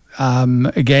 But,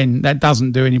 again, that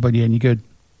doesn't do anybody any good.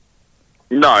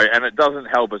 No, and it doesn't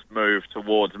help us move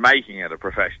towards making it a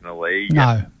professional league.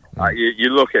 No. You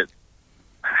look at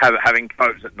having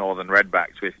coached at Northern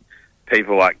Redbacks with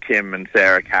people like Kim and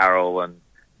Sarah Carroll and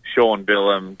Sean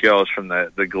Billam, girls from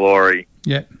the Glory.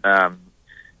 Yeah.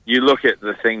 You look at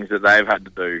the things that they've had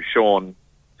to do. Sean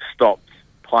stopped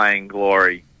playing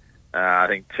Glory, I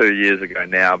think 2 years ago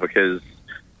now, because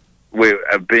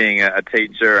being a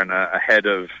teacher and a head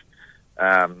of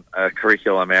a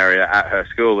curriculum area at her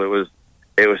school, it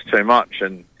was too much,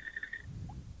 and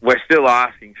we're still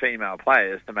asking female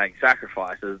players to make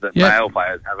sacrifices that male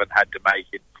players haven't had to make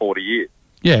in 40 years.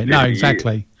 Yeah, no,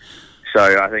 exactly. Years.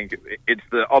 So I think it's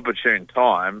the opportune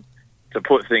time to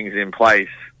put things in place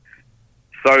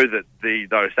so that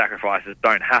those sacrifices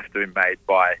don't have to be made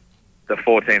by the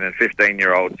 14 and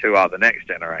 15-year-olds who are the next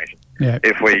generation. Yeah.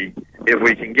 If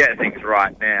we can get things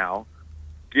right now,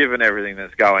 given everything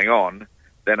that's going on,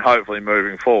 then hopefully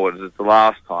moving forward, it's the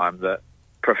last time that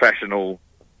professional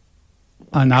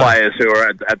players who are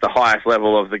at the highest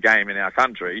level of the game in our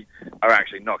country are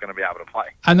actually not going to be able to play.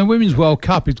 And the Women's World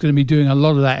Cup is going to be doing a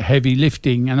lot of that heavy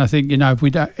lifting. And I think,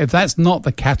 if that's not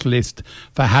the catalyst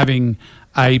for having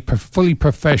a fully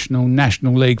professional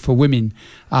national league for women,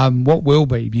 what will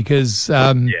be? Because,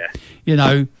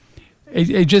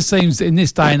 it just seems in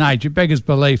this day and age, it beggars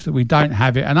belief that we don't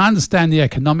have it. And I understand the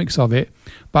economics of it,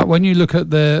 but when you look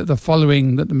at the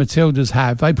following that the Matildas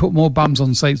have, they put more bums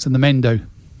on seats than the men do.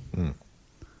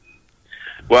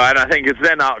 Well, and I think it's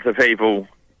then up to people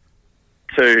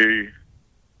to,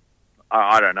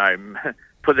 I don't know,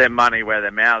 put their money where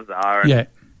their mouths are and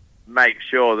make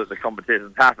sure that the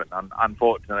competitions happen.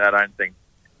 Unfortunately, I don't think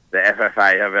the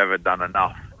FFA have ever done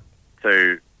enough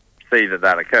to see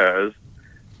that occurs,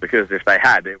 because if they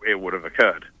had, it would have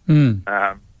occurred.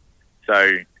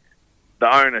 So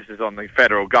the onus is on the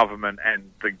federal government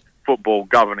and the football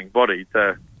governing body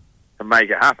to make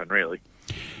it happen, really.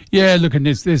 Yeah, look, and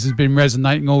this has been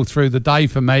resonating all through the day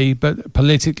for me, but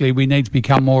politically we need to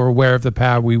become more aware of the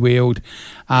power we wield.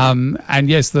 And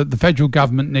yes, the federal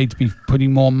government needs to be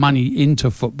putting more money into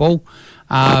football.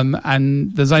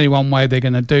 And there's only one way they're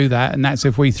going to do that, and that's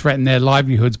if we threaten their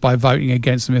livelihoods by voting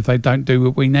against them if they don't do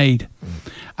what we need.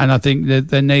 And I think that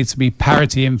there needs to be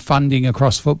parity in funding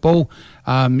across football.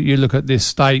 You look at this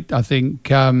state, I think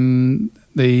the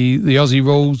Aussie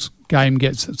Rules game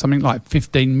gets something like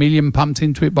 15 million pumped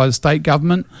into it by the state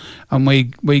government, and we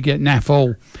get naff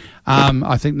all.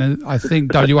 I think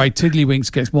WA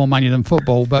Tiddlywinks gets more money than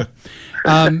football, but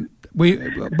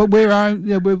we're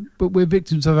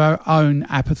victims of our own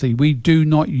apathy. We do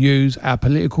not use our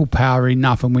political power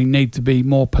enough, and we need to be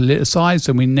more politicised,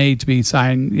 and we need to be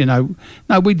saying, no,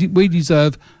 we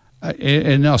deserve,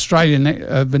 in Australian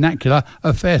vernacular,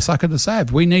 a fair suck of the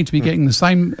sav. We need to be getting the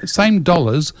same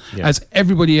dollars as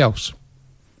everybody else.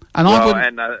 And I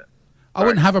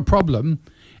wouldn't have a problem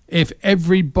if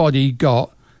everybody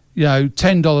got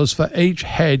 $10 for each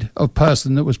head of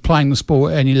person that was playing the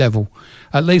sport at any level.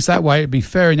 At least that way it'd be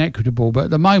fair and equitable. But at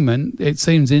the moment it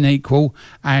seems unequal,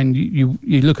 and you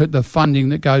look at the funding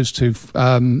that goes to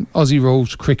Aussie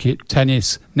Rules, cricket,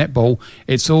 tennis, netball.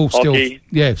 It's all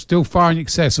still far in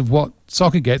excess of what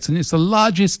soccer gets, and it's the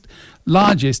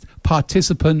largest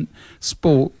participant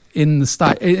sport in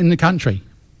the country.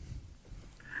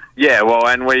 Yeah, well,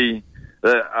 and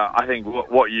I think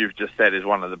what you've just said is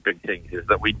one of the big things, is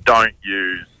that we don't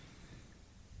use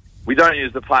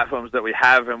the platforms that we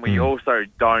have, and we also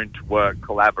don't work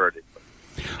collaboratively.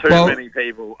 Too many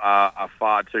people are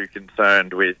far too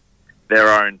concerned with their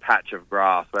own patch of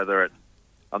grass, whether it's,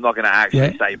 I'm not going to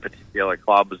actually say particular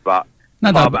clubs, but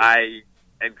Club A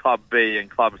and Club B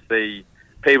and Club C,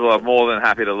 people are more than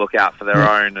happy to look out for their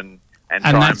own and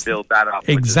try and build that up.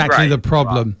 Exactly the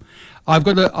problem.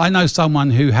 I know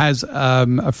someone who has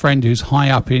a friend who's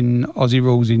high up in Aussie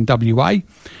Rules in WA,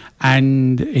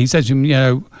 and he says to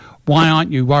him, why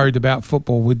aren't you worried about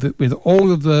football with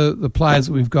all of the players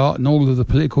that we've got and all of the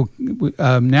political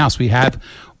nous we have?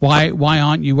 Why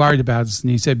aren't you worried about us? And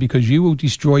he said, because you will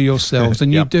destroy yourselves,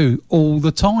 and you do all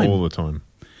the time. All the time.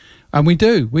 And we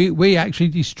do. We actually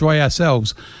destroy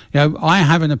ourselves. I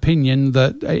have an opinion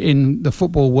that in the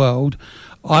football world,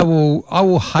 I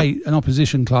will hate an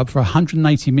opposition club for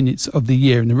 180 minutes of the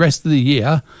year, and the rest of the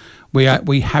year we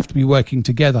have to be working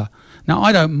together. Now,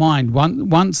 I don't mind.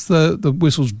 Once the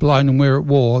whistle's blown and we're at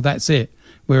war, that's it.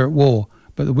 We're at war.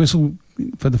 But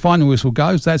the final whistle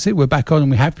goes, that's it. We're back on,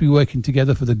 and we have to be working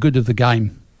together for the good of the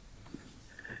game.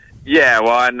 Yeah,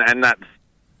 well, and that's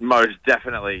most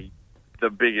definitely the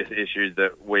biggest issue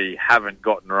that we haven't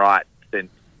gotten right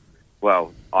since,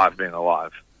 well, I've been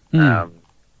alive.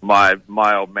 My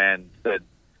old man said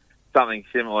something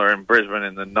similar in Brisbane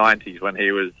in the 90s when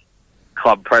he was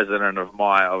club president of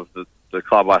the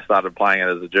club I started playing at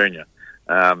as a junior,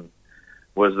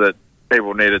 was that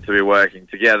people needed to be working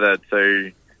together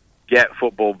to get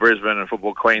Football Brisbane and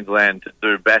Football Queensland to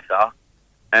do better.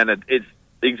 And it's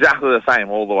exactly the same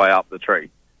all the way up the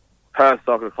tree. Perth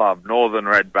Soccer Club, Northern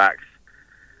Redbacks,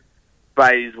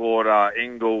 Bayswater,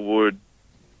 Inglewood,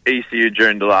 ECU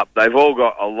Joondalup, they've all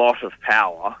got a lot of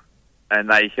power, and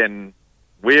they can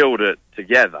wield it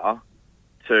together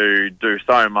to do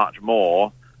so much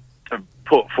more to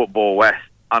put Football West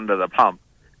under the pump.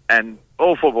 And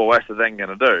all Football West are then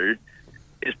going to do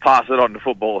is pass it on to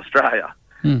Football Australia.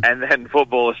 And then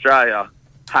Football Australia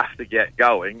have to get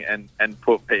going and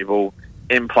put people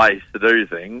in place to do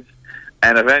things.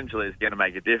 And eventually it's going to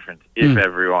make a difference if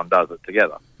everyone does it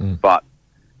together. But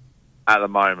at the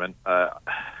moment,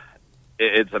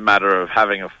 it's a matter of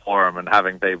having a forum and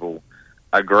having people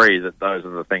agree that those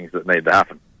are the things that need to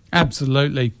happen.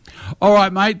 Absolutely. All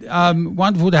right, mate.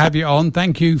 Wonderful to have you on.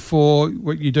 Thank you for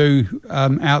what you do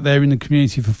out there in the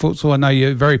community for futsal. I know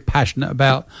you're very passionate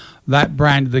about that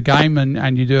brand of the game,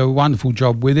 and you do a wonderful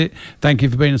job with it. Thank you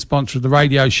for being a sponsor of the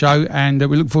radio show, and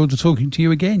we look forward to talking to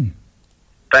you again.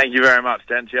 Thank you very much,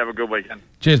 Dan. You have a good weekend.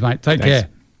 Cheers, mate. Take care.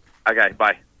 Okay,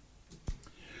 bye.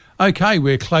 Okay,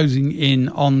 we're closing in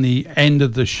on the end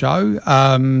of the show.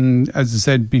 As I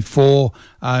said before,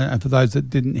 and for those that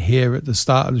didn't hear at the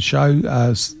start of the show,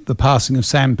 the passing of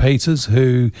Sam Peters,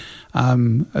 who,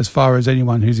 as far as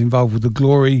anyone who's involved with the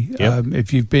Glory,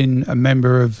 if you've been a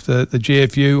member of the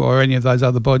GFU or any of those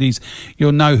other bodies,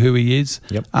 you'll know who he is.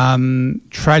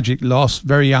 Tragic loss,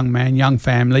 very young man, young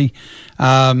family,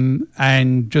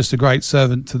 and just a great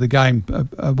servant to the game,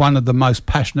 one of the most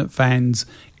passionate fans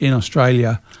in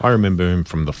Australia. I remember him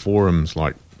from the forums,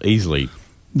 like, easily.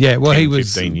 Yeah, well, 10, he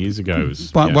was 15 years ago.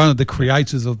 Was, one of the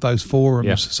creators of those forums.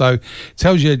 Yeah. So it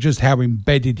tells you just how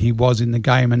embedded he was in the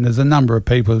game. And there's a number of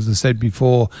people, as I said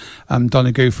before,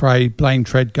 Donegal Frey, Blaine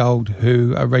Treadgold,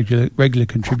 who are regular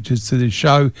contributors to this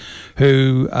show,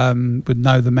 who would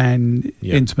know the man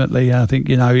intimately. And I think,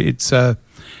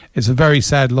 it's a very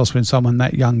sad loss when someone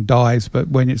that young dies, but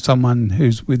when it's someone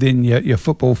who's within your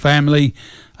football family,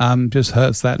 just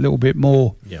hurts that little bit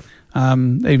more. Yeah.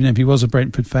 Even if he was a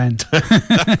Brentford fan.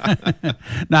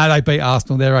 No, they beat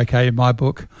Arsenal. They're okay in my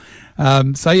book.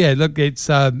 Look, it's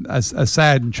a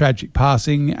sad and tragic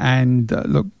passing, and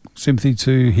look, sympathy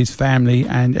to his family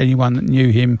and anyone that knew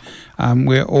him.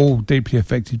 We're all deeply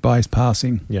affected by his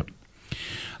passing. Yep.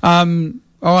 All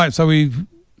right, so we've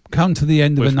come to the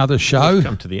end of another show. We've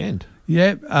come to the end.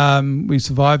 Yeah, we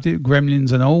survived it,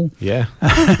 gremlins and all. Yeah.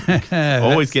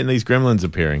 Always getting these gremlins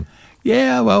appearing.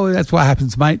 Yeah, well, that's what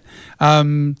happens, mate.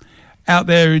 Out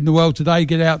there in the world today,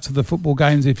 get out to the football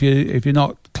games if you're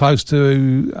not close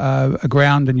to a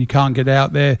ground and you can't get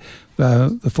out there.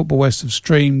 The Football West have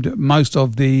streamed most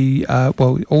of the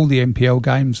all the NPL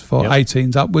games for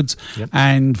 18s upwards,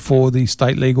 and for the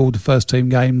State League, all the first team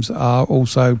games are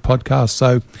also podcasts.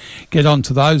 So get on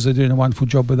to those; they're doing a wonderful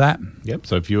job with that. Yep.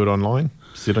 So view it online.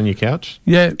 Sit on your couch.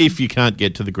 Yeah. If you can't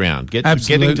get to the ground, getting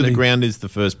to the ground is the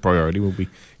first priority. We'll be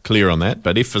clear on that.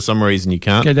 But if for some reason you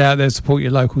can't, get out there, support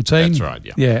your local team. That's right.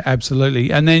 Yeah. Yeah,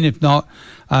 absolutely. And then if not,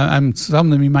 and some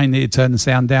of them you may need to turn the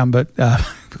sound down, but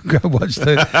go watch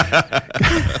the.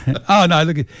 Oh no!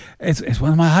 Look, it's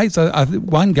one of my hates.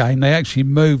 One game they actually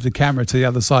moved the camera to the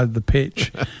other side of the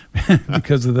pitch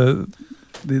because of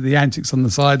the antics on the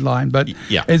sideline. But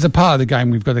it's a part of the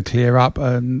game we've got to clear up.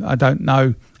 And I don't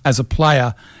know. As a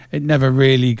player, it never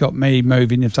really got me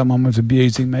moving if someone was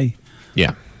abusing me.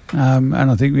 Yeah. And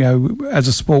I think, as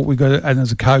a sport, and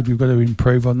as a code, we've got to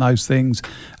improve on those things.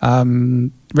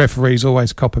 Referees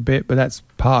always cop a bit, but that's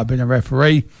part of being a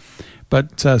referee.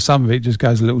 But some of it just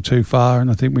goes a little too far,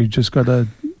 and I think we've just got to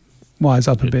wise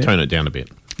up a bit. Tone it down a bit.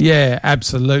 Yeah,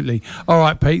 absolutely. All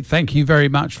right, Pete, thank you very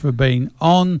much for being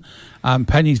on.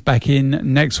 Penny's back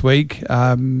in next week.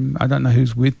 I don't know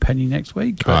who's with Penny next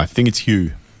week. I think it's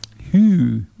Hugh.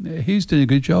 Hugh's doing a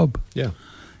good job. Yeah.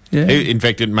 Yeah. In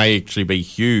fact, it may actually be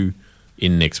Hugh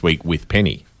in next week with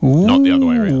Penny, not the other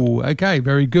way around. Okay,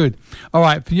 very good. All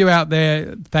right, for you out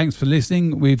there, thanks for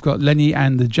listening. We've got Lenny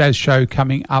and the Jazz Show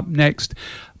coming up next.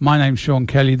 My name's Sean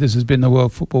Kelly. This has been the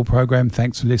World Football Programme.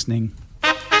 Thanks for listening.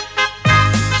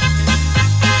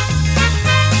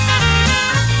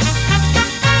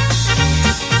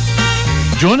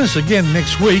 Join us again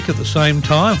next week at the same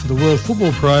time for the World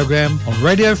Football Programme on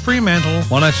Radio Fremantle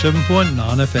 107.9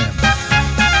 FM.